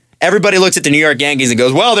 Everybody looks at the New York Yankees and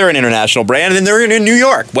goes, well, they're an international brand, and then they're in New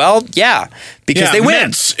York. Well, yeah, because they win.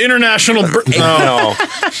 Mets, international. No.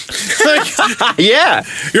 Yeah.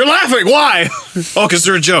 You're laughing. Why? Oh, because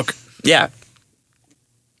they're a joke. Yeah.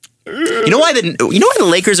 You know why the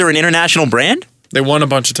Lakers are an international brand? They won a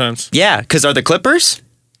bunch of times. Yeah, because are the Clippers,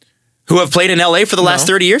 who have played in LA for the last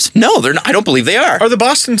 30 years? No, they're not. I don't believe they are. Are the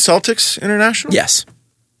Boston Celtics international? Yes.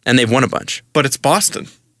 And they've won a bunch. But it's Boston.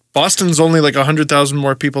 Boston's only like 100,000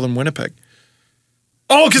 more people than Winnipeg.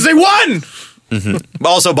 Oh, because they won! Mm-hmm.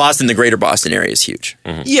 Also, Boston, the greater Boston area is huge.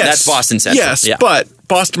 Mm-hmm. Yes. That's Boston Central. Yes, yeah. But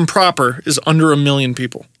Boston proper is under 1 million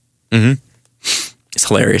people. Mm-hmm. It's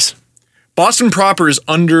hilarious. Boston proper is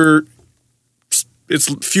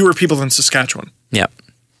it's fewer people than Saskatchewan. Yep.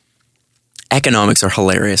 Economics are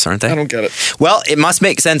hilarious, aren't they? I don't get it. Well, it must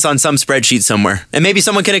make sense on some spreadsheet somewhere. And maybe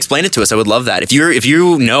someone can explain it to us. I would love that. If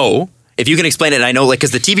you can explain it, and I know, like,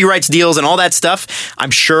 because the TV rights deals and all that stuff,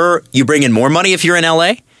 I'm sure you bring in more money if you're in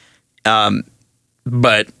LA.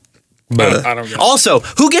 But I don't get it. Also,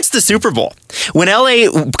 who gets the Super Bowl? When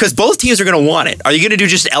LA, because both teams are going to want it. Are you going to do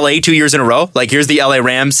just LA 2 years in a row? Like, here's the LA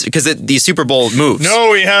Rams, because the Super Bowl moves.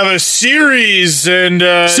 No, we have a series and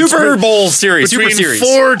Super Bowl series, between Super Series.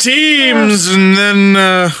 4 teams, and then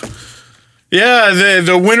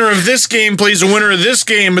the winner of this game plays the winner of this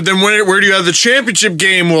game. But then where do you have the championship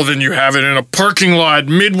game? Well, then you have it in a parking lot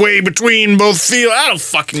midway between both fields. I don't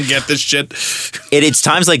fucking get this shit. It's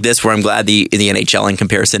times like this where I'm glad the NHL in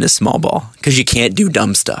comparison is small ball, because you can't do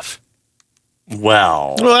dumb stuff.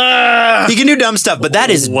 Well, you can do dumb stuff, but that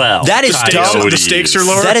is dumb. The stakes are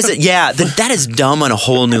lower. That is that is dumb on a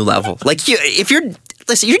whole new level. Like, you're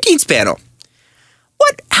Dean Spano.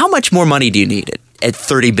 How much more money do you need at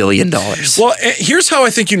 $30 billion? Well, here's how I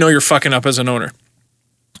think you know you're fucking up as an owner.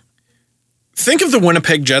 Think of the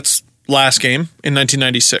Winnipeg Jets last game in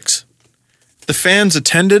 1996. The fans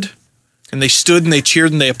attended, and they stood, and they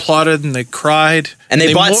cheered, and they applauded, and they cried. And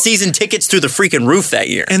they bought season tickets through the freaking roof that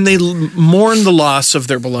year. And they mourned the loss of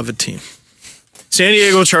their beloved team. San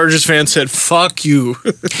Diego Chargers fans said, fuck you.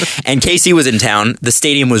 And KC was in town. The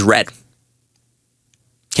stadium was red.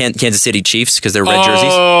 Kansas City Chiefs, because they're red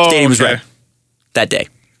jerseys. Stadium was red that day.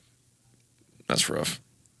 That's rough.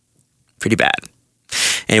 Pretty bad.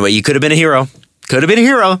 Anyway, you could have been a hero. Could have been a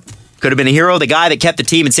hero. Could have been a hero. The guy that kept the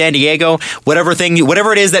team in San Diego, whatever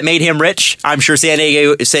it is that made him rich, I'm sure San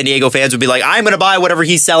Diego fans would be like, I'm going to buy whatever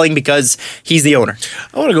he's selling because he's the owner.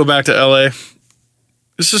 I want to go back to LA.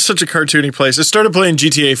 This is such a cartoony place. I started playing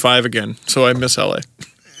GTA 5 again, so I miss LA.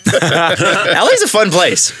 LA's a fun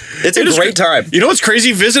place. It's a great time. You know what's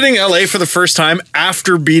crazy? Visiting LA for the first time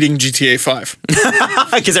after beating GTA 5.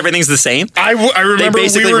 Because everything's the same? I remember they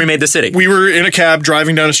basically remade the city. We were in a cab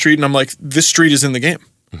driving down a street, and I'm like, this street is in the game.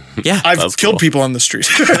 Yeah. I've killed people on the street.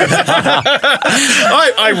 I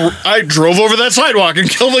drove over that sidewalk and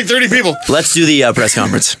killed like 30 people. Let's do the press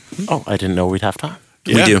conference. Oh, I didn't know we'd have time.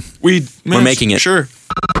 Yeah. We do. We're making it. Sure.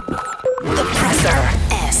 The Presser.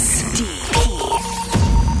 SDP.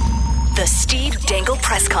 The Steve Dangle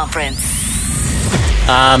Press Conference.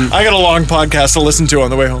 I got a long podcast to listen to on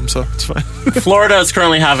the way home, so it's fine. Florida is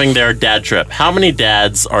currently having their dad trip. How many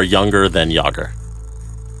dads are younger than Yager?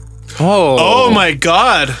 Oh my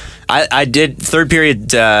God. I did third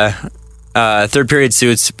period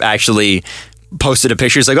suits actually posted a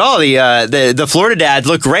picture. It's like, the Florida dads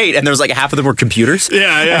look great, and there was like half of them were computers.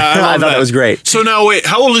 Yeah. I thought that was great. So now wait,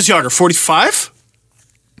 how old is Yager? 45?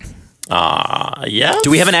 Yeah. Do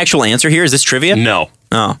we have an actual answer here? Is this trivia? No.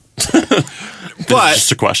 Oh. But It's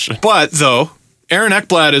just a question. But though, Aaron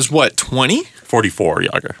Ekblad is what, 20? 44,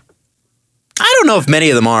 Yager. I don't know if many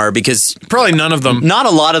of them are because Probably none of them. not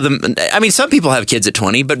a lot of them. I mean, some people have kids at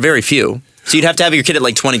 20, but very few. So you'd have to have your kid at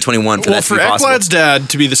like 20, 21 for that to be possible. Ekblad's dad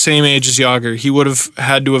to be the same age as Yager, he would have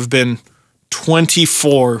had to have been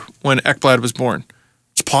 24 when Ekblad was born.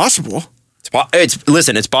 It's possible.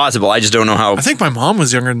 Listen, it's possible. I just don't know how. I think my mom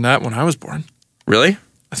was younger than that when I was born. Really?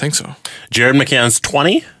 I think so. Jared McCann's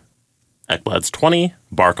 20. Ekblad's 20.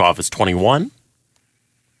 Barkov is 21.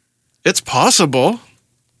 It's possible.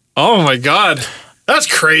 Oh my God. That's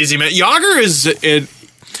crazy, man. Yager is,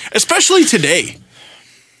 especially today.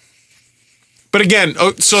 But again,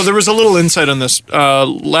 so there was a little insight on this.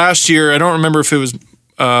 Last year, I don't remember if it was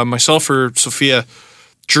myself or Sophia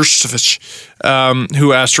Jurcevic,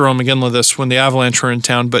 who asked Jerome McGinley this when the Avalanche were in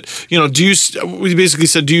town. But, we basically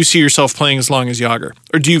said, do you see yourself playing as long as Yager?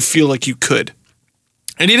 Or do you feel like you could?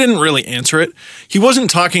 And he didn't really answer it. He wasn't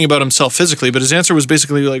talking about himself physically, but his answer was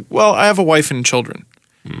basically like, well, I have a wife and children.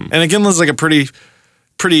 And McGinley's like a pretty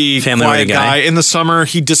family quiet guy. guy. In the summer,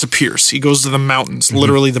 he disappears. He goes to the mountains,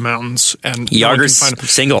 literally the mountains. And Yager's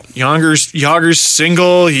single. Yager's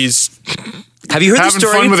single. He's Have you heard the having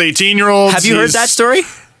story? fun with 18-year-olds. Have you heard that story?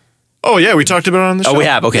 Oh, yeah. We talked about it on the show. Oh, we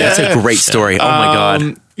have. Okay, that's a great story. Oh, my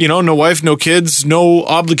God. No wife, no kids, no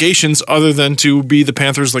obligations other than to be the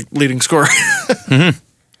Panthers' leading scorer.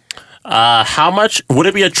 How much would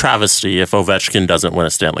it be a travesty if Ovechkin doesn't win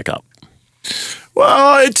a Stanley Cup?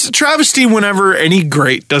 Well, it's a travesty whenever any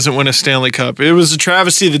great doesn't win a Stanley Cup. It was a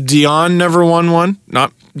travesty that Dion never won one.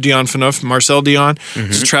 Not Dion Phaneuf, Marcel Dion.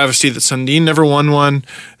 It's a travesty that Sundin never won one.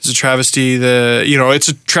 It's a travesty that, it's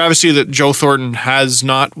a travesty that Joe Thornton has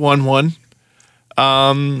not won one.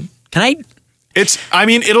 It'll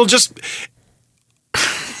just...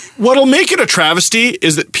 What'll make it a travesty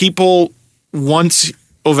is that people, once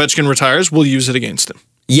Ovechkin retires, will use it against him.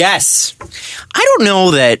 Yes. I don't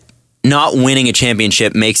know that not winning a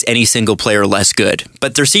championship makes any single player less good.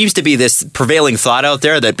 But there seems to be this prevailing thought out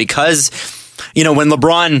there that because, when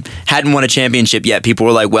LeBron hadn't won a championship yet, people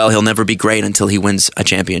were like, well, he'll never be great until he wins a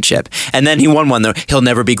championship. And then he won one, though. He'll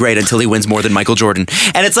never be great until he wins more than Michael Jordan.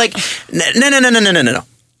 And it's like, no.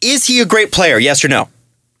 Is he a great player? Yes or no?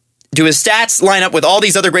 Do his stats line up with all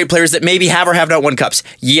these other great players that maybe have or have not won cups?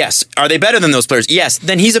 Yes. Are they better than those players? Yes.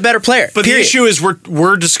 Then he's a better player. But period. The issue is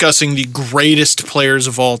we're discussing the greatest players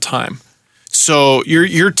of all time. So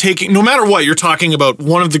you're taking, no matter what, you're talking about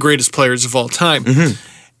one of the greatest players of all time.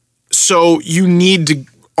 So you need to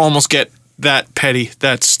almost get that petty,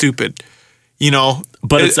 that stupid,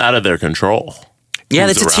 But it's out of their control. Yeah,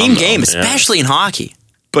 Who's that's a around team them, game, yeah. especially in hockey.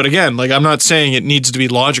 But again, I'm not saying it needs to be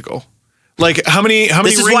logical. How many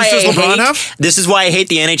rings does LeBron have? This is why I hate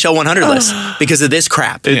the NHL 100 list, because of this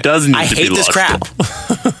crap. It does need I to be hate this crap. logical.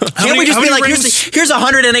 Can't we just be like, here's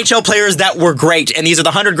 100 NHL players that were great, and these are the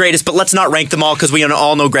 100 greatest, but let's not rank them all because we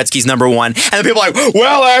all know Gretzky's number one. And then people are like,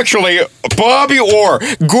 well, actually, Bobby Orr,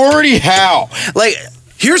 Gordie Howe.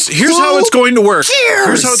 Here's how it's going to work. cares?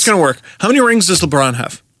 Here's how it's going to work. How many rings does LeBron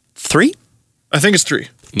have? 3? I think it's 3.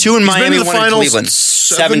 2 in been Miami, to the 1 in finals Cleveland.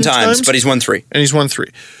 7 times, but he's won 3. And he's won 3.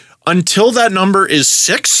 Until that number is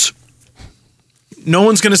 6, no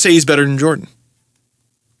one's going to say he's better than Jordan.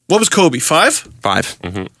 What was Kobe? 5?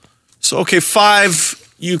 5. So, okay,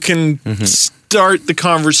 5, you can start the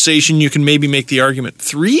conversation. You can maybe make the argument.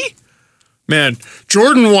 3? Man,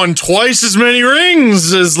 Jordan won twice as many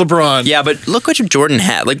rings as LeBron. Yeah, but look what Jordan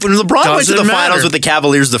had. When LeBron went to the finals with the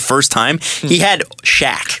Cavaliers the first time, he had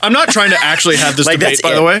Shaq. I'm not trying to actually have this debate,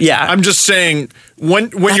 by the way. Yeah. I'm just saying,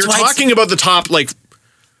 when you're talking about the top,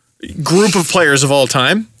 group of players of all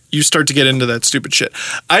time, you start to get into that stupid shit.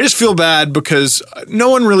 I just feel bad because no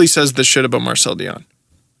one really says this shit about Marcel Dion.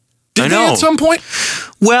 Did they at some point?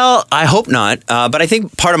 Well, I hope not. But I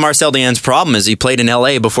think part of Marcel Dion's problem is he played in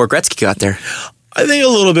L.A. before Gretzky got there. I think a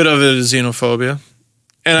little bit of it is xenophobia.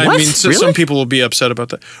 And What? I mean, Really? some people will be upset about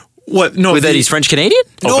that. What? No, That he's French-Canadian?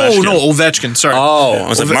 Ovechkin. Sorry. Oh, I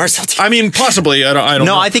was like, Marcel Dion. I mean, possibly. I don't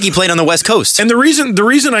know. No, I think he played on the West Coast. And the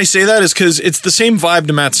reason I say that is because it's the same vibe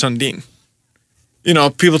to Matt Sundin.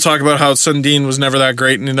 People talk about how Sundin was never that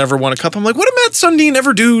great and he never won a cup. I'm like, what did Matt Sundin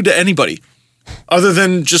ever do to anybody other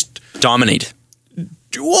than just dominate?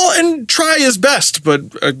 Well, and try his best. But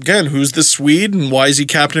again, who's the Swede and why is he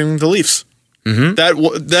captaining the Leafs?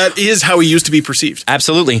 That is how he used to be perceived.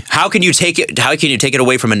 Absolutely. How can you take it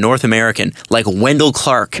away from a North American like Wendell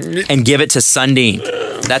Clark and give it to Sundin?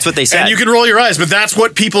 That's what they said. And you can roll your eyes, but that's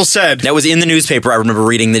what people said. That was in the newspaper. I remember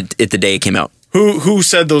reading it the day it came out. Who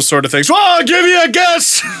said those sort of things? Well, I'll give you a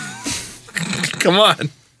guess. Come on.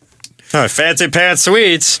 Fancy pants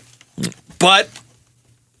Swedes. But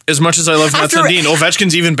As much as I love Mats Sundin,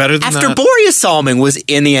 Ovechkin's even better than After that. Boris Salming was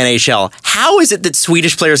in the NHL, how is it that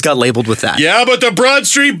Swedish players got labeled with that? Yeah, but the Broad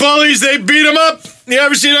Street Bullies, they beat him up. You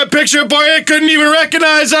ever see that picture of Boris? Couldn't even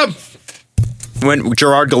recognize him. When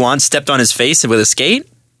Gerard Gallant stepped on his face with a skate?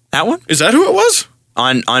 That one? Is that who it was?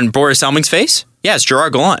 On Boris Salming's face? Yeah, it's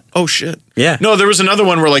Gerard Gallant. Oh, shit. Yeah. No, there was another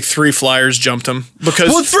one where like 3 Flyers jumped him. Because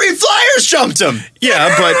Well, 3 Flyers jumped him!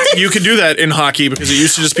 Yeah, but you could do that in hockey because it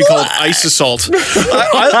used to just be called ice assault.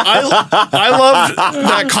 I loved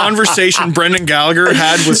that conversation Brendan Gallagher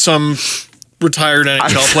had with some retired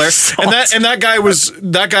NHL player, and that guy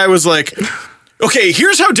was like, okay,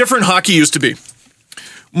 here's how different hockey used to be.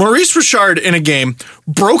 Maurice Richard in a game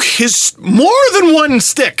broke his more than one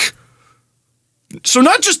stick, so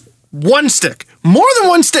not just one stick, more than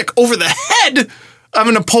one stick over the head of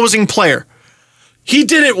an opposing player. He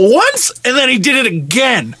did it once, and then he did it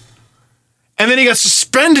again. And then he got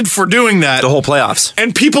suspended for doing that. The whole playoffs.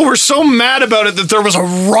 And people were so mad about it that there was a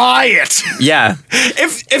riot. Yeah.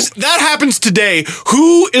 If that happens today,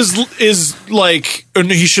 who is like,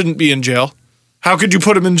 he shouldn't be in jail? How could you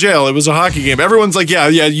put him in jail? It was a hockey game. Everyone's like, yeah,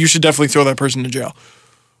 you should definitely throw that person in jail.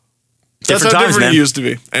 That's how different it used to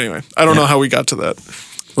be. Anyway, I don't know how we got to that.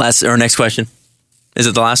 Next question. Is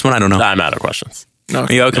it the last one? I don't know. I'm out of questions. No.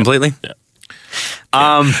 You go completely? Yeah.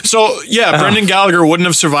 Brendan Gallagher wouldn't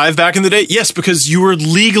have survived back in the day. Yes, because you were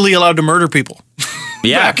legally allowed to murder people.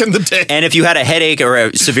 Yeah. Back in the day. And if you had a headache or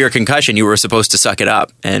a severe concussion, you were supposed to suck it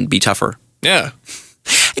up and be tougher. Yeah.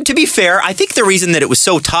 And to be fair, I think the reason that it was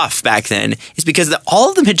so tough back then is because all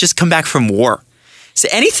of them had just come back from war. So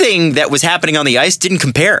anything that was happening on the ice didn't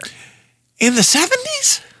compare. In the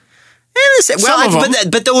 70s?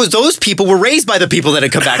 But those people were raised by the people that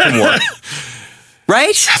had come back from war.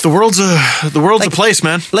 Right? The world's a place,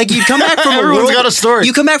 man. Like you come back from Everyone's got a story.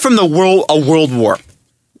 You come back from a world war.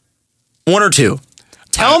 1 or 2.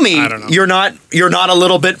 Tell me I don't know. you're not a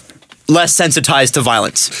little bit less sensitized to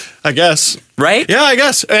violence. I guess. Right? Yeah, I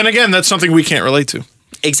guess. And again, that's something we can't relate to.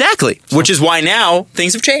 Exactly. Which is why now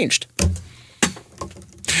things have changed.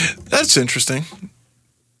 That's interesting.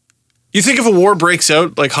 You think if a war breaks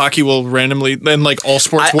out, like hockey will randomly, then like all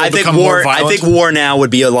sports will become more violent? I think war now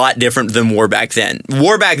would be a lot different than war back then.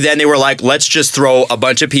 War back then, they were like, let's just throw a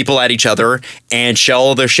bunch of people at each other and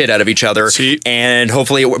shell the shit out of each other. See? And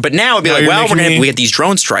hopefully, but now it'd be like, well, we get these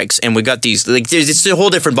drone strikes and we got these, like, it's a whole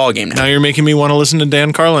different ballgame now. Now you're making me want to listen to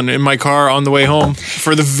Dan Carlin in my car on the way home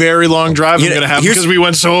for the very long drive I'm going to have because we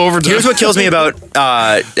went so over. Here's what kills me about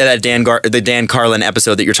the Dan Carlin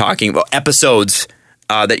episode that you're talking about, episodes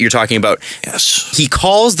that you're talking about. Yes. He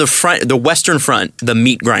calls the Western Front the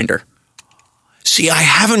meat grinder. See, I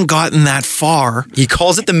haven't gotten that far. He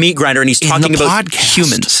calls it the meat grinder, and he's talking about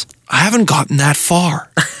humans. I haven't gotten that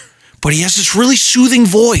far. But he has this really soothing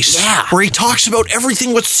voice where he talks about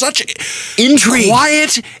everything with such intrigue,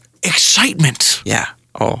 quiet excitement. Yeah.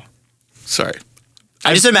 Oh. Sorry.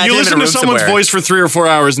 I just imagine you him listen in a to room someone's somewhere. voice for 3 or 4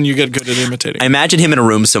 hours and you get good at imitating. I imagine him in a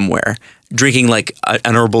room somewhere drinking like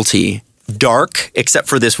an herbal tea. Dark, except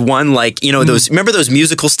for this one, like, you know, remember those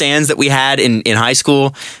musical stands that we had in high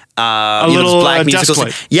school? A little black desk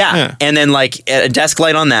light. Yeah. And then like a desk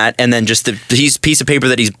light on that, and then just the piece of paper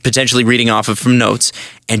that he's potentially reading off of from notes,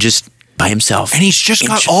 and just by himself. And he's just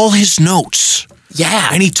got all his notes.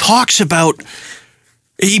 Yeah. And he talks about,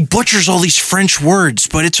 he butchers all these French words,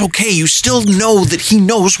 but it's okay. You still know that he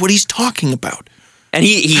knows what he's talking about. And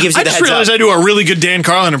he gives you the heads up. I just realized I do a really good Dan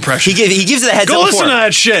Carlin impression. He gives you the heads up. Go listen to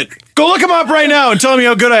that shit. Go look him up right now and tell me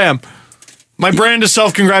how good I am. My brand is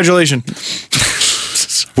self-congratulation.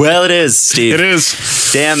 Well, it is, Steve. It is.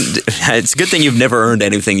 Damn, it's a good thing you've never earned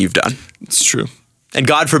anything you've done. It's true. And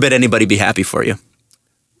God forbid anybody be happy for you.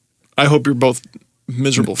 I hope you're both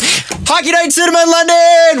miserable. Hockey Night Cinema in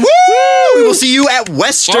London! Woo! We will see you at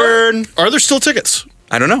Western. Are there still tickets?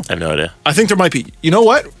 I don't know. I have no idea. I think there might be. You know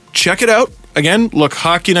what? Check it out. Again, look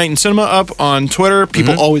Hockey Night in Cinema up on Twitter.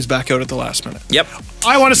 People always back out at the last minute. Yep.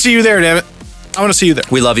 I want to see you there, damn it. I want to see you there.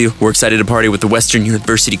 We love you. We're excited to party with the Western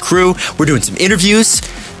University crew. We're doing some interviews.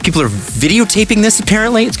 People are videotaping this,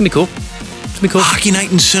 apparently. It's going to be cool. It's going to be cool. Hockey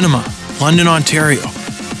Night in Cinema, London, Ontario.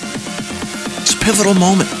 It's a pivotal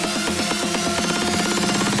moment.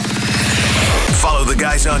 Follow the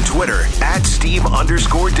guys on Twitter at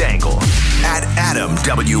Steve_Dangle, at Adam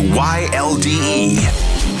WYLDE,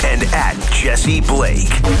 and at Jesse Blake.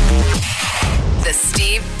 The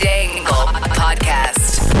Steve Dangle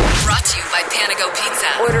Podcast. Brought to you by Panago Pizza.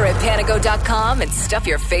 Order at panago.com and stuff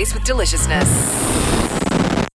your face with deliciousness.